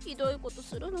うひどいこと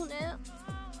するのね。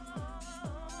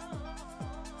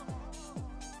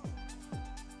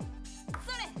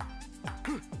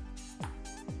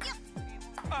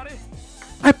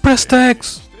 I pressed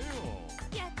X.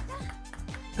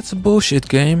 That's a bullshit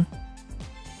game.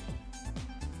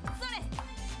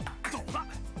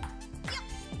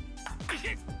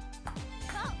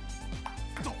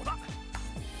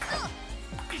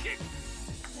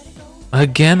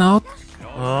 Again out?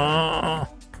 Oh.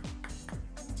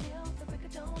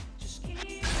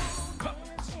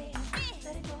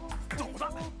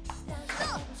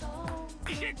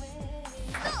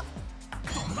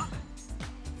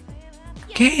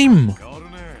 Game.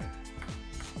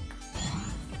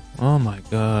 Oh my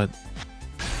god.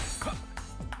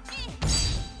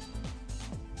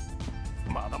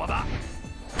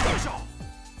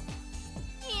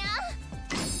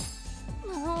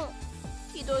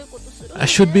 るのね。 I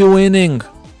should be winning.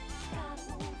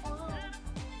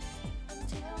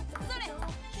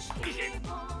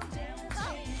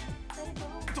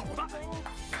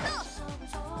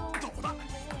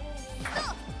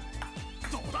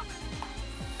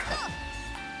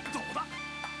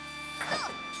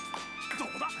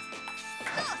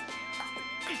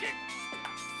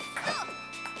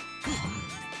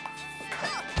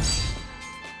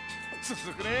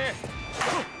 続くね。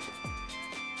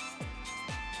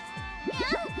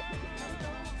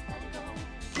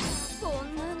こ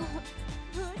んなの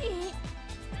無理。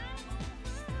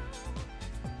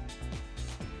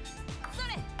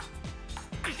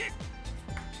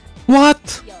 What?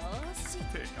 よーし。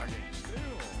 手加減してよ。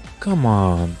 Come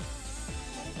on.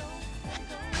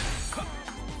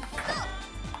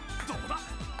 どうだ。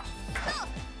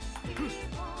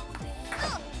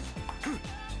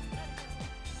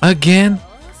 Again?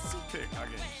 手加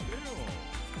減してよ。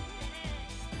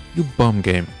 You bum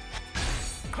game.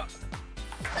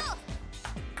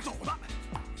 どうだ。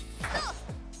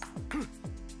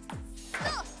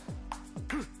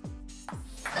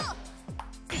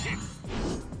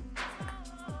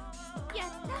 やっ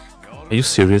た。 Are you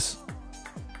serious?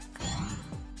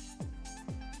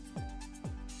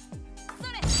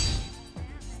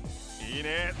 いい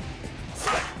ね。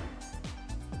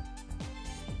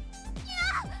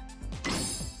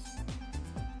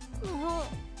もう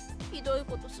ひどい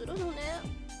ことするのね。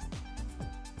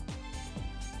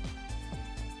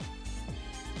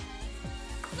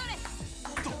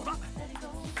どうだ。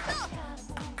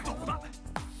どうだ。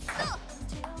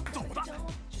どうだ。 よ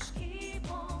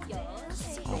ー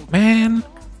し。 Oh man.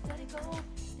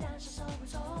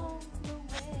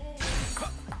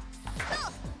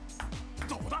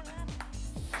 どうだ。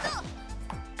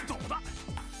どうだ。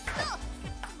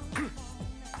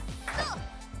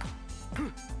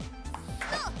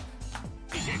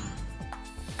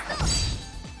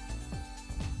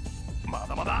ま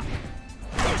だまだ。よ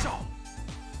いしょ。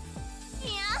い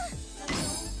や。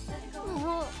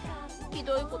もうひ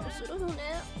どいことするの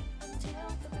ね。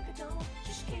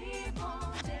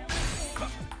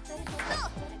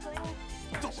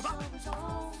 どうだ。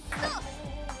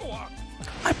おわ。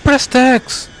 I pressed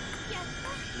X.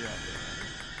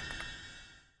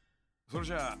 それ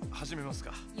じゃあ始めます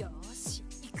か。よーし、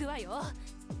行くわよ。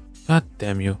 God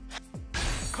damn you.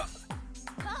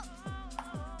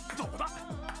 どうだ。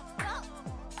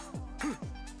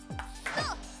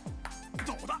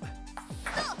どうだ。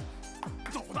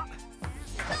どうだ。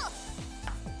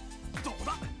どう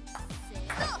だ。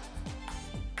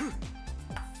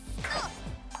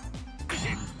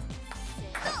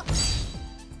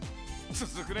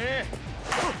続くね。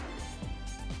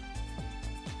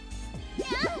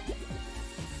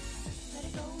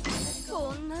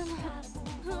こんなの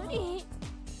無理。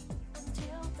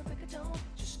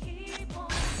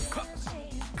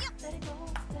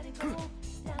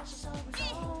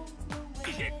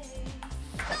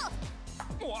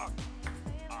 おわ。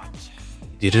あちゃ。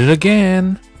 Did it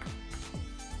again.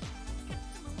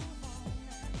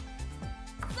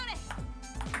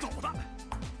 どうだ。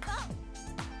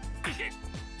いけ。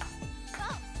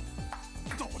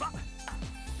どうだ。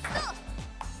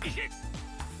いけ。い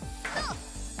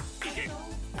け。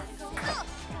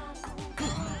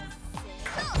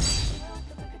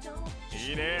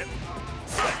いいね。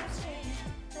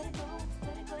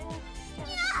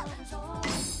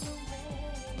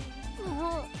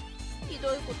もうひ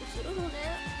どいことするのね。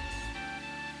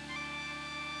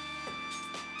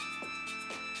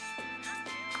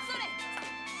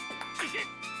 いけ。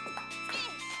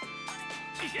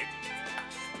いけ。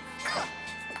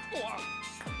おわ。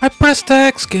 I pressed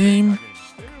X game. し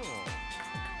てよ。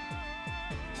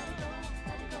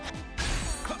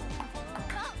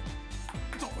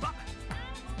どうだ。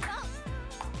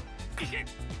いけ。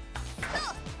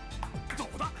どう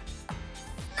だ。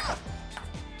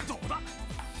どうだ。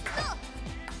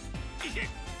いけ。い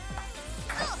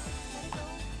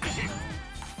け。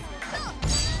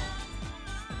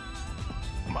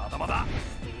まだまだ。よ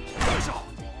いしょ。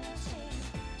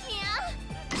いや。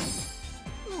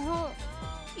もう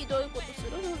ひどいことす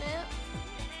るのね。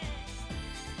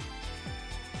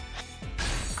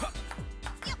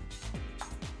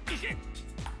 いけ。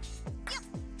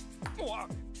おわ。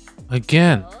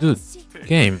 Again. Dude.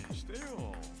 Game. してよ。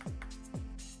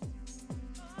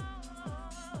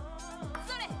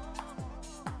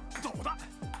どうだ。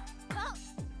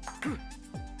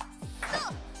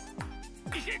い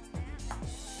け。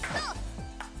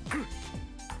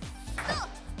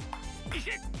い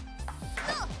け。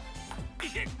い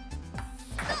け。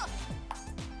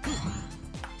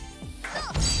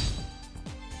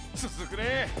続く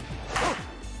ね。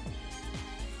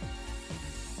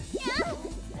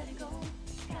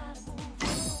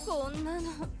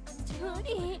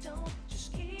理。ど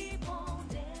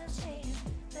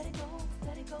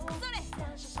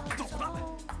こだ。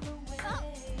どうだ。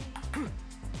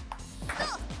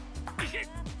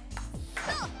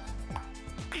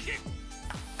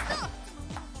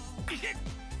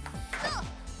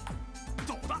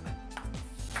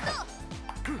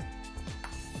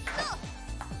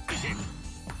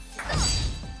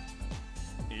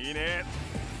いいね。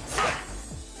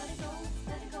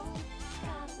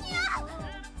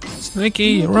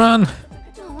Sneaky, run!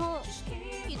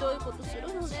 ひどいことする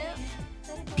のね。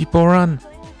 People run! ど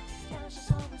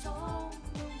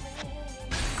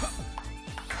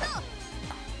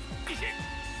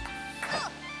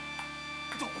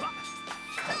うだ。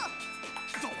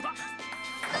どうだ。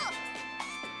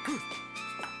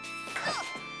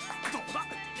どうだ。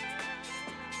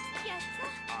やっ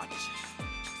た。あっち。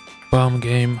 Bomb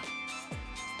game.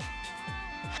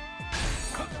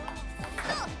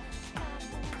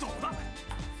 どうだ。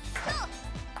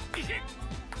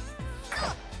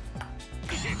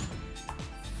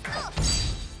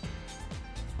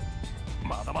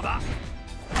まだまだ。よ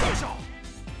いしょ。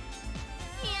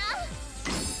いや。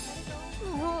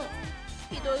もう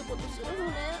ひどいことするの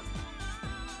ね。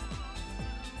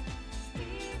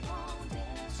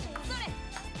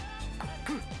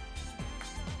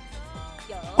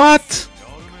What?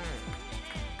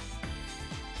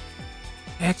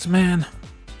 X-Man.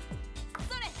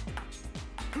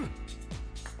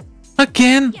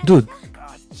 Again? Dude.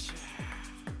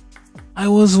 I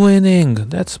was winning.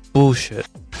 That's bullshit.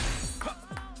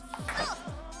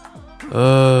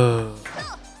 Uh.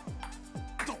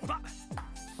 どうだ。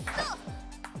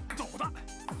どうだ。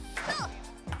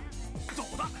ど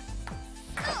うだ。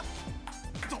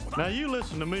どうだ。 Now you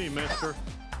listen to me, mister.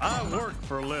 I work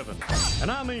for a living. And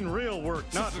I mean real work,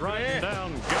 not writing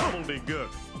down gobbledygook.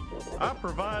 I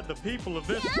provide the people of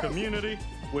this community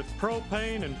with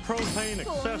propane and propane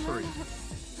accessories.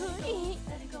 無理。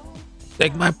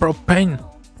 Take my propane.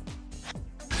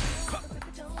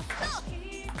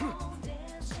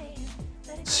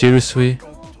 Seriously?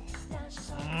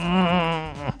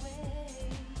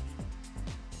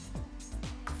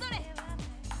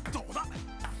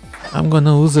 I'm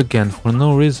gonna lose again for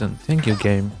no reason. Thank you,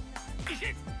 game.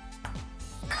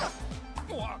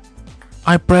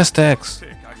 I pressed X. 手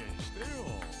加減してよ。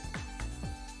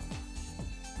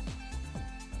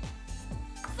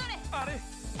あれ。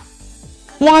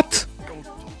 What? おっ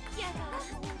と。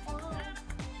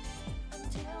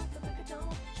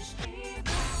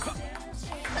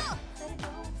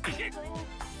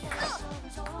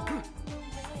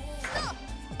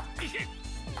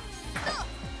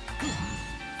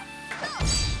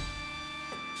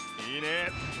 いいね。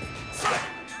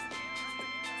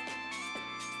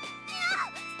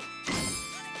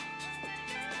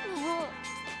もう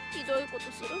ひどいこと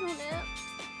するのね。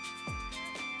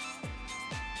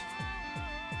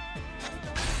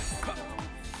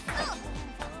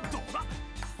どうだ。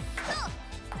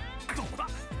どうだ。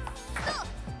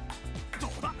ど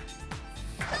うだ。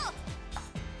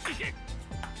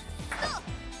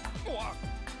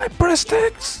 I pressed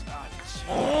X.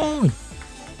 Oh.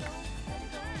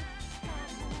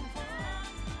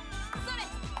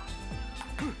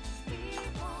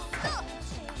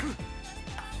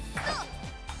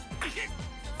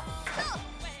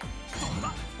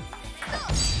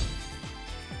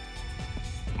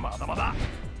 まだまだ。よ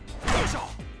いしょ。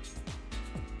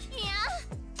い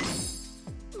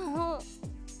や。もう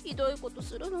ひどいこと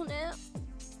するのね。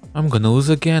 I'm gonna lose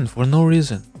again for no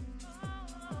reason.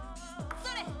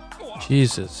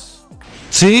 Jesus.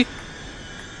 See?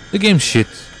 The game shit.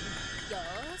 よ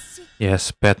ーし。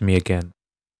 Yes, pat me again.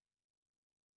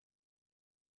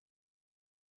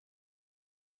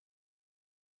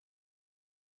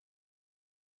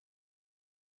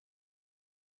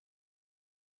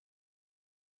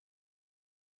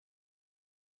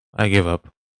 I give up.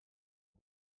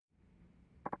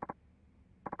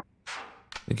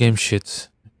 The game shits.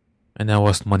 And I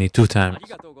lost money 2 times. あり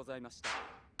がとうございました。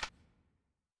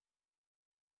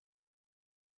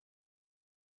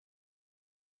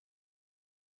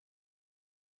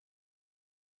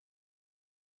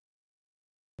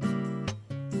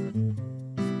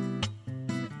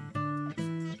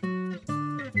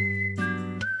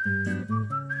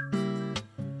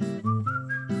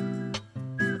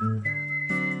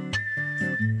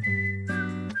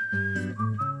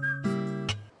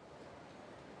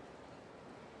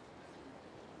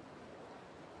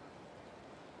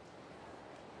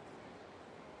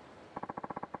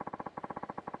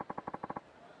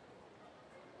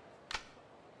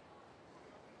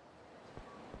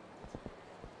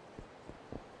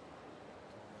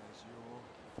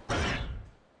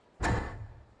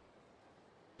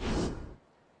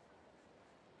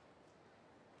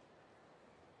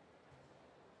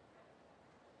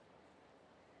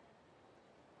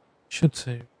should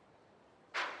save.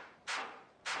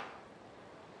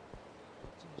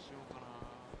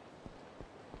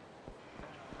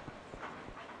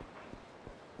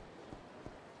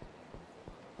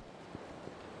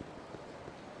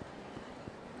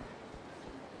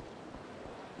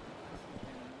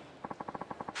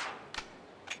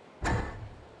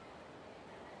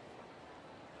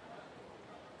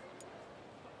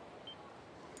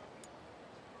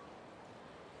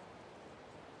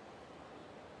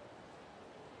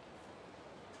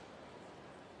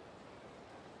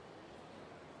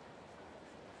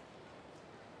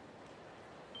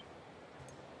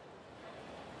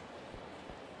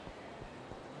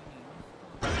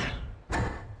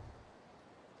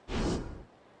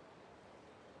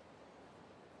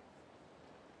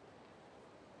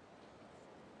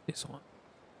 This one.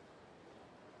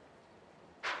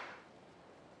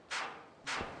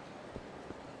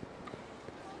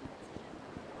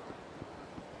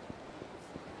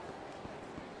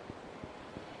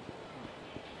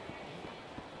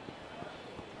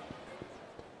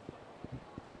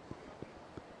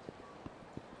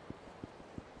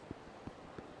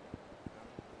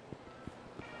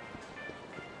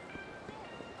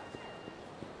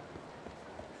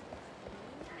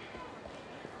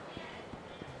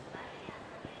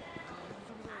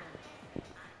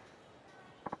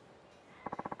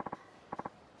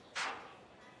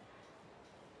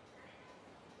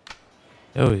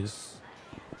 Elvis.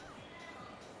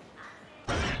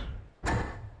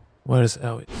 Where is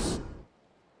Elvis?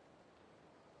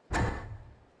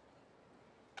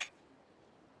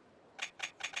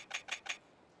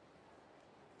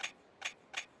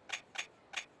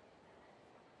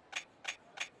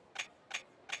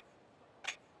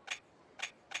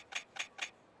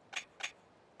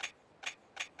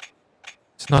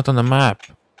 It's not on the map.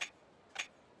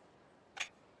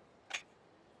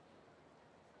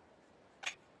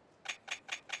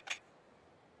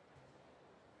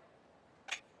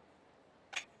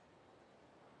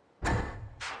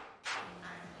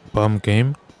 Bum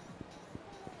game.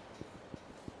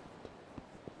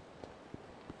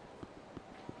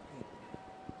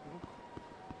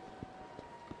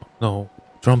 No,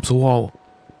 trumps a wall.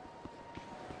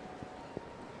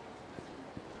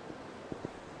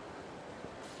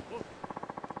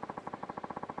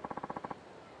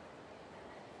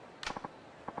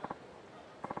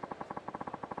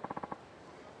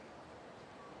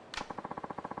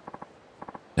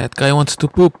 That guy wants to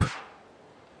poop.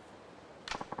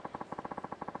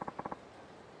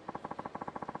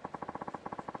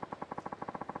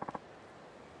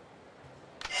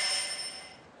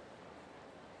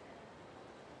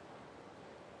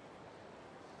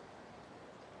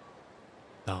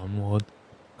 Downward.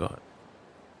 God.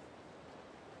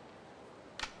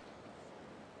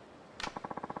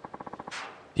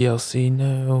 DLC,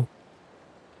 no.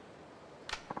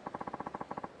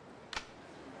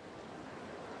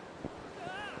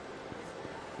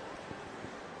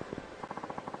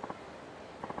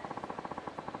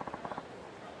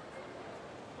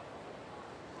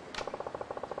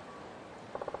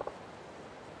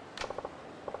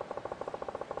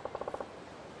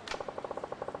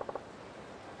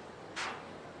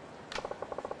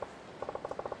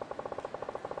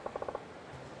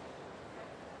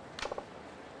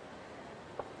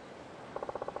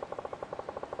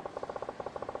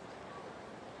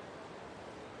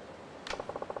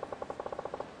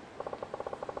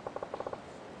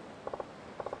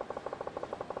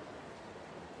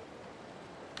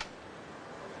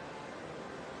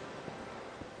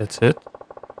 That's it.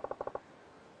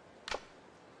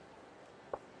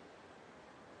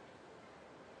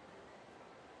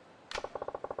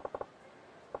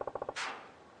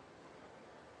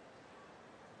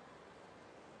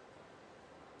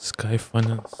 Sky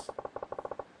Finance.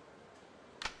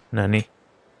 Nani?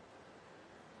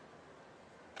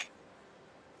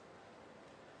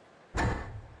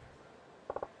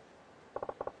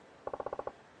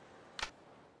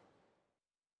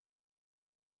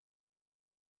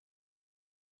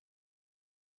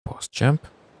 Jump.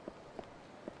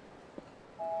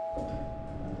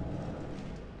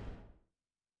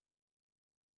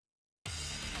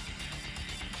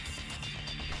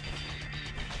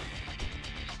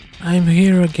 I'm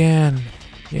here again.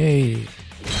 Yay.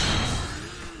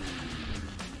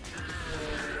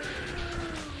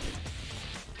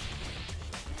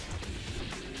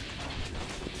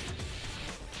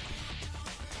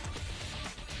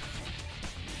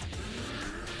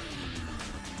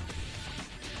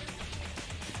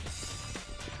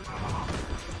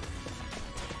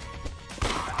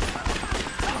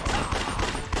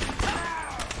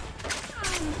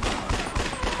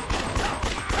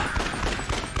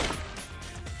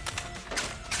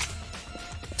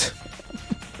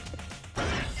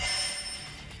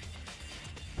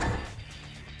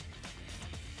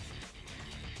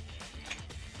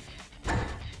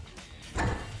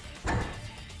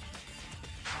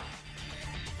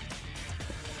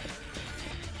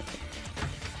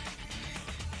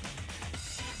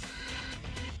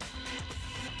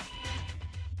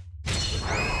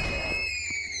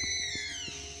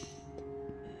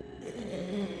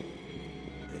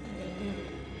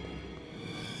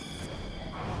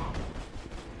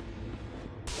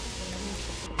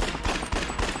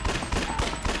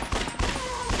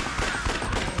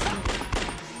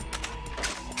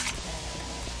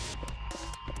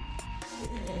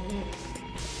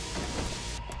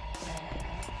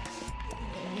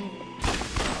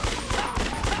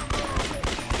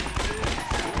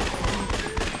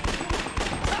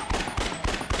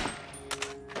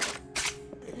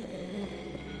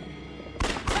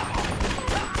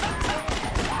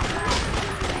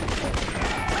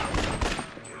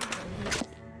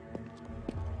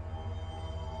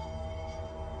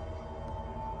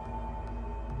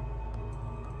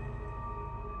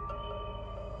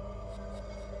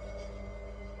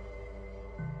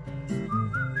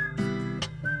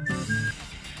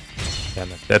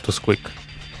 Damn it, that was quick.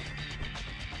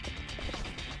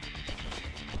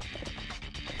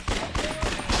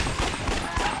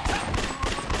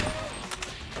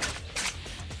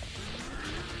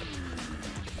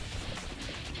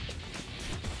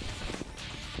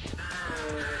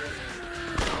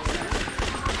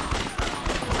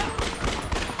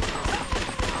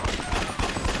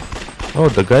 Oh,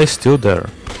 the guy's still there.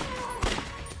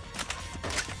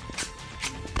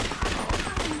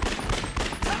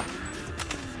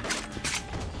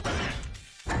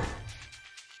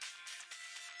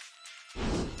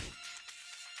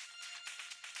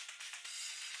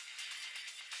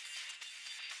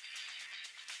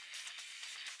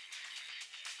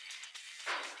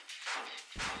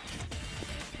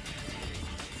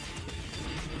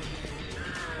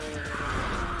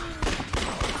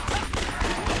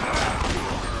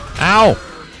 Ow!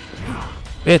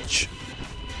 Bitch!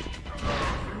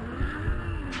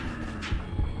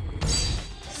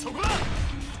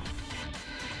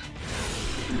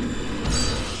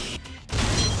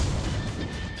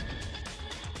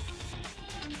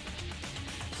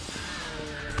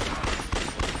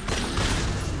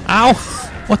 Ow!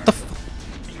 What the f-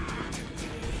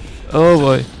 Oh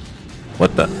boy.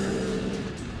 What the?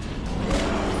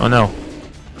 Oh no.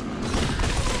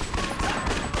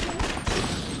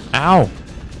 Ow!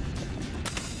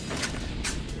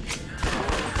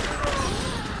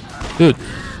 Dude.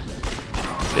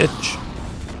 Bitch.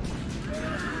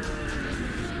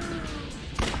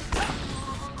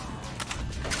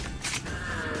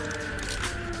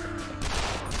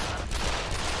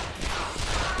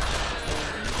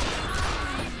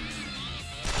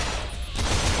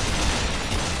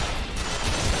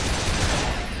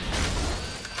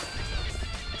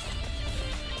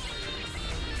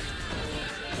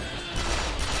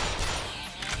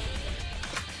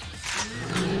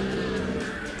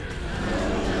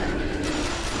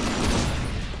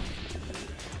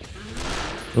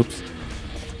 Oops.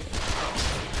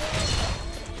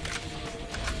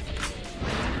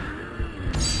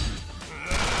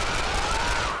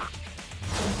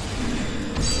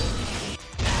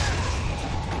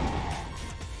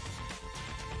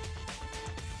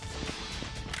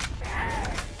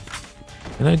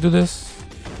 Can I do this?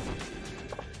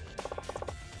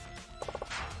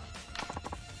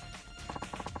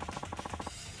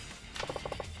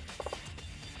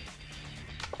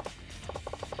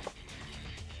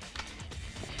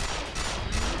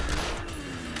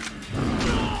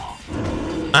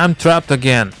 I'm trapped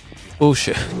again.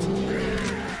 Bullshit.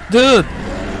 Dude!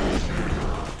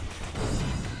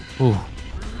 Ooh.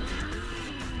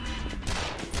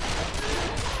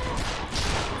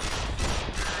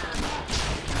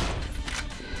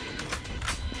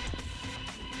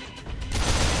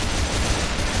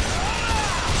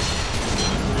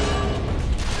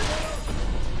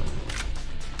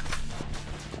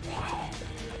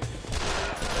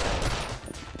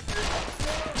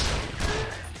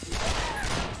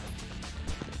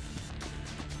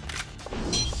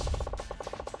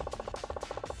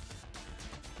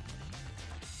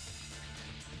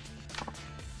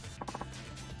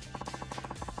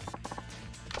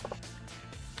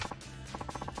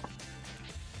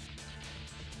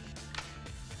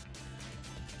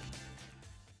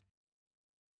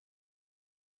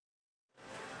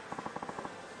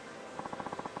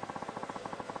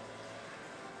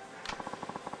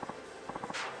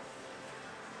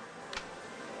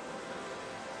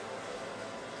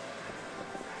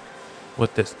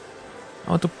 What this?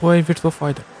 How to play Virtual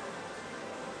Fighter?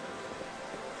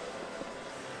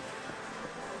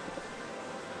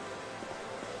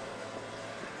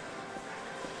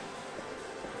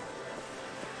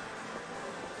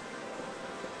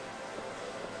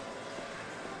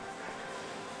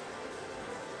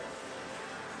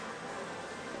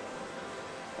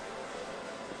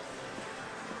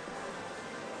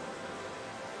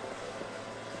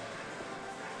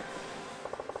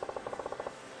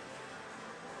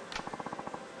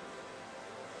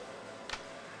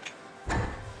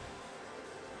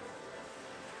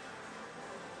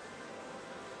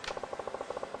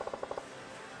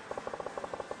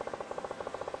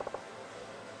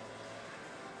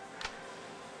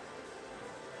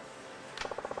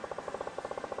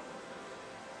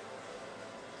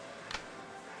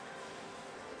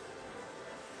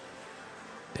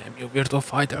 Damn you, Virtual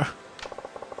Fighter.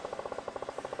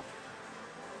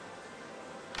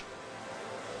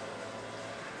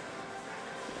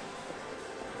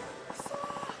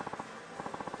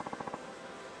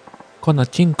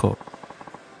 Konachinko.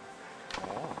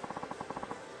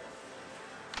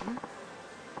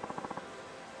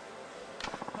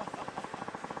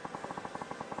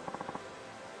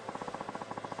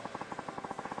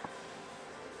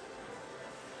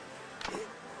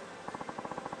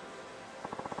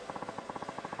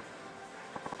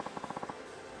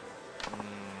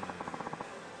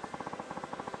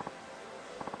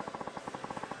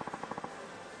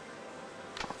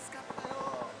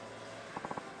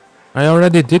 I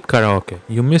already did karaoke.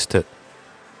 You missed it.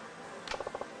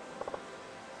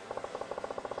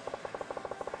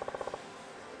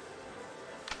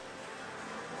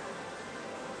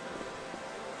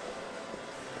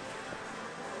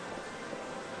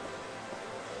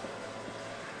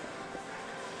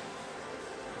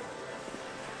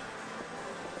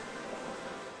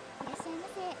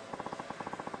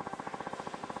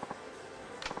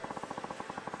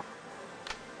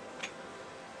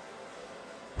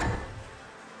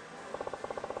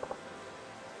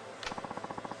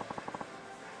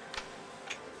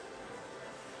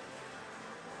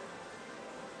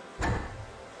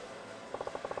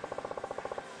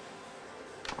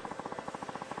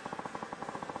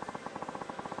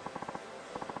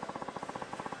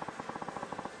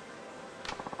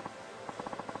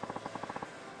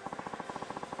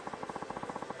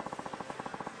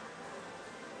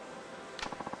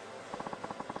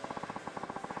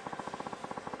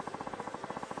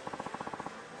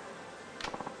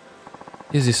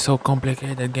 This is so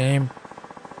complicated game.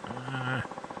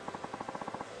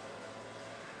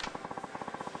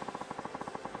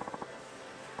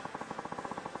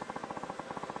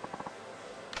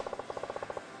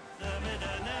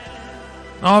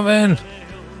 Oven!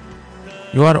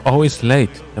 You are always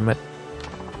late. Damn it.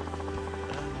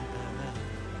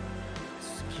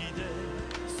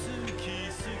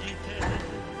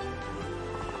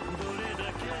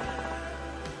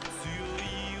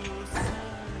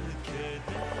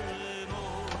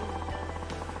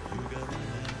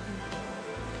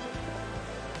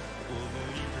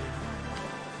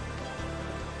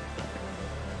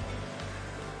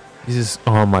 This is,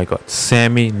 oh my god,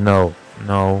 Sammy, no,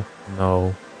 no,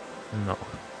 no, no.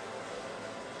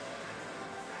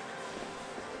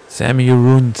 Sammy, you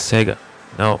ruined Sega.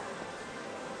 No.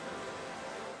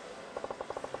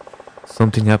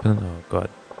 Something happened. Oh god.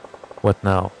 What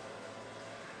now?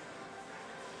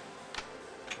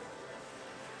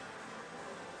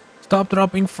 Stop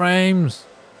dropping frames.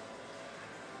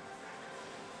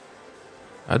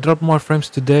 I dropped more frames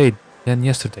today than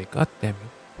yesterday. God damn it.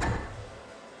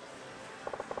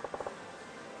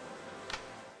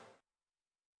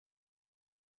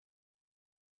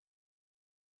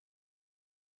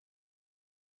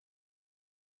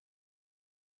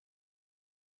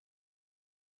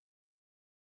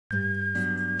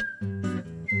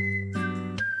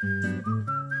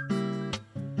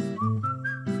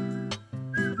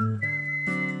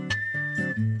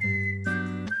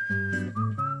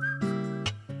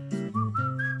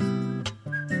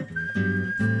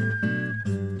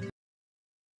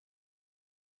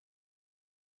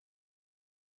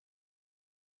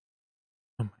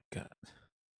 Oh my god.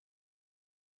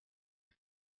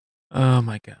 Oh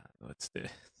my god. What's this?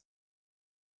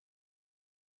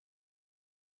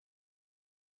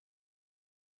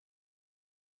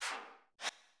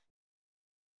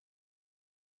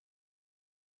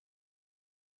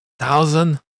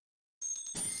 $1,000?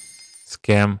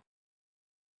 Scam.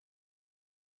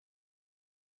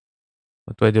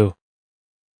 What do I do?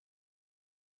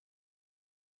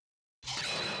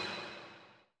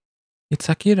 It's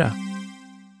Akira.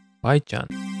 Bai-chan.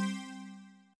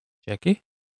 Jackie?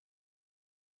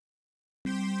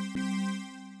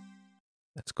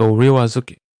 Let's go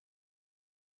Ryuazuki.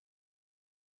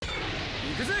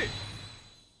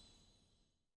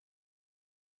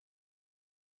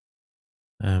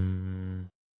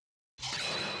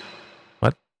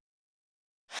 What?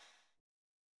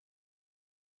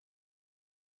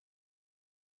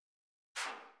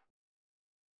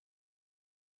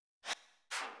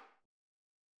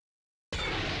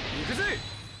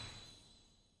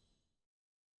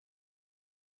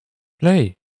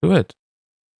 Play. Do it.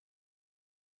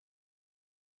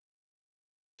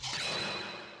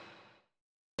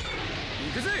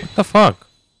 What the fuck?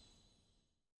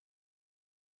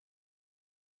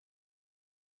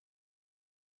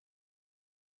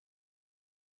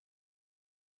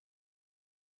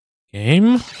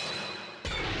 Game?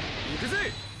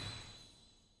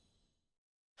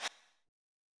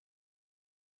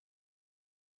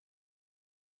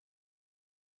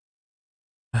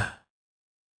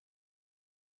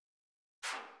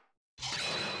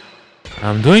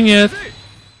 I'm doing it.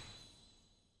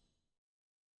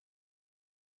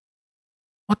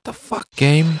 What the fuck,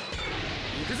 game?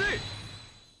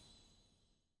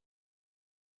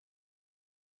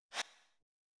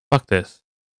 Fuck this.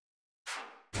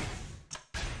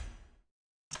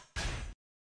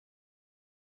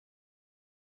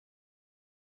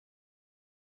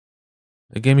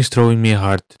 The game is throwing me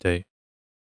hard today.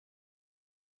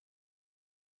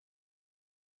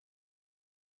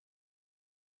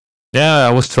 Yeah,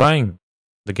 I was trying.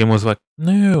 The game was like,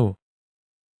 no.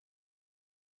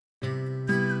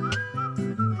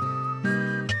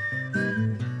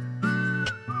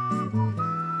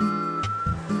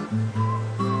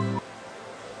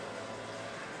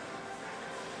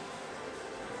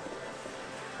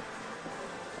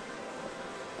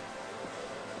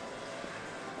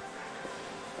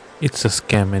 It's a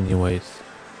scam anyways.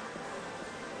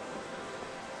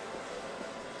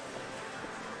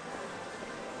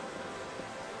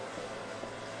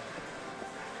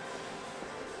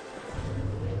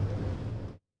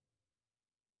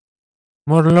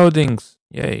 More loadings!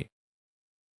 Yay.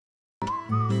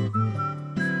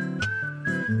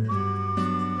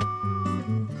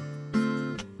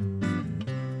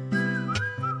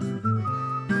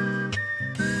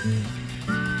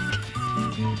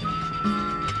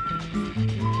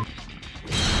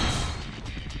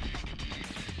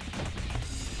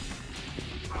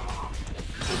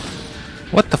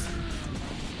 What the f-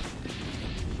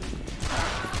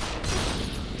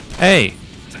 Hey!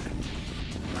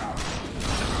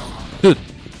 Dude!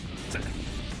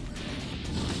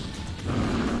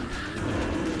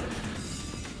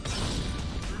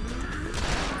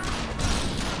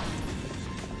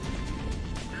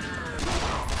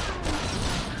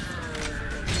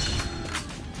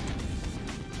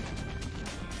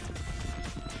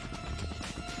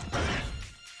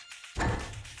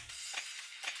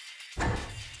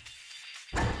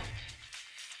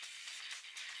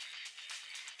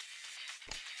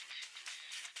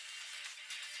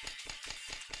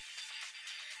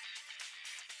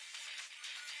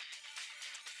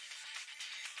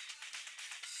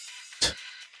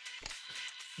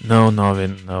 No,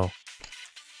 Novin, no.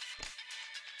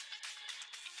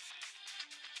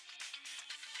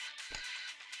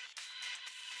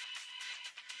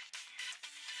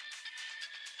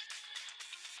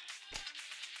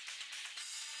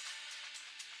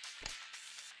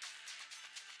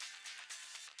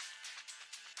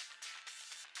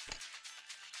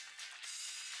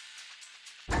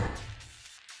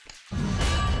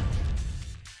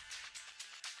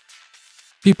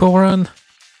 People run!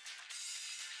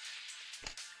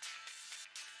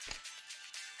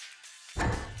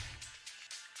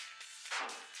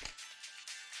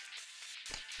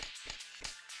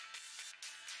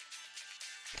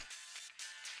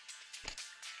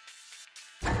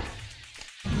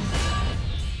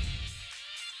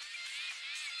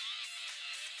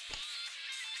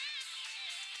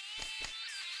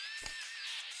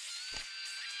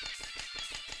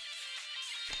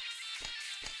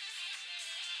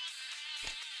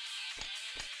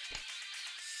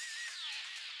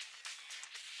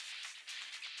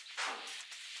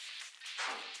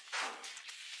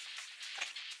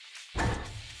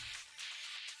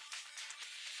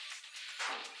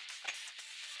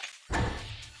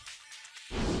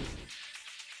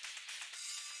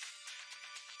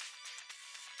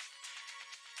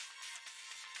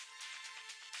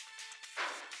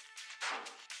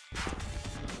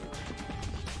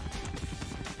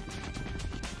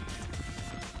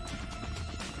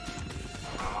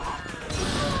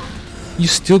 You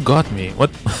still got me.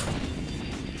 What?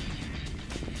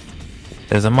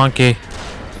 There's a monkey.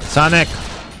 Sonic!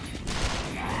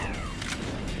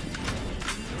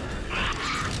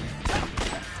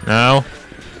 No.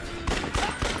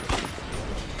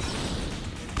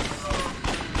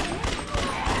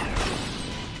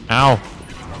 Ow.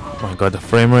 Oh my god, the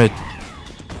frame rate.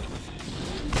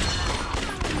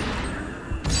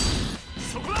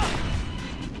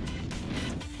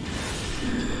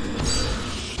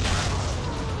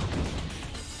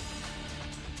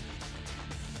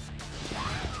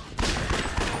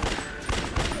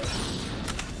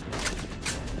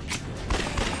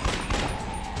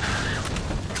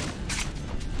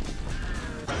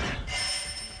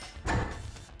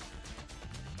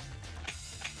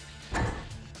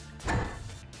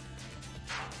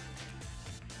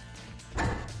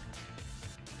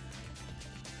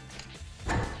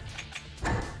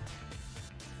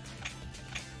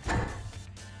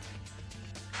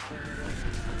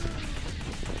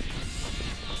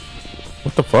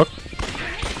 What the fuck?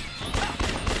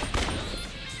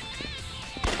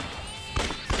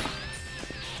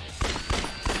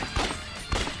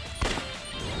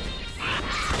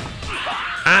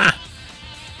 Ah!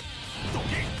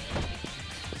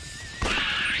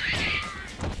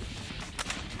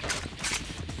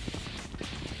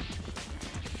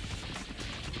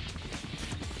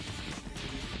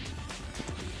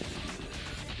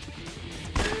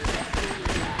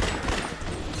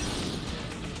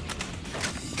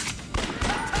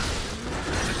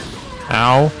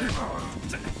 Ow.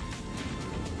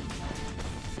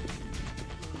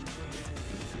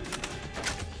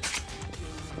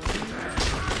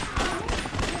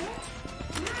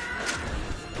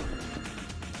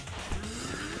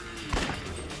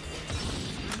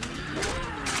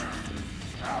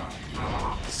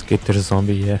 Skater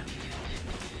zombie, yeah.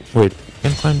 Wait,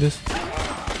 can I climb this?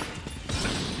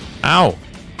 Ow!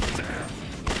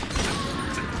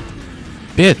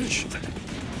 bitch.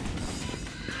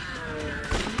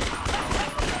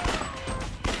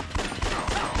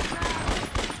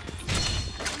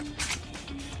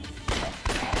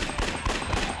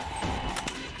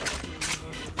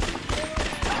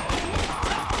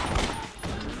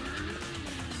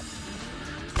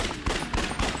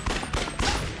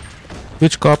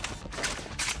 Bitch cop.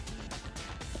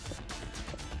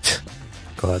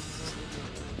 God.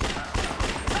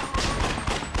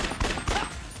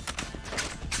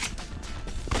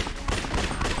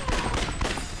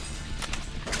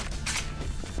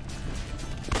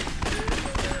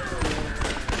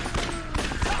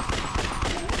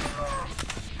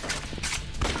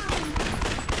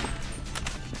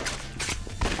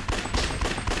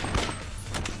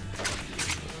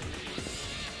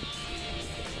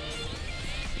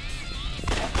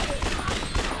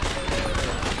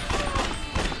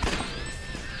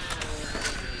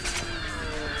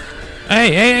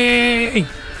 Hey!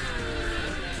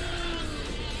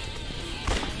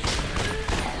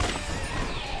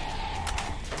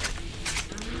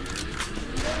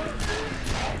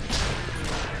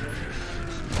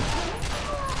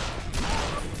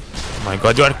 Oh my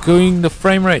god, you are killing the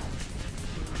frame rate.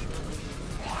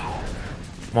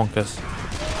 Monkas.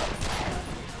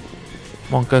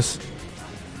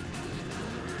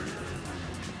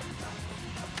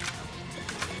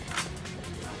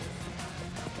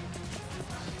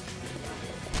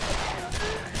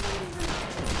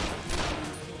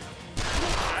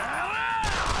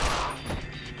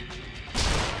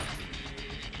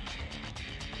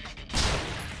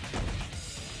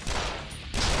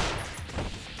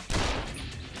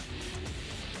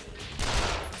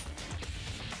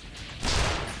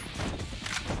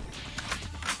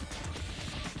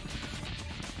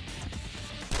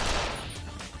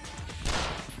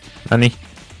 Honey.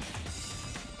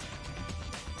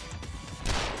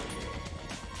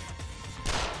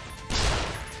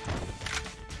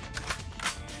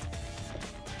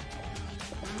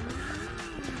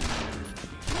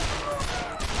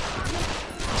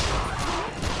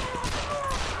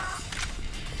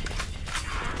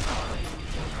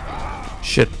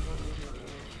 Shit.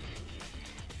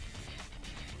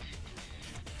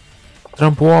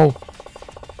 Trump wall.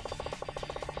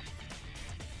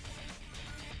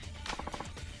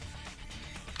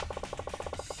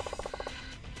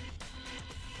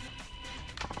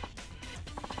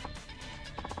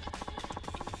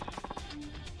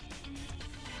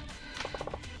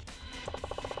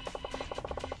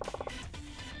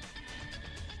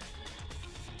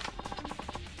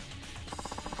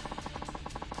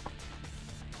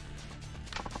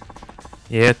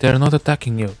 Yeah, they're not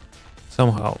attacking you.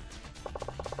 Somehow.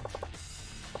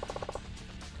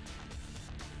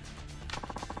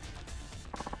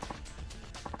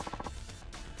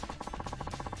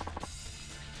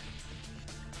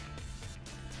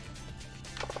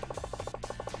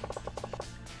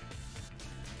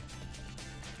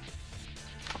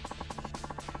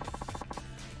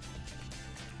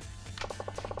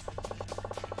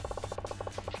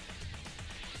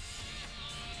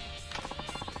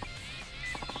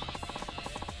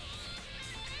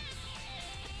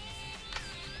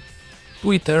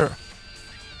 Twitter.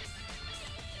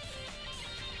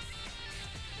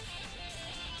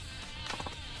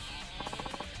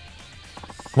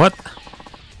 What?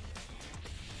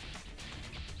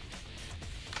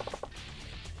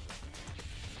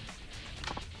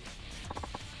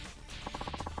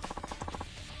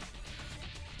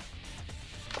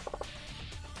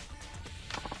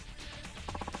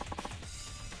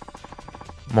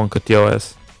 Monka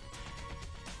TOS.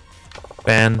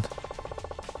 Banned.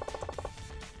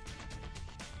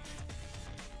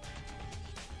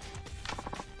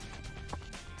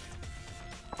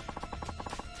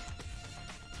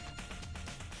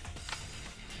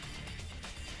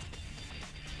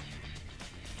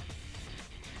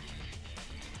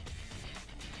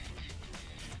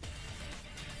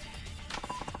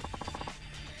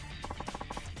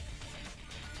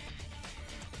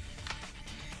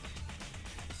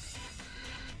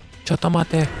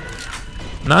 Chotomate.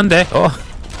 Nande? Oh.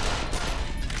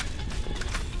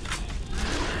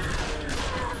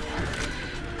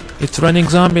 It's running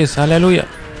zombies. Hallelujah.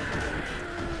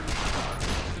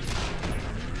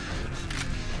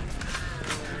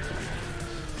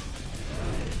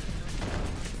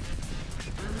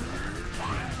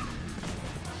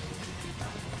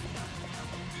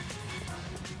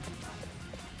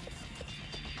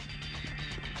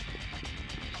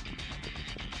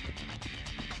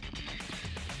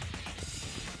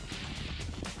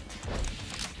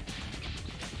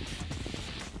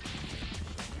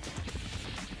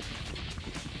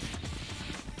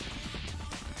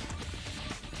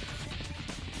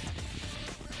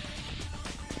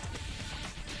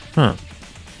 Huh.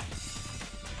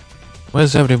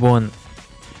 Where's everyone?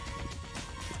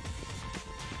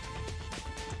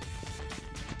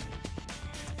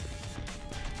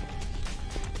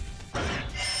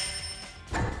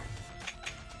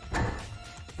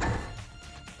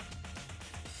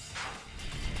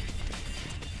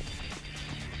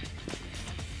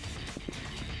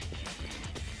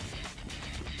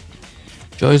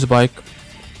 Joy's bike.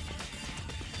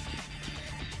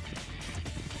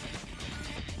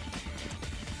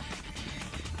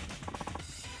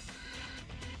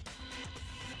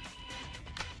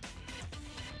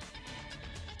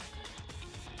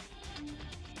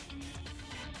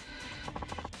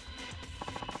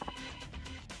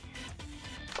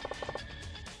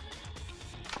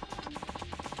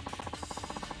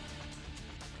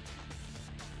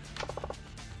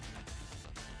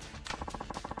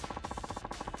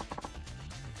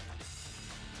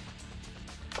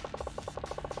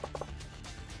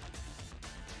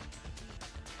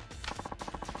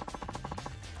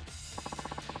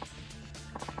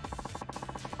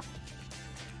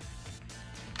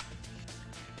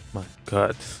 My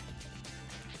God.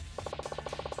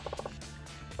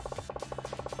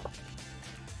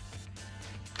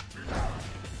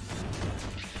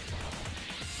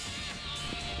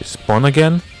 You spawn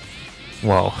again?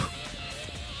 Wow.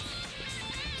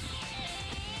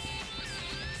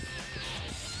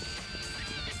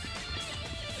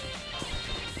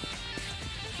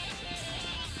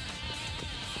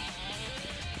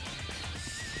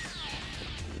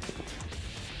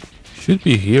 Should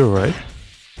be here, right?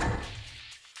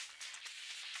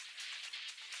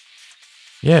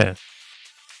 Yeah.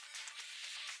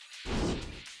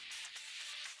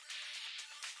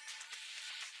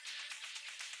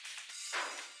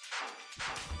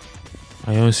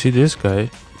 I don't see this guy.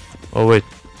 Oh wait.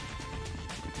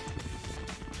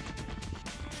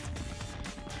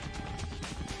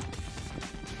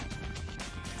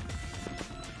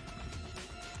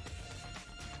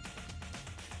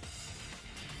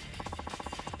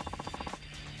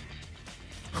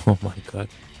 Oh my God.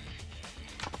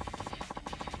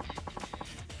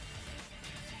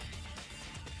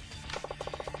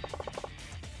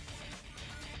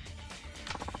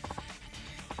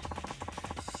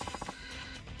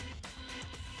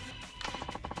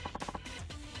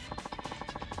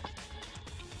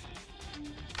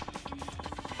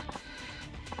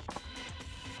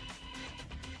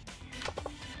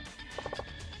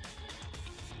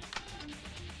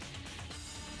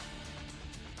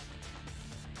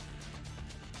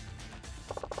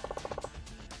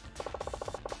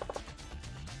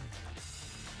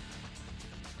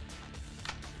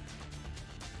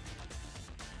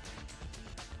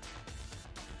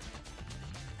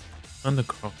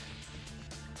 Underground.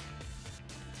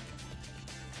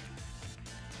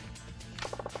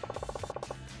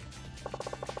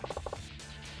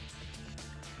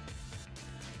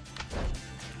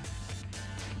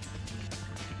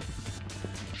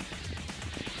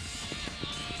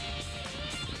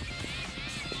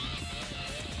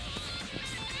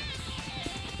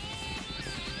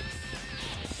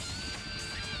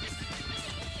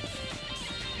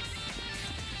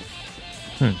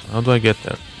 How do I get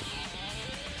there?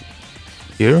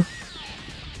 Here?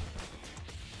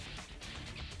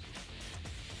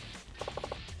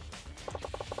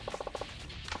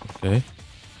 Okay.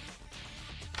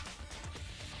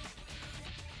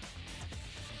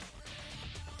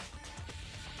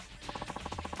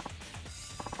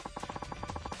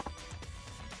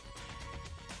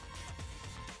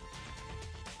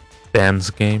 Dance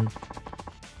game.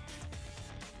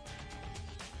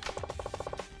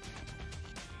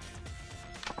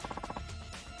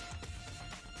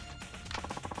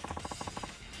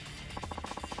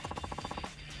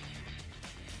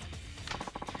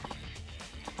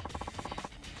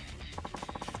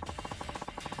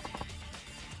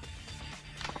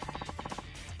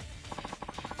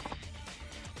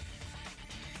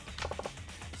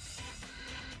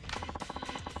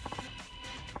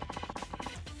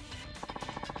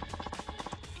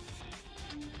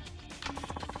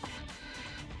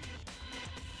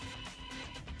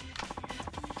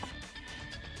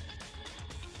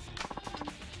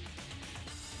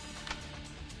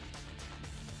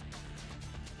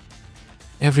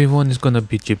 Everyone is gonna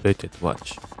be gibbeted,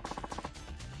 watch.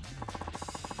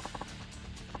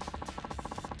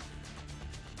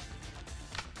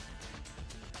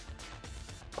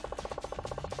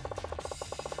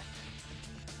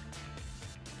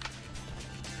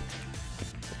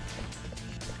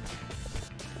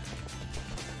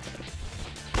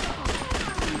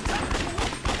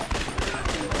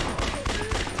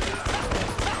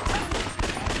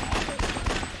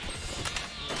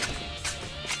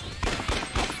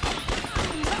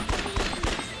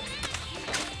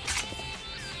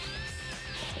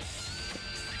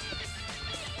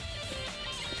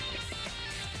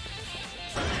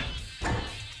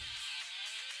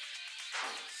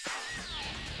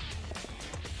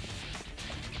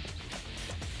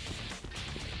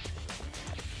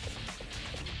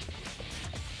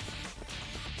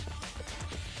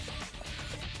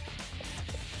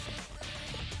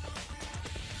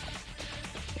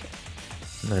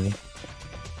 Nani?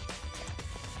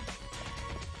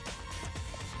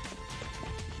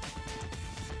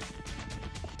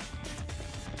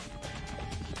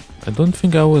 I don't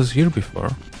think I was here before.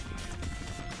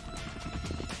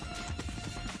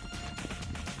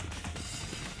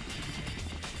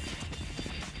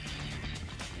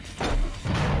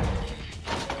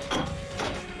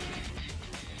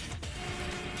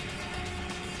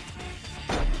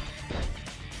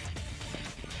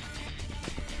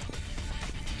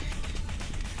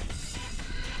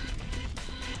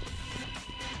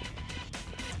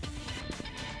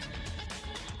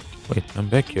 Wait, I'm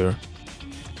back here.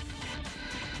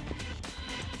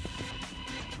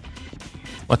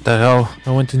 What the hell?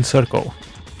 I went in circle.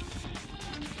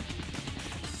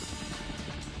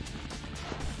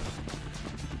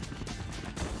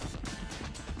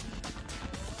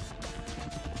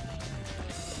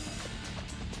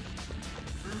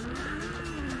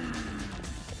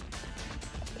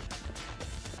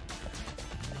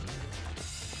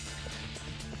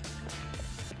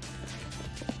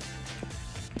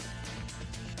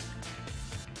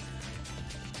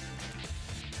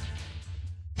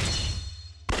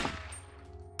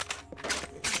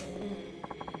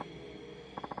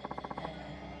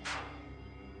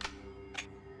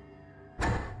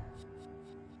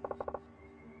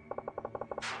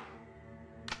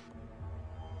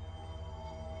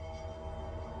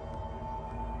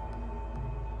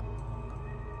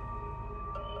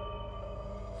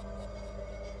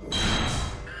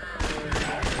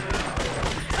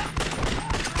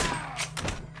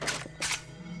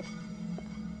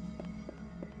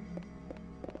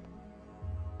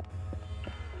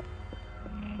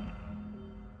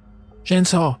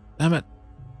 Chainsaw! Damn it!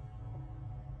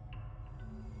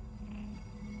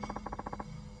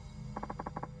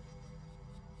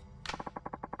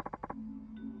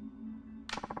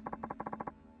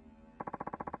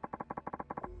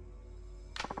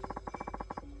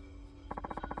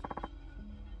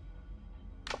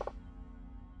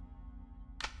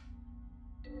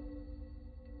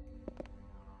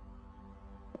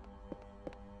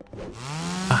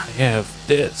 I have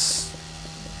this.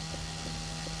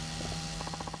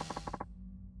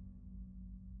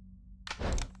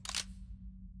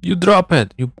 You drop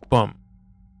it, you bum.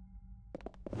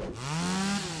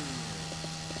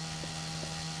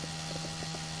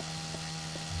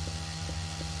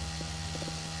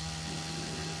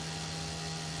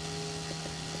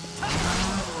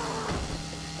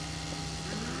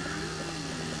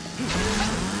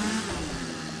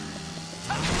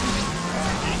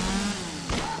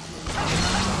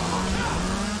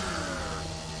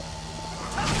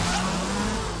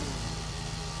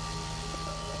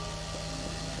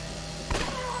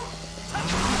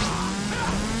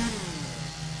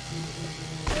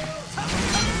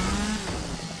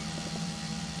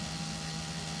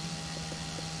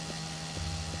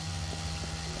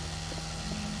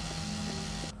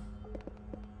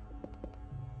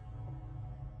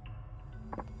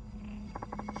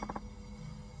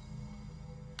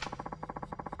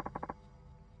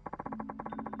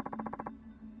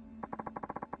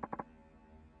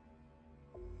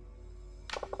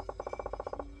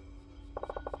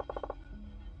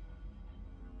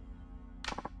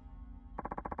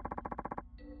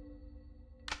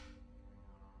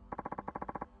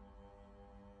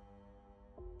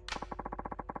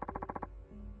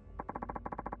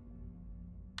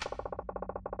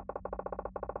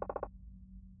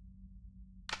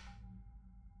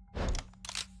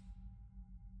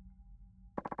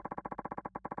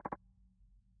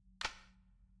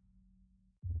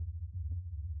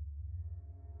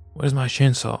 Where's my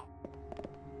chainsaw?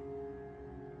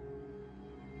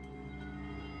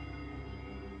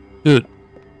 Dude.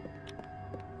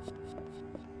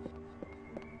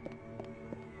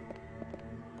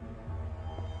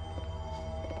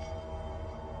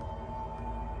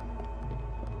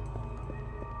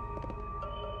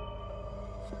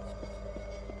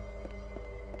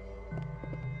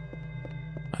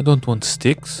 I don't want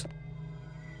sticks.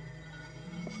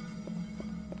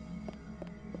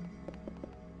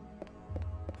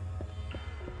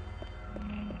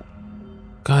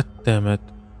 God damn it.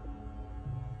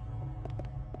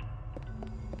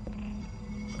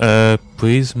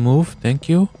 Please move, thank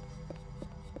you.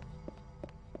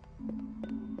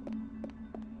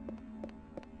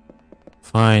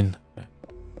 Fine.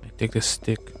 I take the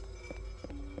stick.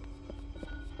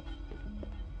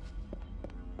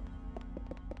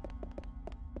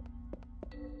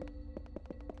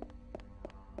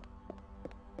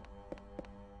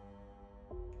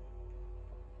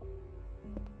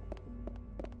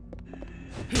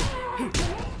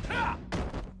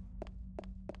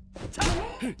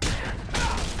 Where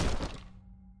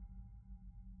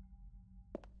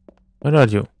are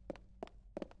you?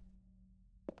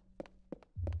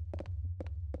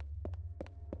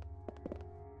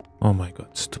 Oh my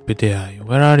god, stupid AI.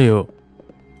 Where are you?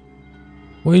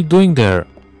 What are you doing there?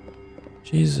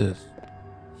 Jesus.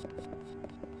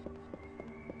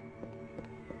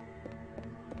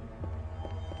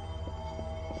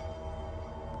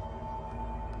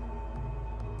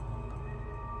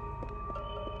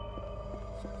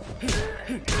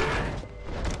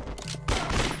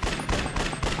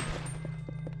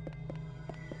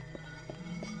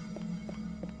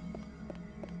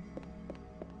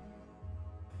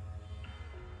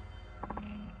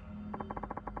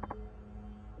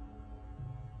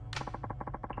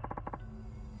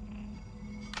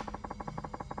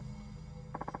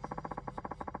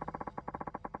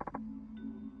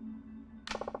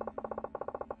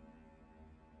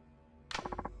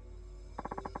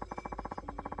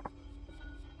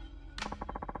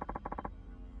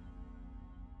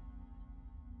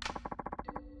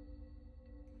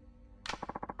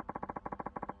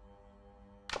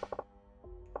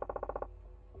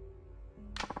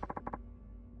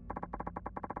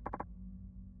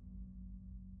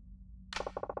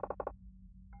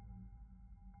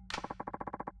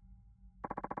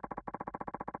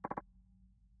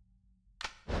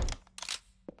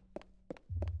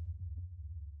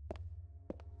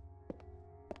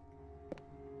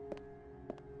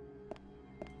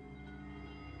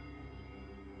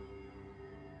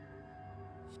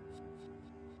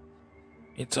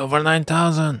 It's over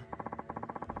 9,000.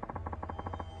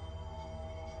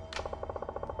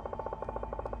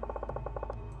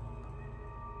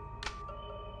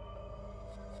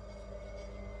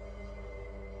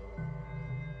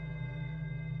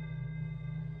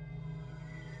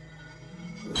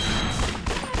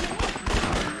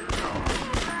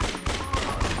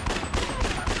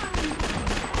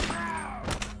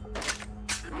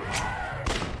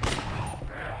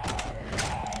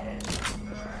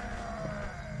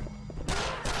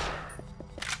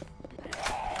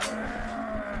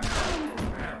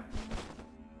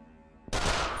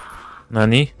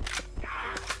 Nani?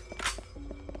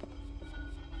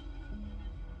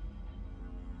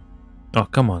 Oh,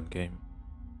 come on, game.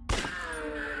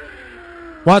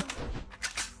 What?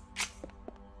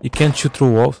 You can't shoot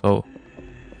through walls? Oh.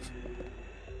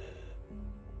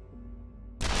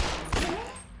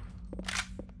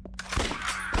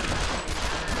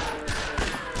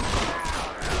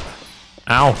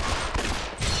 Ow.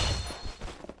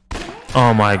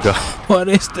 Oh my god. What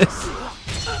is this?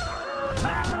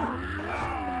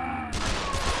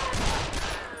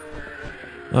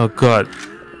 Oh god.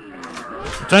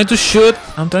 I'm trying to shoot.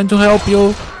 I'm trying to help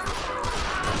you.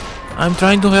 I'm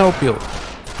trying to help you.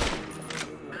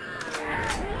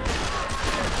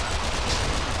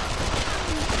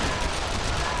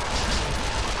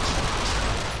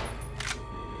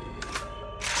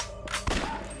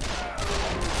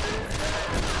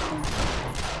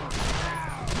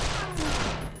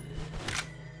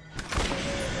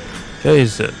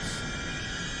 Jesus.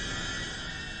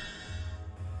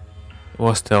 It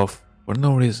was stealth for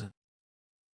no reason.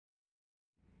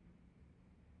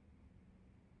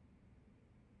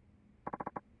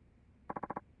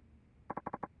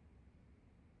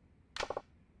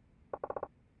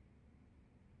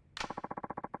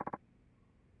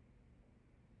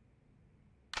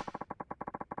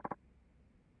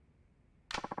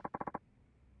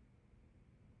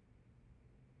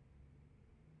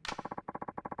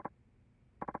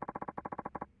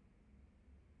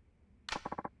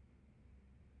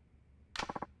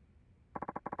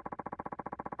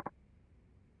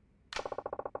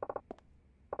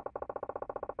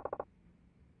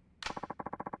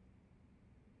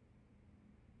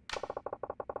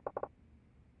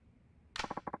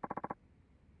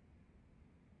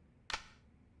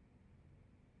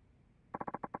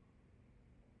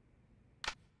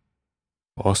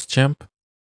 Boss champ?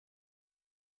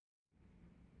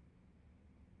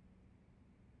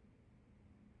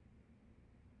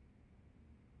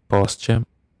 Boss champ?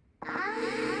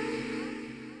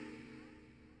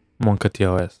 Monka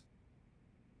TOS.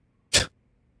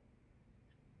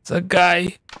 It's a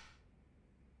guy.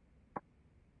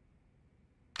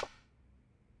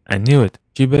 I knew it.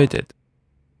 She baited.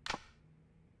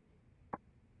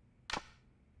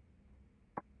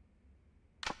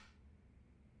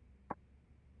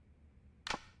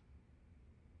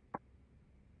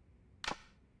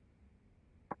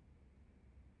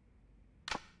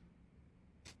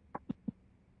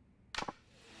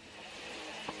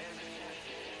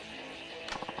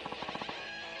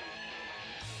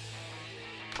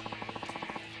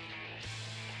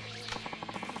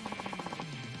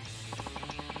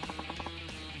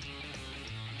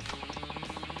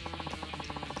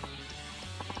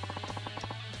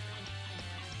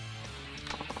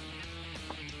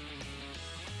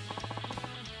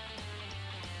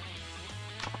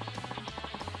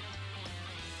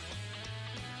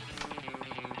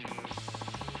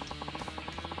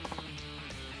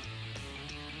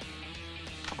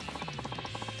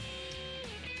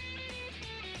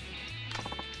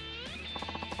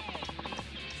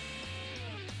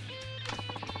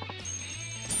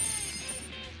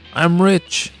 I'm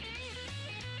rich.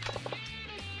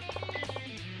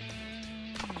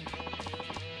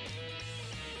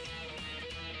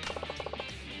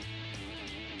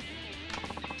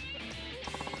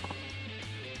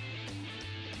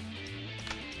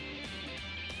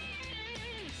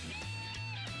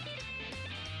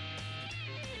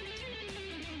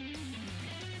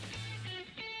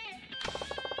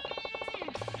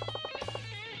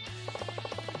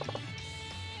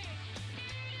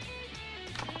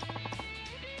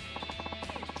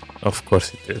 Of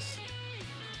course it is.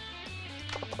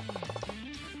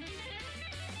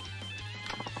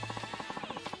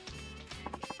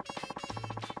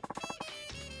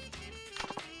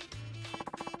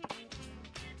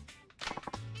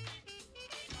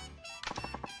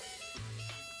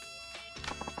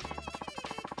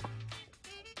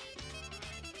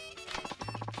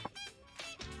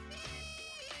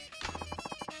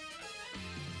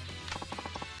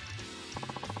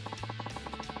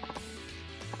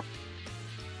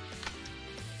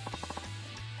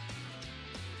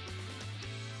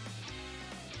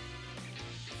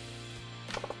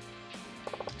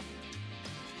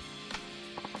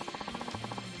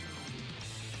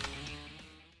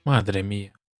 Madre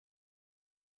mía.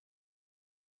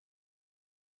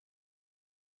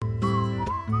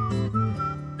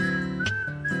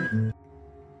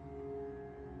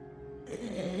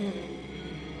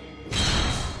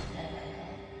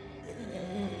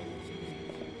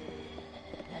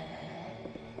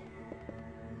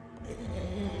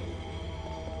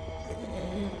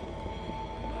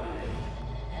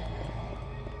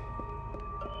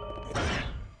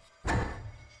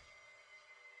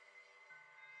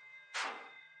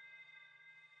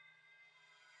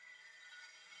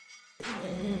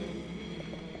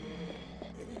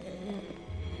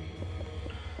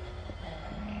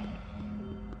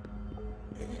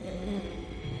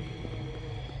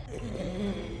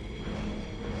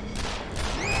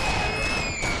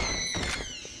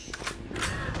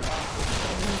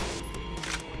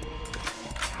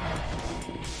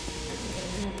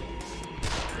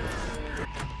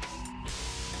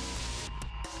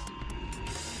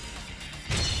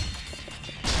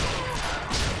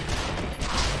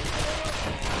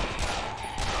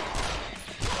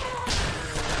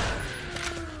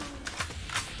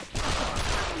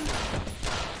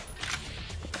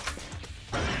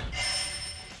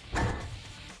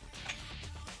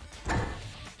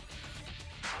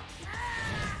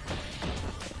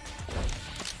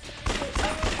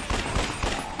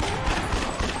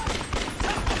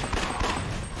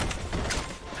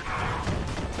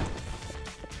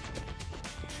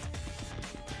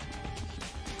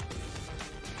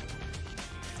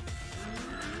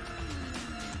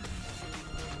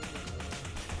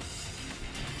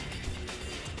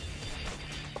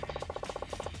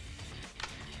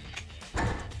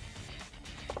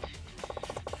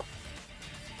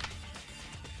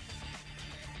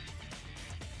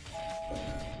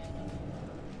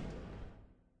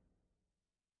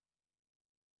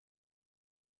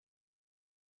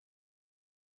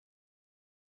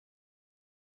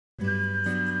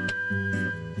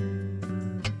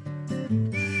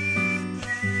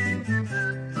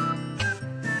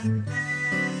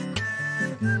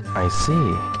 I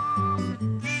see.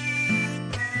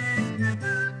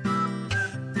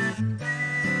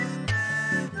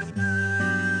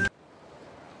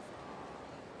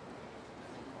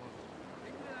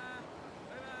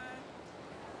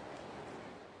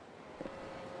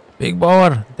 Big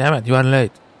Bower, damn it, you are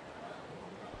late.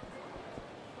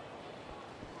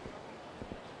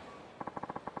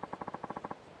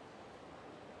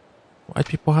 White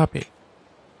people happy.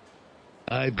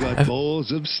 I've got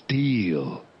balls of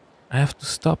steel. I have to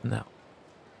stop now.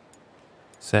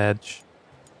 Sedge.